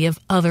variety of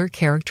other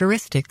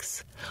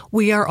characteristics.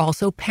 We are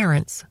also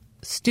parents,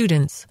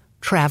 students,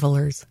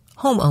 travelers,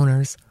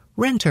 homeowners,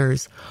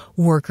 renters,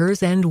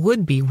 workers and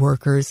would-be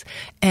workers,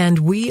 and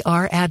we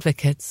are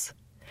advocates.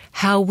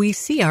 How we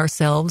see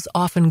ourselves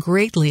often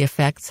greatly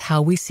affects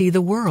how we see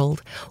the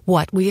world,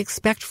 what we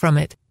expect from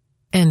it,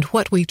 and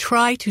what we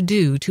try to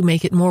do to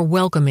make it more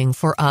welcoming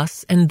for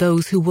us and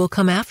those who will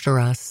come after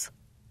us.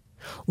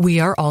 We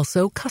are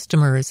also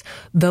customers,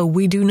 though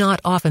we do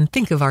not often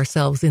think of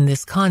ourselves in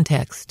this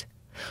context.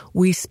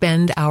 We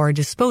spend our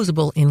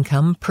disposable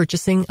income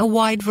purchasing a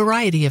wide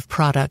variety of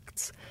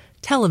products: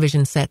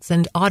 television sets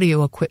and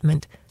audio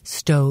equipment,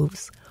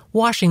 stoves,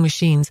 washing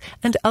machines,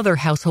 and other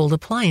household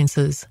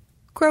appliances,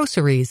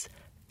 groceries,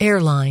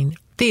 airline,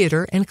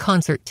 theater and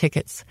concert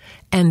tickets,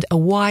 and a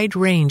wide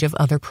range of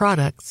other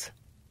products.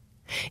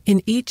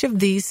 In each of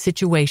these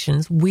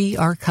situations, we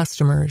are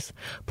customers,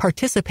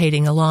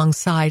 participating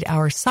alongside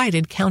our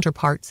sighted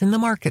counterparts in the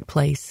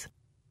marketplace.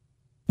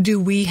 Do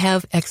we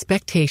have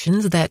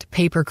expectations that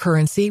paper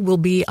currency will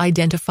be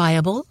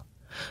identifiable?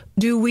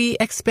 Do we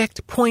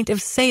expect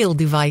point-of-sale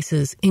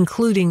devices,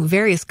 including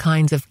various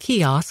kinds of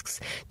kiosks,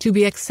 to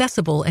be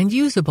accessible and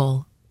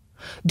usable?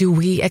 Do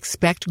we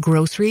expect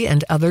grocery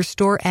and other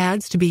store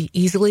ads to be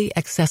easily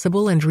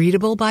accessible and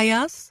readable by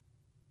us?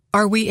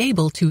 Are we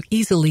able to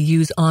easily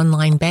use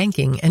online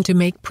banking and to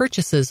make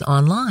purchases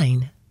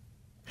online?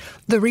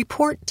 The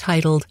report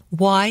titled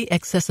 "Why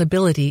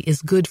Accessibility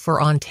is Good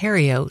for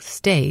Ontario"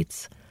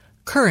 states,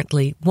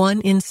 Currently,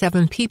 1 in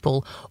 7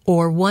 people,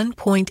 or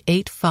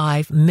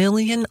 1.85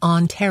 million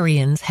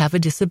Ontarians, have a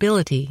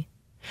disability.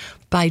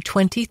 By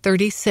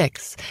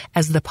 2036,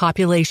 as the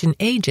population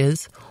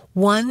ages,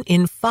 1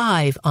 in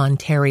 5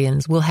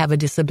 Ontarians will have a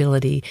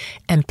disability,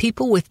 and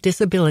people with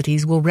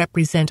disabilities will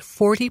represent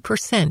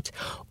 40%,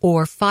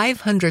 or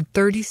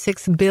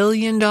 $536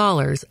 billion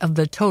of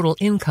the total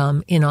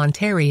income in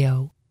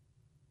Ontario.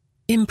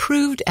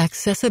 Improved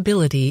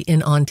accessibility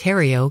in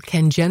Ontario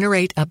can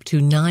generate up to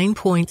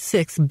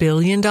 $9.6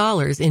 billion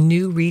in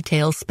new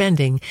retail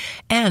spending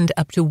and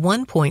up to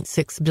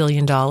 $1.6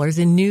 billion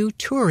in new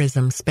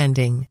tourism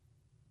spending.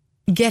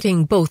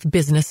 Getting both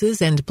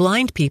businesses and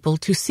blind people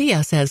to see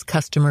us as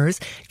customers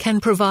can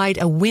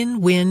provide a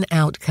win-win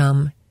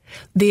outcome.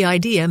 The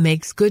idea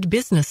makes good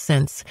business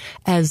sense,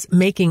 as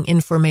making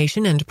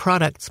information and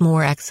products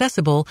more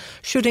accessible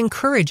should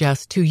encourage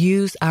us to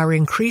use our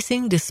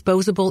increasing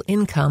disposable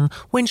income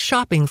when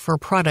shopping for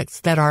products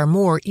that are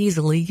more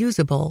easily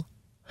usable.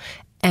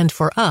 And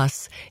for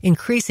us,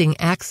 increasing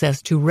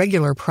access to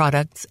regular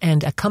products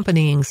and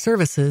accompanying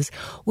services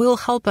will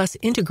help us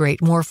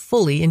integrate more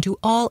fully into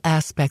all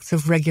aspects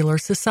of regular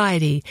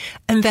society,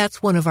 and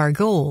that's one of our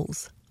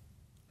goals.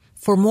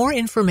 For more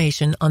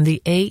information on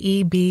the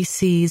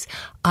AEBC's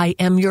I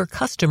Am Your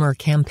Customer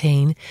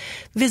campaign,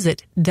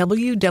 visit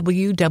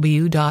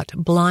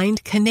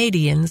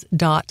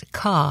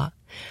www.blindcanadians.ca.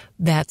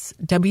 That's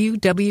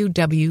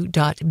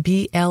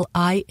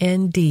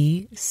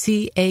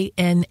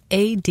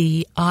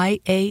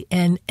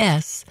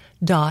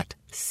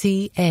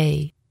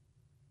www.blindcanadians.ca.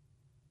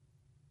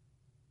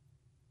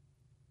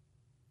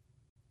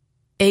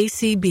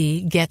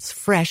 ACB gets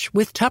fresh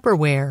with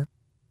Tupperware.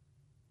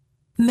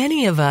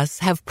 Many of us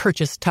have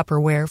purchased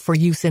Tupperware for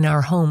use in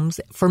our homes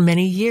for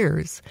many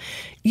years.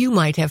 You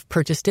might have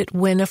purchased it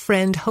when a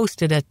friend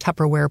hosted a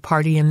Tupperware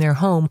party in their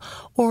home,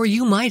 or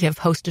you might have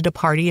hosted a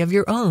party of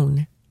your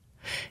own.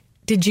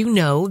 Did you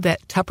know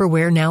that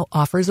Tupperware now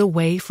offers a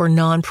way for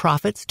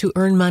nonprofits to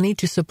earn money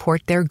to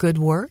support their good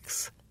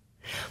works?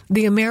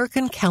 The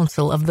American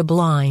Council of the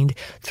Blind,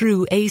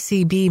 through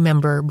ACB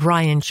member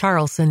Brian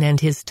Charlson and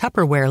his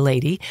Tupperware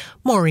lady,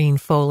 Maureen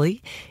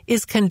Foley,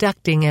 is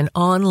conducting an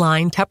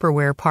online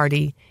Tupperware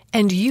party,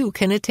 and you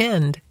can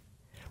attend.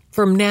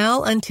 From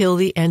now until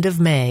the end of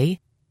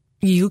May,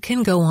 you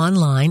can go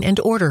online and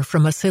order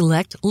from a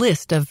select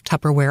list of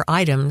Tupperware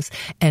items,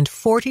 and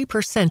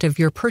 40% of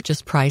your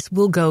purchase price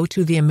will go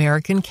to the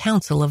American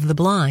Council of the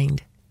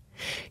Blind.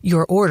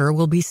 Your order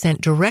will be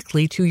sent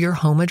directly to your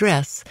home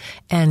address,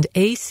 and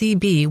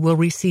ACB will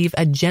receive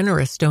a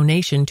generous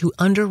donation to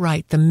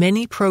underwrite the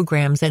many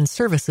programs and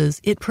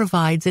services it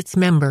provides its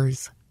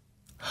members.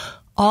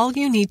 All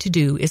you need to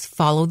do is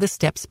follow the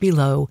steps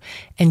below,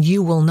 and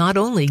you will not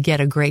only get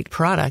a great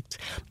product,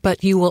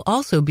 but you will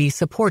also be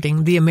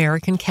supporting the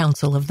American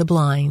Council of the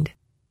Blind.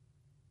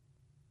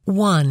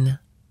 1.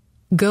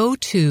 Go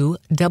to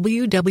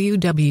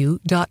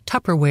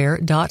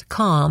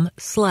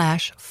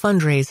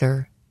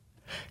www.tupperware.com/fundraiser.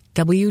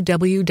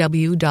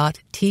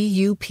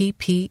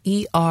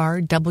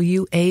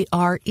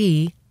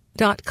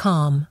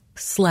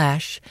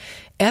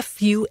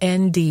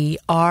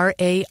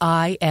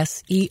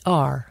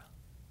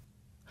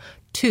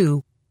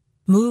 2.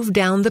 Move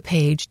down the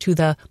page to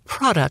the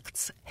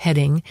Products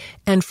heading,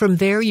 and from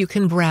there you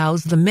can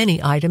browse the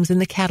many items in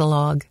the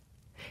catalog.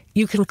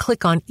 You can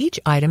click on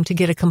each item to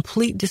get a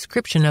complete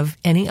description of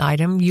any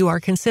item you are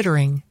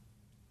considering.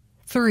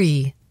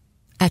 3.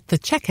 At the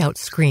checkout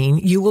screen,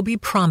 you will be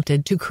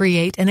prompted to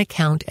create an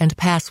account and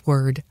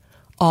password.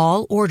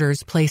 All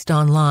orders placed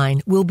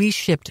online will be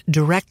shipped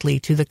directly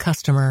to the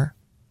customer.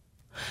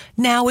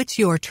 Now it's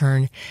your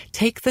turn.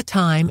 Take the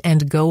time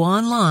and go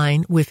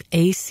online with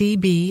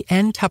ACB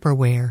and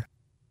Tupperware.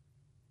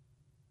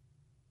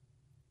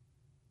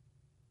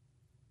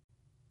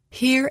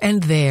 Here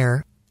and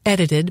There,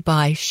 edited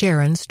by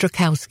Sharon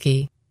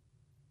Strakowski.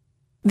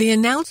 The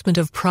announcement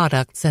of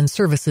products and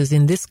services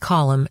in this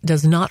column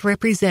does not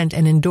represent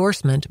an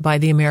endorsement by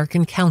the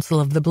American Council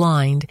of the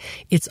Blind,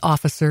 its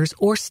officers,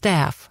 or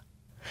staff.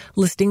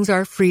 Listings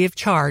are free of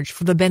charge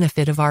for the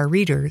benefit of our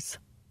readers.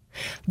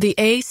 The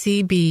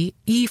ACB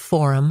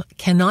e-forum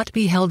cannot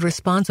be held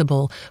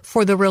responsible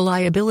for the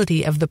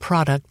reliability of the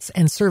products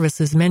and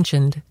services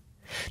mentioned.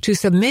 To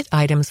submit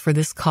items for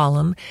this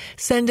column,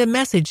 send a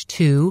message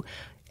to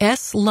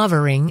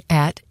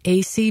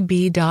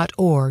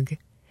slovering@acb.org,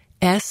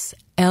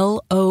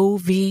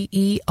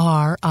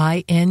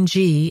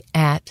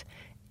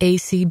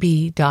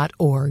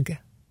 slovering@acb.org,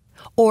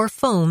 or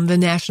phone the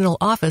national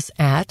office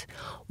at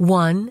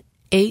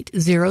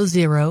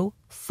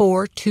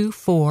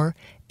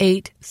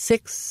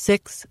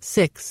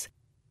 1-800-424-8666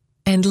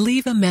 and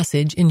leave a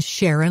message in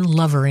Sharon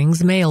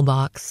Lovering's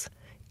mailbox.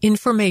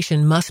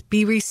 Information must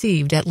be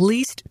received at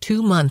least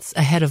 2 months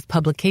ahead of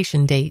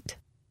publication date.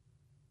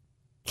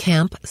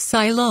 Camp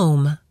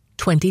Siloam,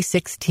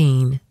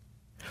 2016.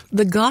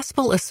 The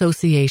Gospel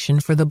Association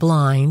for the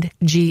Blind,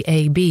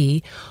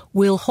 GAB,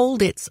 will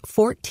hold its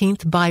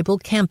 14th Bible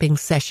Camping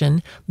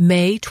Session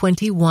May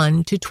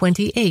 21 to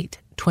 28,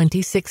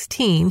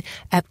 2016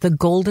 at the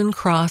Golden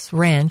Cross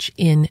Ranch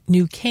in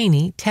New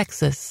Caney,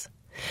 Texas.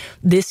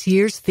 This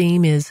year's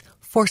theme is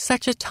For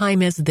Such a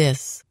Time as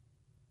This.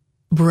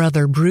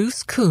 Brother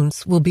Bruce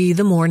Kuntz will be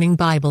the morning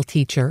Bible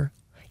teacher.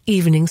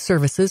 Evening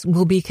services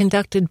will be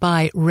conducted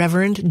by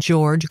Reverend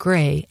George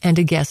Gray and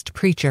a guest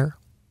preacher.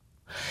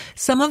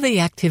 Some of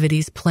the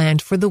activities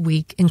planned for the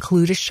week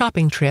include a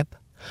shopping trip,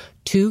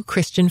 2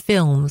 Christian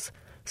films,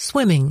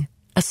 swimming,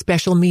 a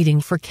special meeting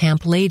for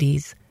camp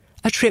ladies,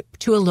 a trip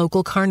to a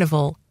local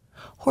carnival,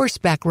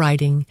 horseback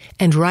riding,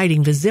 and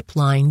riding the zip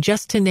line,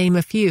 just to name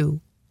a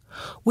few.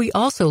 We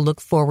also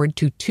look forward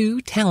to 2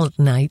 talent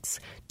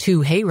nights,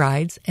 2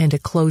 hayrides, and a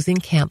closing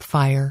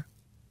campfire.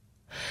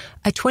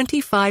 A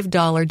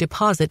 $25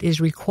 deposit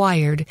is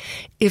required.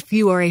 If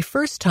you are a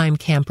first-time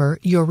camper,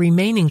 your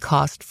remaining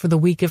cost for the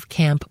week of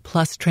camp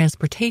plus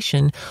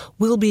transportation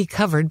will be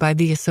covered by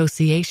the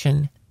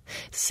association.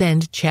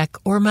 Send check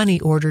or money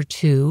order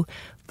to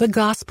the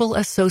Gospel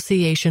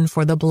Association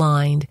for the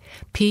Blind,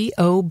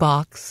 P.O.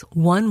 Box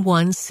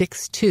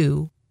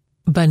 1162,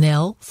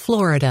 Bunnell,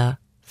 Florida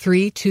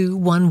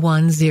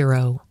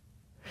 32110.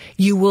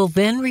 You will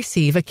then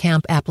receive a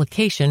camp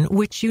application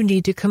which you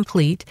need to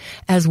complete,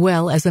 as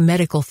well as a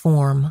medical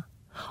form.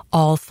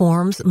 All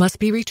forms must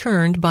be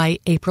returned by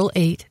April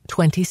 8,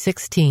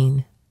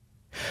 2016.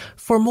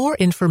 For more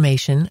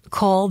information,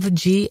 call the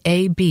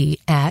GAB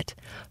at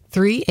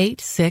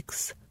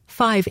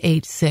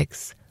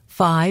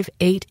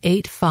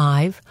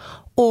 386-586-5885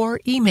 or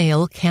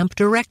email Camp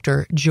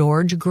Director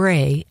George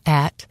Gray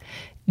at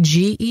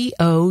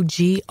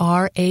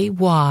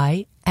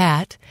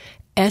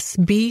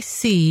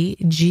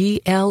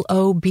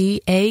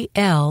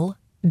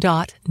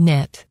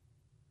geogray@sbcglobal.net.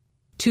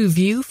 To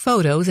view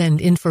photos and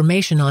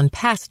information on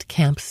past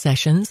camp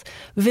sessions,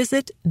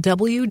 visit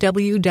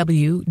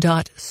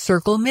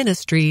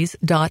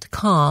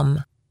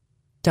www.circleministries.com,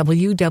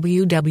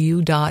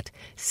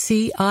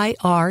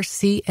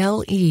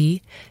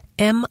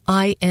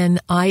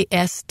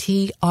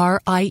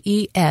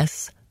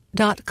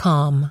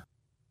 www.circleministries.com.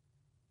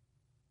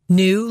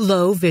 New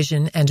Low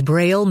Vision and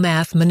Braille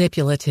Math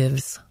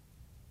Manipulatives.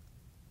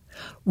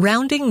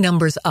 Rounding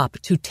numbers up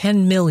to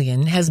 10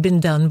 million has been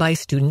done by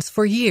students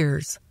for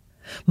years.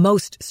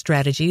 Most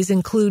strategies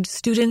include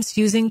students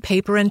using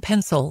paper and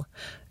pencil,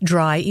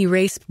 dry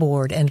erase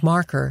board and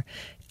marker,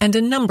 and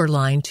a number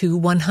line to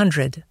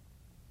 100.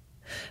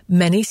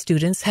 Many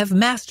students have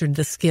mastered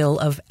the skill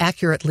of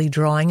accurately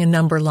drawing a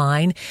number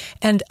line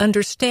and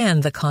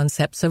understand the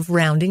concepts of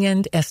rounding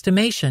and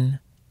estimation.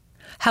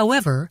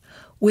 However,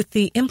 with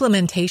the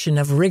implementation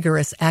of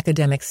rigorous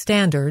academic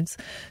standards,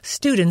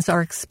 students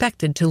are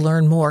expected to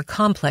learn more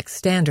complex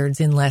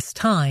standards in less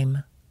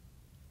time.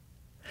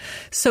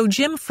 So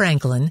Jim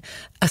Franklin,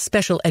 a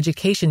special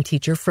education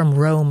teacher from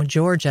Rome,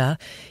 Georgia,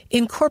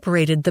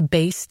 incorporated the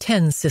base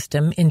 10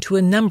 system into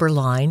a number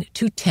line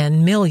to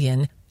 10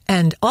 million,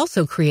 and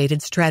also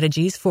created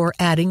strategies for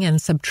adding and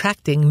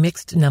subtracting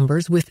mixed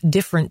numbers with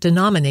different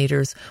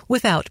denominators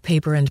without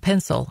paper and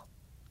pencil.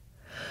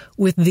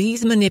 With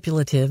these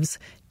manipulatives,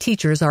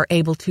 teachers are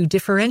able to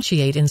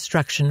differentiate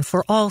instruction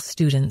for all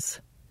students.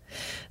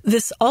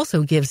 This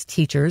also gives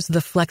teachers the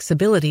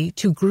flexibility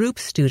to group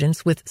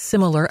students with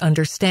similar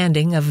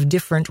understanding of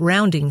different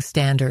rounding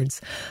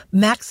standards,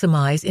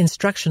 maximize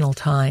instructional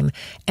time,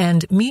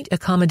 and meet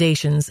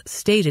accommodations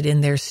stated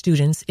in their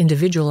students'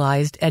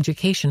 individualized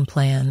education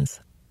plans.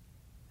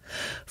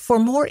 For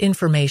more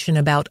information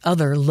about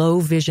other low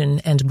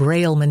vision and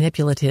Braille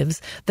manipulatives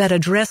that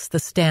address the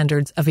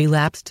standards of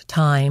elapsed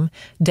time,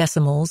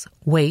 decimals,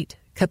 weight,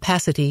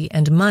 capacity,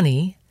 and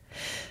money,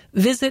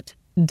 visit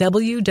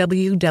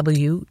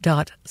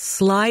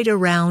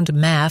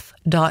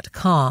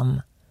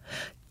www.slidearoundmath.com,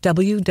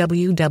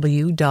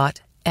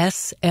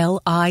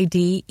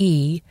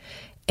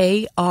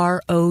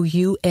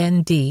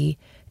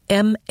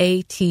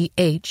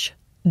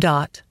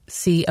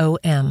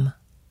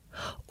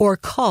 or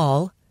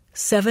call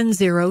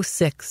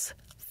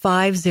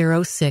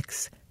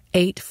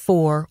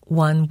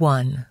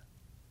 706-506-8411.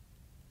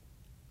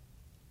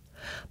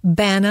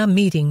 BANA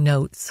Meeting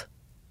Notes.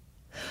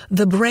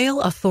 The Braille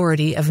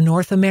Authority of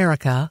North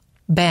America,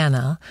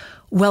 BANA,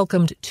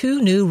 welcomed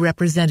 2 new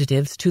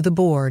representatives to the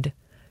board,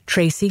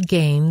 Tracy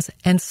Gaines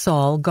and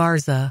Saul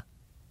Garza.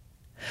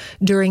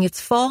 During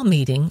its fall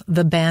meeting,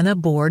 the BANA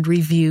board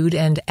reviewed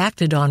and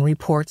acted on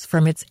reports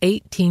from its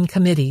 18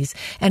 committees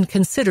and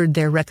considered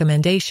their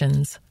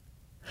recommendations.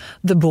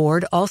 The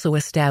board also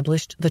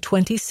established the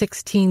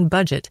 2016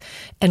 budget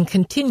and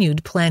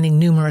continued planning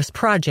numerous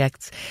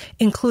projects,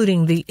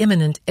 including the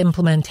imminent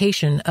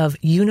implementation of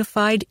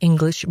Unified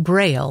English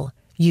Braille,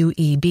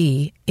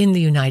 UEB, in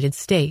the United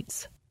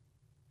States.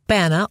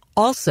 BANA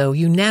also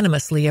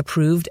unanimously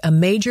approved a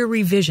major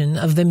revision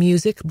of the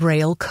Music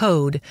Braille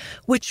Code,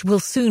 which will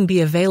soon be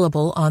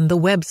available on the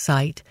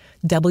website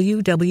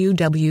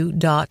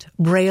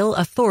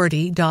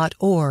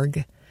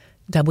www.brailleauthority.org,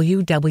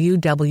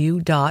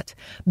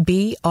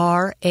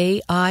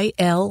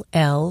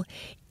 www.brailleauthority.org.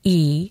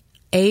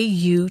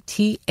 authority.org.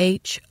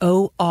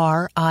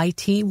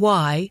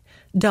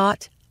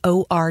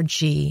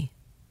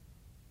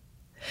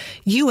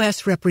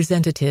 U.S.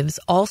 representatives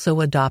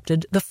also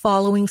adopted the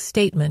following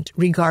statement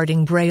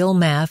regarding Braille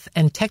math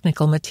and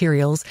technical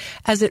materials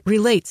as it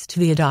relates to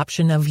the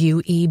adoption of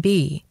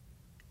UEB.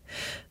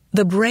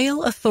 The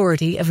Braille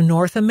Authority of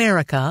North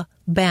America,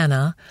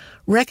 BANA,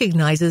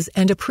 recognizes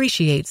and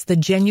appreciates the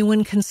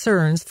genuine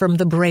concerns from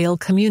the Braille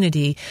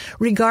community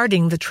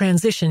regarding the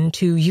transition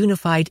to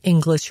Unified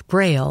English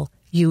Braille,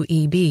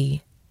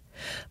 UEB.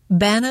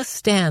 BANA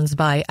stands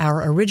by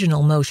our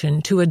original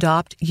motion to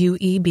adopt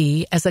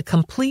UEB as a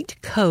complete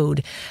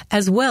code,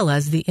 as well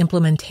as the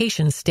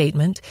implementation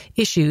statement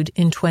issued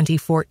in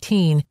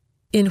 2014,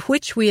 in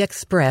which we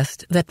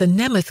expressed that the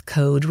Nemeth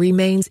Code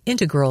remains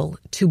integral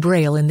to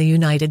Braille in the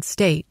United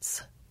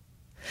States.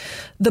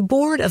 The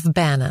board of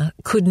BANA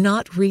could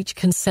not reach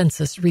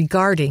consensus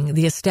regarding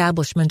the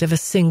establishment of a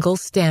single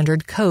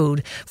standard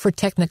code for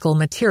technical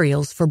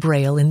materials for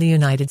Braille in the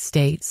United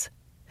States.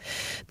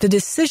 The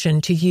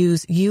decision to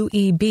use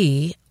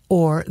UEB,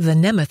 or the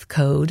Nemeth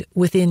Code,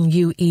 within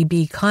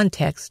UEB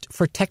context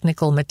for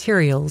technical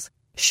materials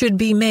should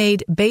be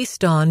made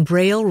based on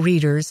Braille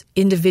readers'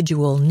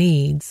 individual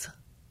needs.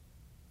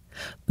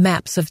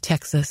 Maps of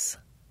Texas.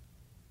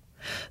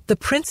 The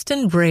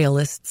Princeton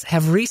Braillists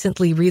have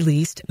recently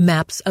released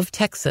Maps of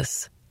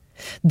Texas.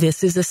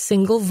 This is a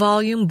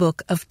single-volume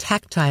book of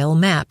tactile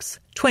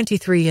maps,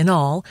 23 in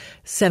all,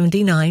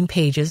 79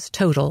 pages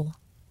total.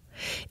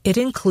 It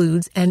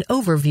includes an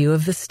overview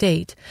of the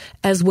state,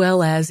 as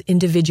well as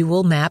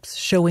individual maps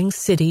showing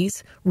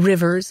cities,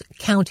 rivers,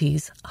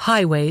 counties,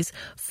 highways,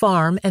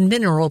 farm and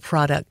mineral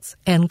products,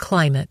 and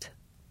climate.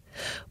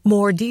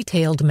 More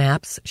detailed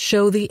maps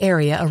show the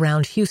area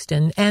around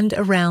Houston and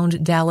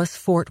around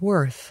Dallas-Fort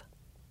Worth.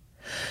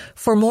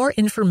 For more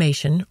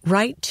information,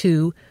 write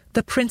to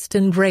the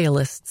Princeton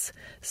Braillists,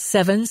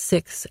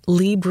 76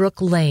 Lee Brook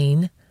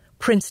Lane,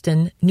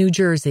 Princeton, New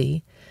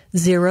Jersey,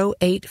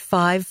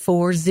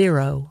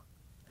 08540.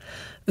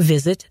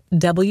 Visit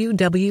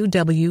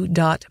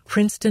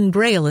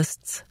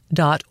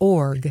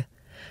www.princetonbraillists.org,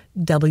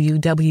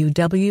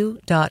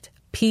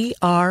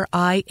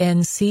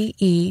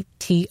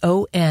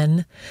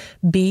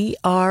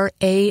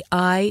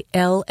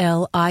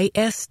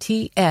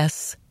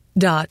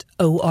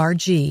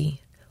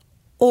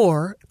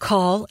 or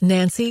call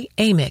Nancy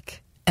Amick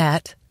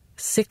at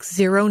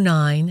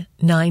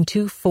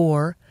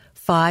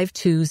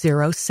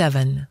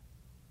 609-924-5207.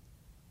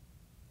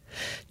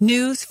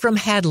 News from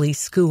Hadley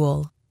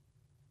School.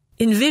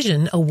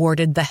 Envision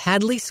awarded the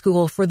Hadley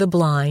School for the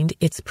Blind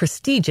its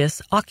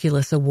prestigious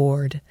Oculus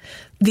Award.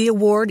 The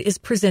award is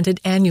presented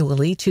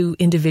annually to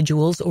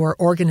individuals or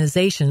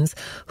organizations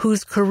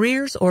whose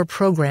careers or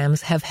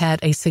programs have had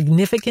a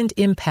significant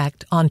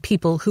impact on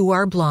people who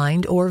are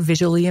blind or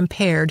visually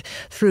impaired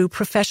through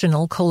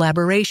professional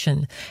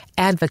collaboration,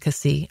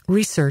 advocacy,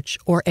 research,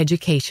 or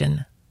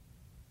education.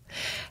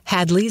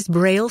 Hadley's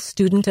Braille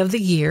Student of the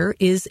Year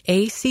is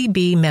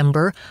ACB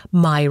member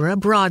Myra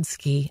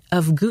Brodsky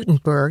of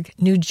Gutenberg,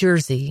 New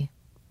Jersey.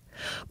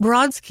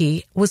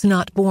 Brodsky was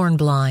not born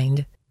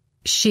blind.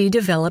 She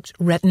developed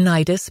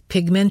retinitis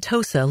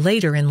pigmentosa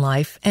later in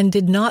life and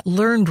did not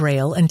learn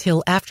Braille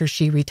until after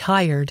she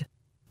retired.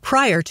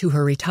 Prior to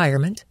her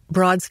retirement,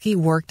 Brodsky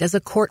worked as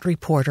a court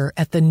reporter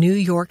at the New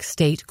York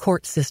State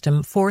court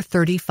system for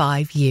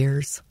 35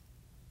 years.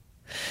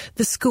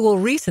 The school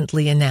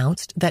recently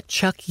announced that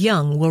Chuck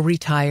Young will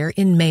retire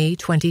in May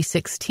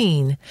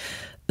 2016.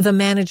 The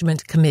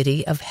management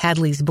committee of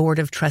Hadley's Board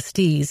of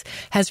Trustees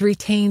has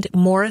retained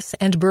Morris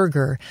 &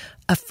 Berger,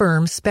 a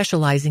firm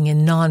specializing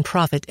in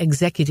nonprofit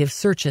executive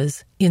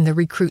searches, in the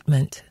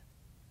recruitment.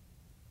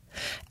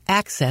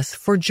 Access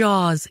for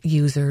JAWS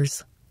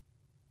users.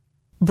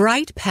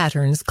 Bright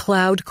Patterns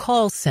Cloud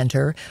Call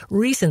Center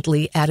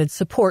recently added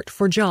support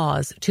for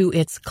JAWS to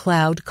its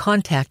Cloud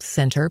Contact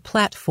Center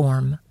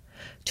platform.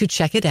 To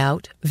check it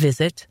out,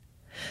 visit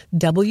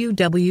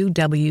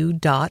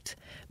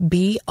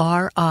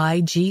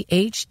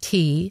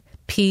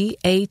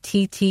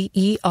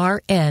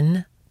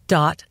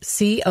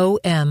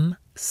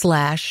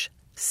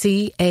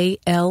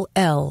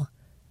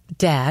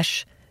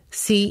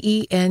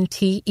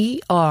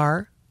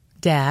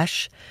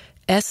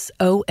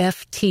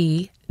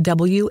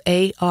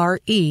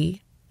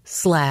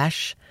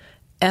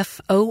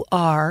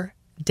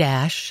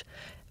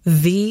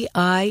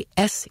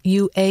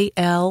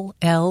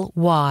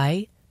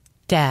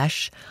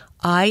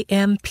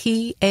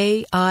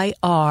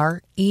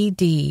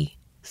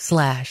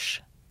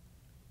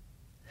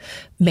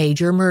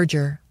Major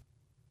merger.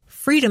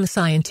 Freedom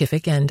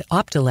Scientific and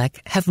Optelec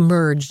have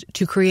merged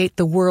to create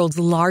the world's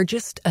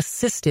largest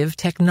assistive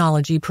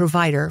technology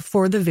provider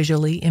for the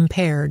visually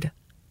impaired.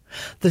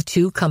 The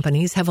two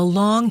companies have a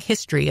long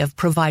history of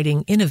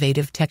providing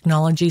innovative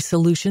technology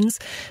solutions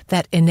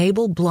that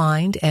enable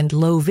blind and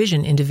low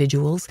vision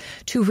individuals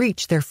to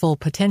reach their full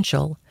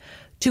potential,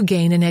 to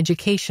gain an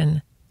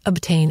education,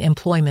 obtain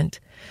employment,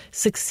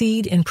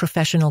 succeed in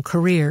professional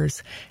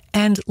careers,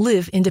 and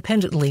live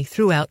independently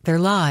throughout their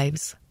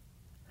lives.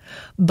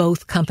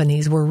 Both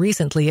companies were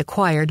recently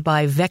acquired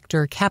by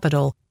Vector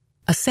Capital,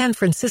 a San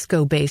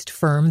Francisco-based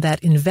firm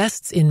that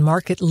invests in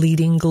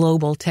market-leading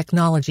global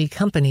technology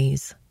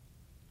companies.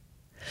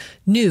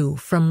 New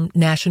from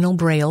National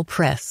Braille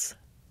Press.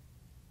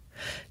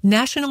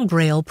 National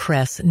Braille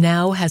Press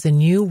now has a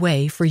new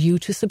way for you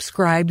to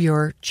subscribe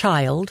your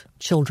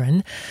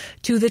children,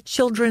 to the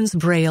Children's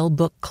Braille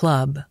Book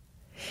Club.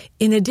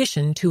 In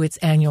addition to its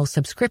annual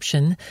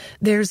subscription,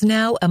 there's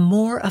now a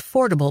more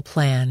affordable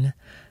plan,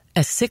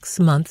 a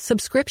 6-month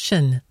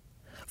subscription.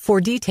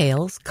 For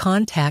details,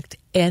 contact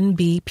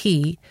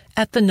NBP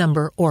at the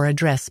number or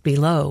address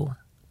below.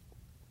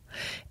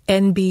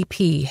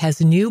 NBP has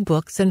new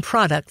books and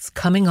products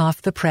coming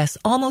off the press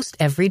almost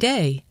every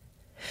day.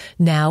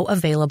 Now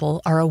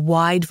available are a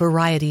wide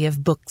variety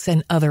of books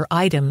and other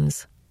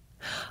items.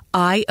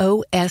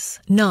 iOS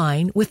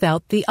 9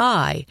 Without the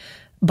I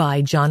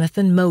by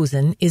Jonathan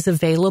Mosen is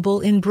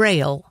available in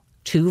Braille,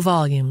 2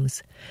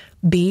 volumes,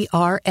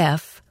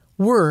 BRF,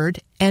 Word,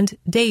 and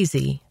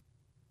Daisy.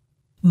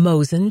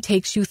 Mosen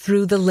takes you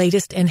through the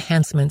latest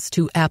enhancements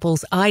to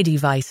Apple's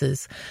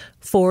iDevices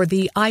for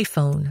the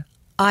iPhone,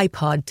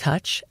 iPod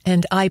Touch,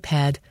 and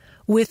iPad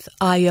with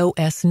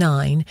iOS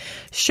 9,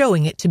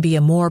 showing it to be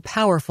a more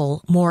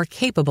powerful, more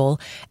capable,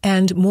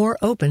 and more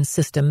open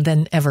system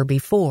than ever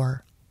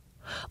before.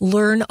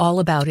 Learn all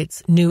about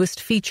its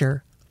newest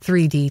feature,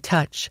 3D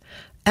Touch,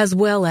 as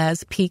well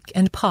as Peek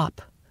and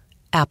Pop,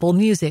 Apple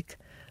Music,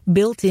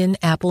 built-in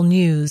Apple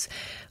News,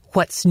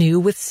 What's New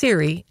with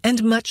Siri,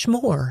 and much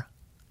more.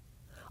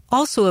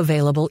 Also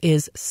available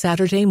is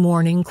Saturday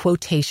Morning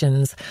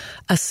Quotations,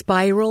 a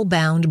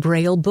spiral-bound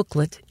Braille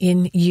booklet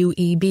in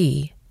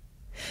UEB.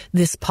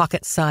 This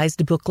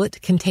pocket-sized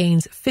booklet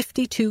contains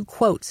 52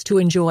 quotes to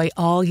enjoy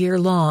all year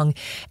long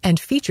and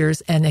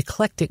features an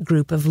eclectic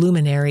group of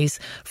luminaries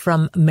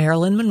from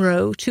Marilyn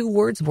Monroe to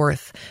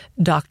Wordsworth,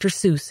 Dr.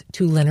 Seuss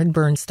to Leonard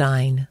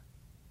Bernstein.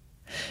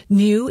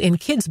 New in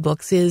kids'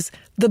 books is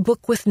The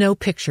Book with No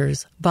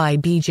Pictures by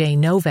B.J.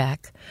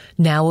 Novak,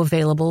 now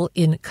available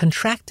in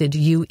contracted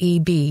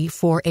UEB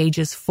for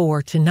ages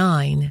 4 to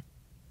 9.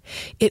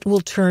 It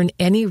will turn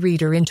any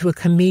reader into a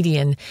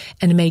comedian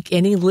and make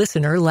any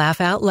listener laugh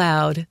out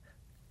loud.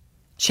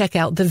 Check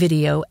out the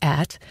video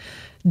at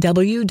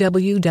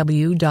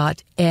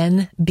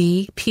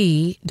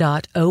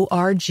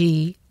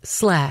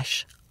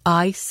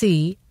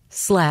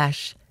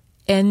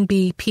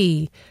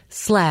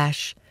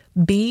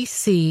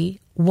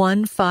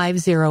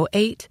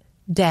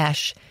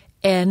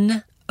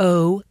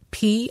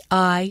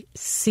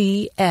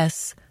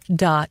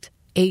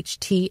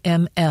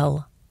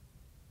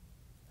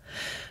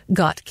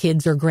Got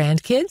kids or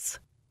grandkids?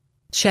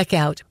 Check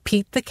out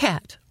Pete the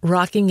Cat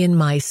Rocking in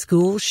My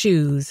School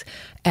Shoes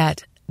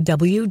at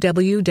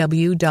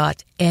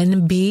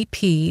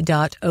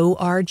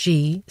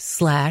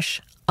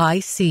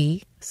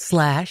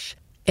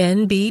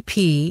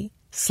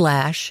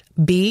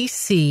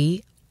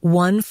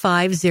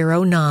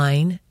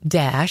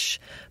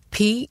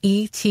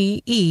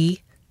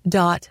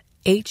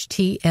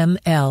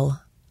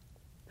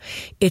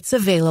It's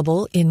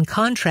available in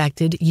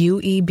contracted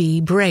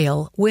UEB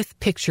Braille with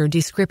picture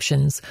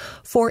descriptions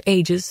for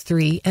ages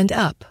 3 and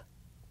up.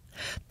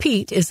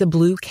 Pete is a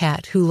blue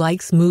cat who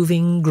likes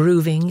moving,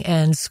 grooving,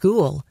 and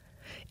school.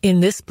 In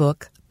this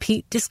book,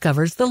 Pete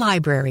discovers the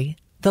library,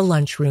 the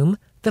lunchroom,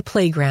 the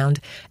playground,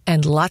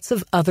 and lots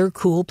of other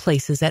cool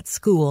places at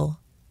school.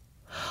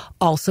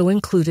 Also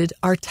included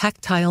are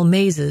tactile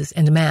mazes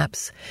and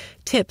maps,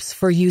 tips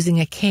for using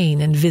a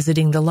cane and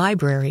visiting the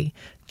library,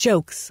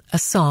 jokes, a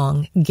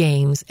song,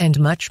 games, and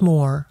much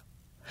more.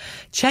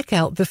 Check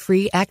out the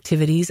free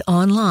activities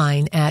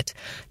online at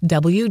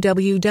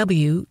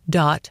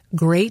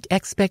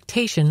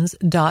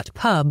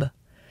www.greatexpectations.pub,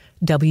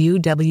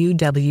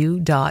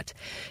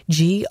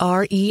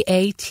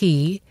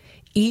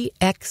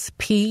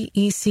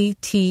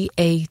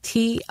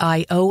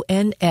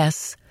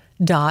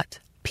 www.greatexpectations.pub.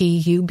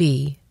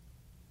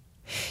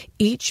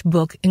 Each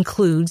book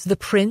includes the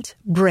print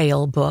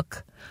Braille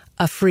book,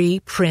 a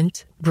free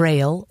print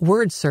Braille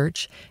word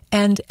search,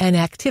 and an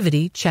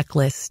activity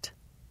checklist.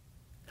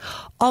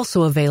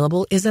 Also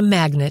available is a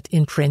magnet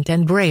in print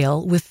and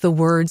Braille with the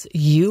words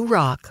 "You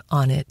Rock"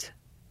 on it.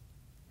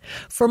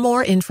 For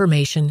more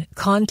information,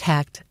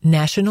 contact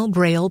National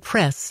Braille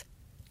Press,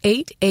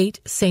 88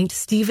 St.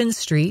 Stephen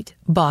Street,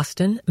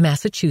 Boston,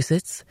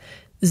 Massachusetts,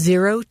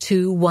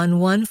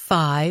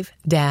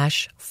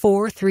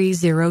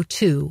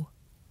 02115-4302.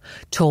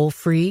 Toll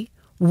free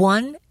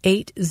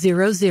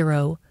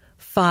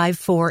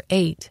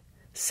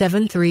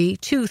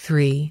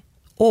 1-800-548-7323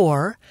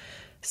 or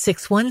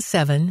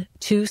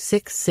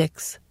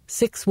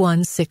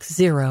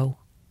 617-266-6160,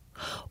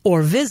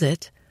 or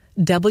visit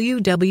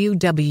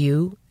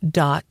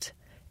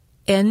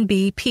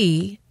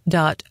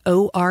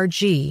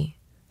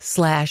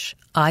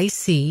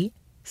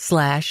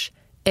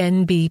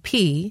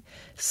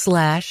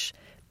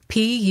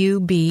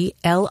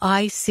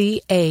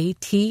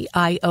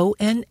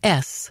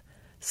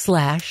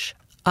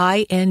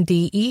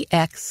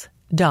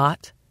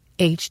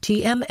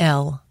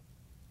publications.index.html.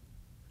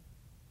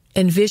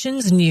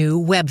 Envision's new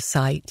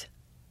website.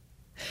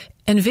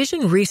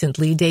 Envision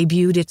recently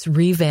debuted its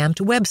revamped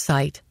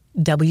website,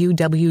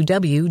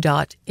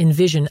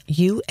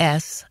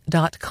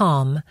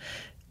 www.envisionus.com,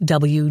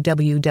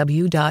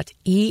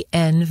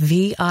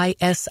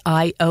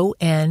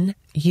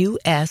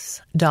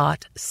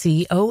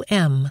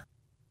 www.envisionus.com.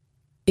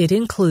 It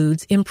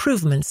includes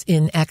improvements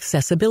in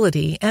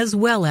accessibility as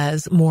well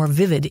as more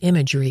vivid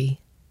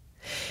imagery.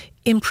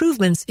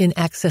 Improvements in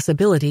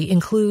accessibility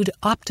include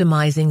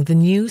optimizing the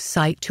new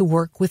site to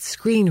work with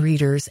screen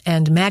readers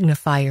and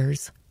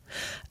magnifiers.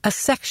 A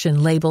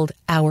section labeled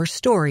Our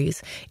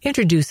Stories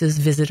introduces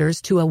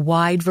visitors to a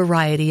wide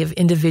variety of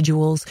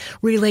individuals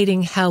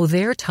relating how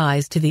their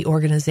ties to the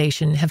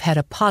organization have had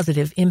a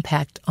positive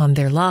impact on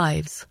their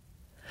lives.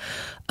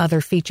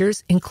 Other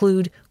features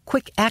include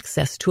quick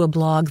access to a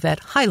blog that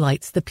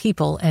highlights the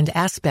people and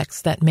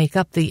aspects that make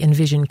up the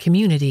Envision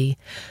community,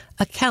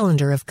 a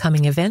calendar of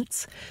coming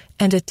events,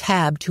 and a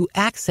tab to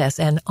access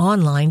an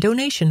online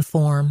donation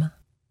form.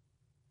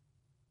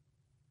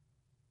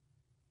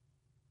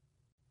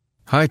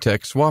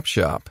 High-Tech Swap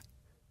Shop.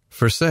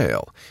 For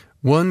sale,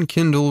 one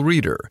Kindle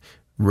Reader,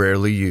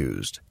 rarely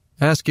used,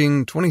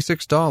 asking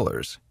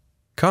 $26.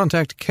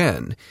 Contact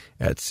Ken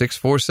at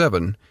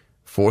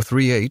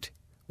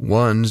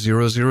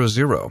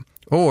 647-438-1000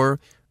 or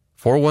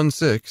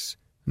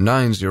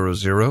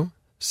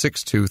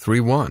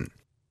 416-900-6231.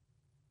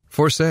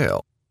 For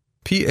sale,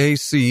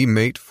 PAC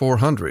Mate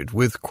 400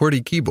 with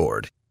QWERTY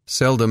keyboard,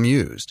 seldom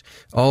used,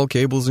 all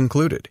cables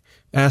included,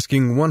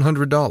 asking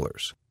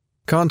 $100.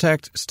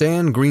 Contact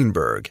Stan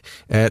Greenberg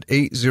at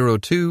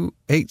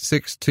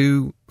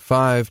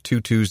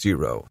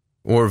 802-862-5220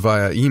 or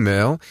via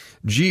email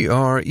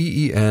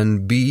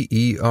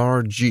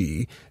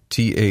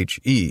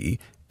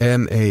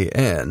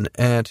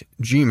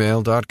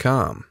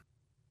greenbergtheman@gmail.com.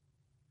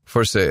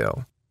 For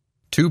sale,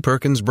 two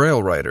Perkins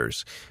Braille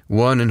writers,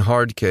 one in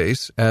hard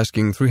case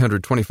asking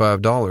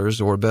 $325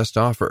 or best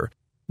offer,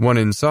 one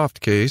in soft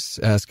case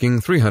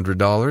asking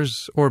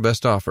 $300 or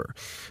best offer.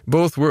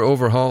 Both were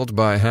overhauled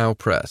by Howe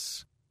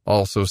Press.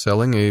 Also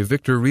selling a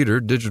Victor Reader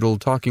digital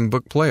talking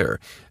book player,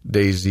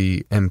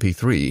 Daisy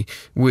MP3,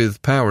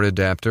 with power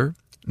adapter,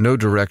 no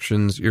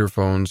directions,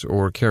 earphones,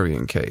 or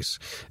carrying case,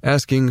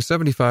 asking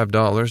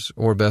 $75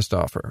 or best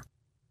offer.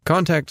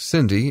 Contact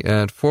Cindy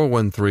at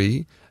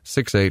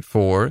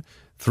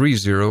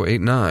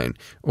 413-684-3089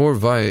 or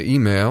via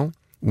email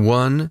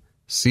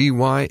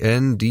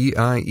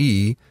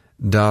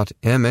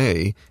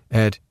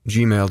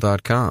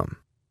 1cyndiE.ma@gmail.com.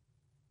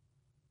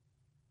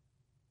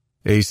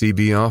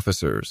 ACB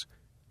Officers.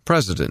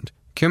 President,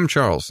 Kim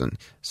Charlson,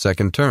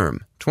 second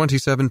term,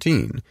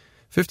 2017,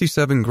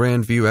 57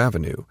 Grandview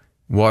Avenue,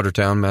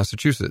 Watertown,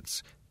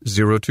 Massachusetts,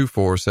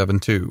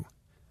 02472.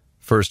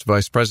 First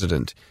Vice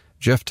President,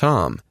 Jeff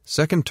Tom,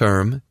 second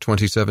term,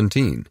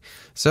 2017,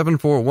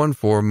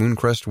 7414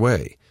 Mooncrest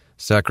Way,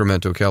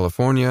 Sacramento,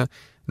 California,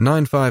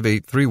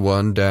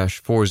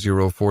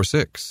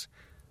 95831-4046.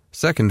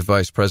 Second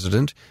Vice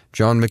President,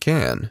 John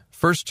McCann,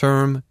 first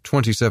term,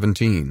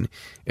 2017,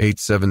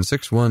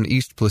 8761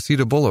 East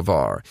Placida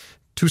Boulevard,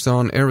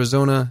 Tucson,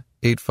 Arizona,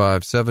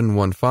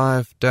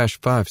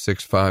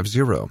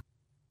 85715-5650.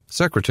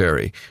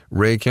 Secretary,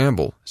 Ray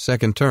Campbell,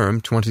 second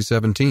term,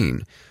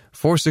 2017,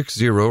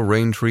 460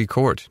 Raintree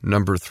Court,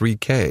 number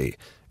 3K,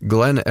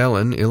 Glen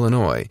Ellen,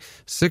 Illinois,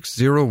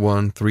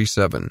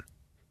 60137.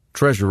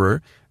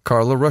 Treasurer,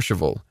 Carla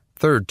Ruschival,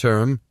 third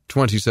term,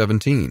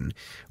 2017,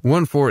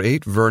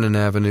 148 Vernon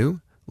Avenue,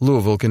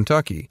 Louisville,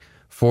 Kentucky,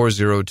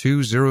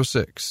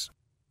 40206.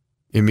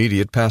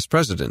 Immediate past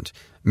president,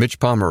 Mitch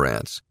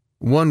Pomerantz,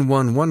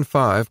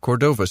 1115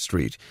 Cordova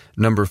Street,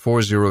 number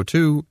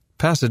 402,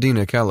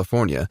 Pasadena,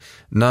 California,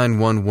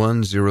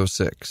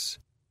 91106.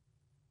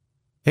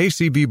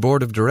 ACB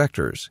Board of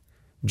Directors,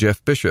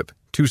 Jeff Bishop,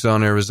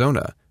 Tucson,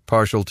 Arizona,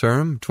 partial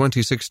term,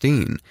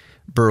 2016,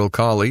 Burl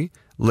Colley,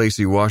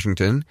 Lacey,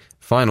 Washington,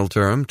 final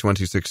term,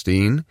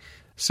 2016,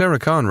 Sarah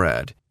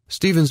Conrad,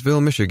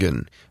 Stevensville,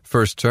 Michigan,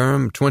 first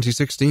term,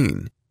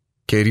 2016,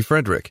 Katie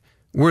Frederick,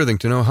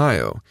 Worthington,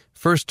 Ohio,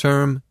 first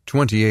term,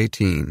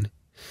 2018,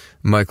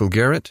 Michael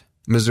Garrett,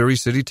 Missouri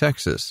City,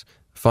 Texas,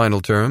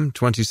 final term,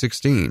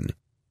 2016,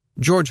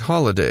 George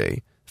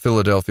Holliday,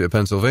 Philadelphia,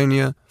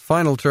 Pennsylvania,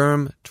 final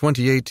term,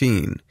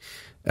 2018,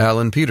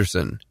 Alan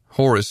Peterson,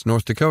 Horace,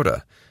 North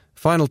Dakota,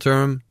 final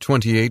term,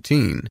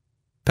 2018,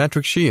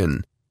 Patrick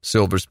Sheehan,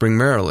 Silver Spring,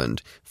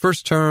 Maryland,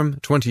 first term,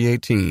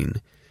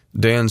 2018,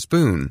 Dan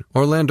Spoon,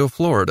 Orlando,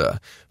 Florida,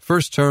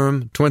 first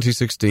term,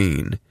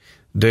 2016,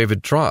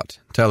 David Trott,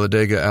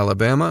 Talladega,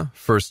 Alabama,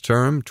 first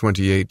term,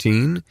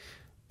 2018,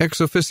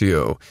 ex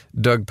officio,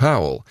 Doug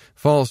Powell,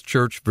 Falls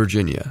Church,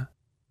 Virginia.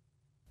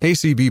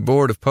 ACB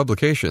Board of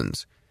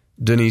Publications,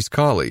 Denise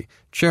Colley,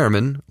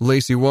 Chairman,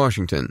 Lacey,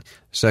 Washington,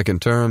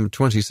 second term,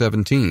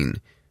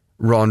 2017,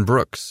 Ron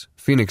Brooks,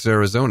 Phoenix,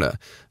 Arizona,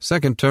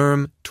 second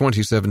term,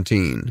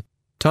 2017.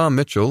 Tom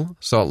Mitchell,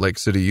 Salt Lake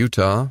City,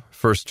 Utah,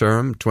 first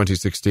term,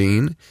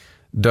 2016.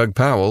 Doug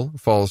Powell,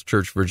 Falls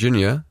Church,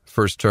 Virginia,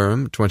 first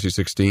term,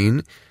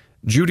 2016.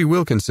 Judy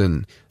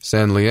Wilkinson,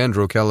 San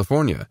Leandro,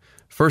 California,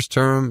 first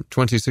term,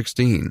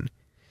 2016.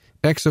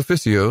 Ex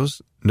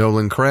officios,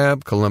 Nolan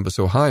Crabb, Columbus,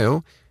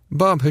 Ohio,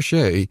 Bob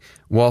Hachey,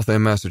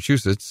 Waltham,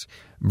 Massachusetts,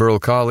 Burl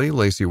Colley,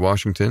 Lacey,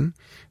 Washington,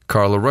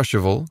 Carla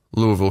Ruschival,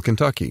 Louisville,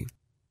 Kentucky.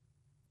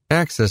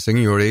 Accessing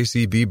your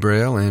ACB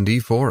Braille and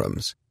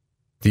e-forums.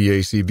 The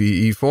ACB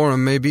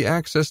e-forum may be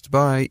accessed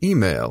by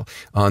email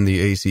on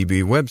the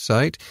ACB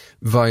website,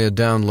 via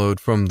download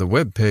from the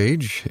web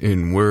page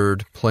in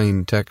Word,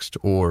 plain text,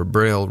 or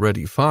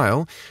Braille-ready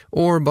file,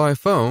 or by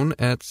phone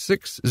at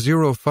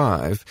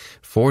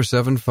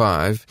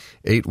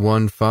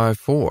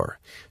 605-475-8154.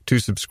 To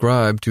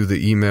subscribe to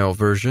the email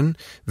version,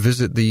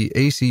 visit the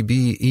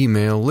ACB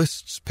email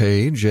lists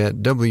page at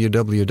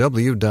www.acb.org.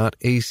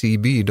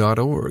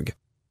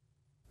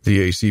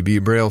 The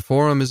ACB Braille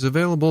Forum is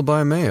available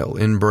by mail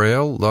in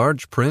Braille,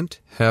 large print,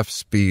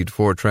 half-speed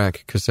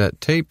 4-track cassette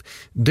tape,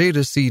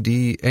 data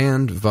CD,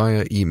 and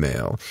via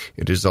email.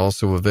 It is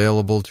also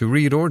available to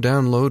read or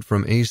download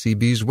from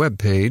ACB's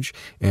webpage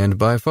and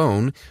by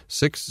phone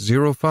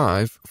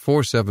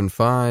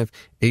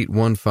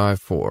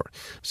 605-475-8154.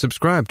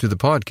 Subscribe to the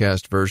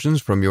podcast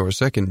versions from your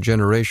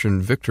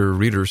second-generation Victor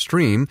Reader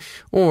stream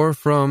or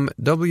from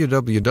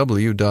www.acb.org/bf/.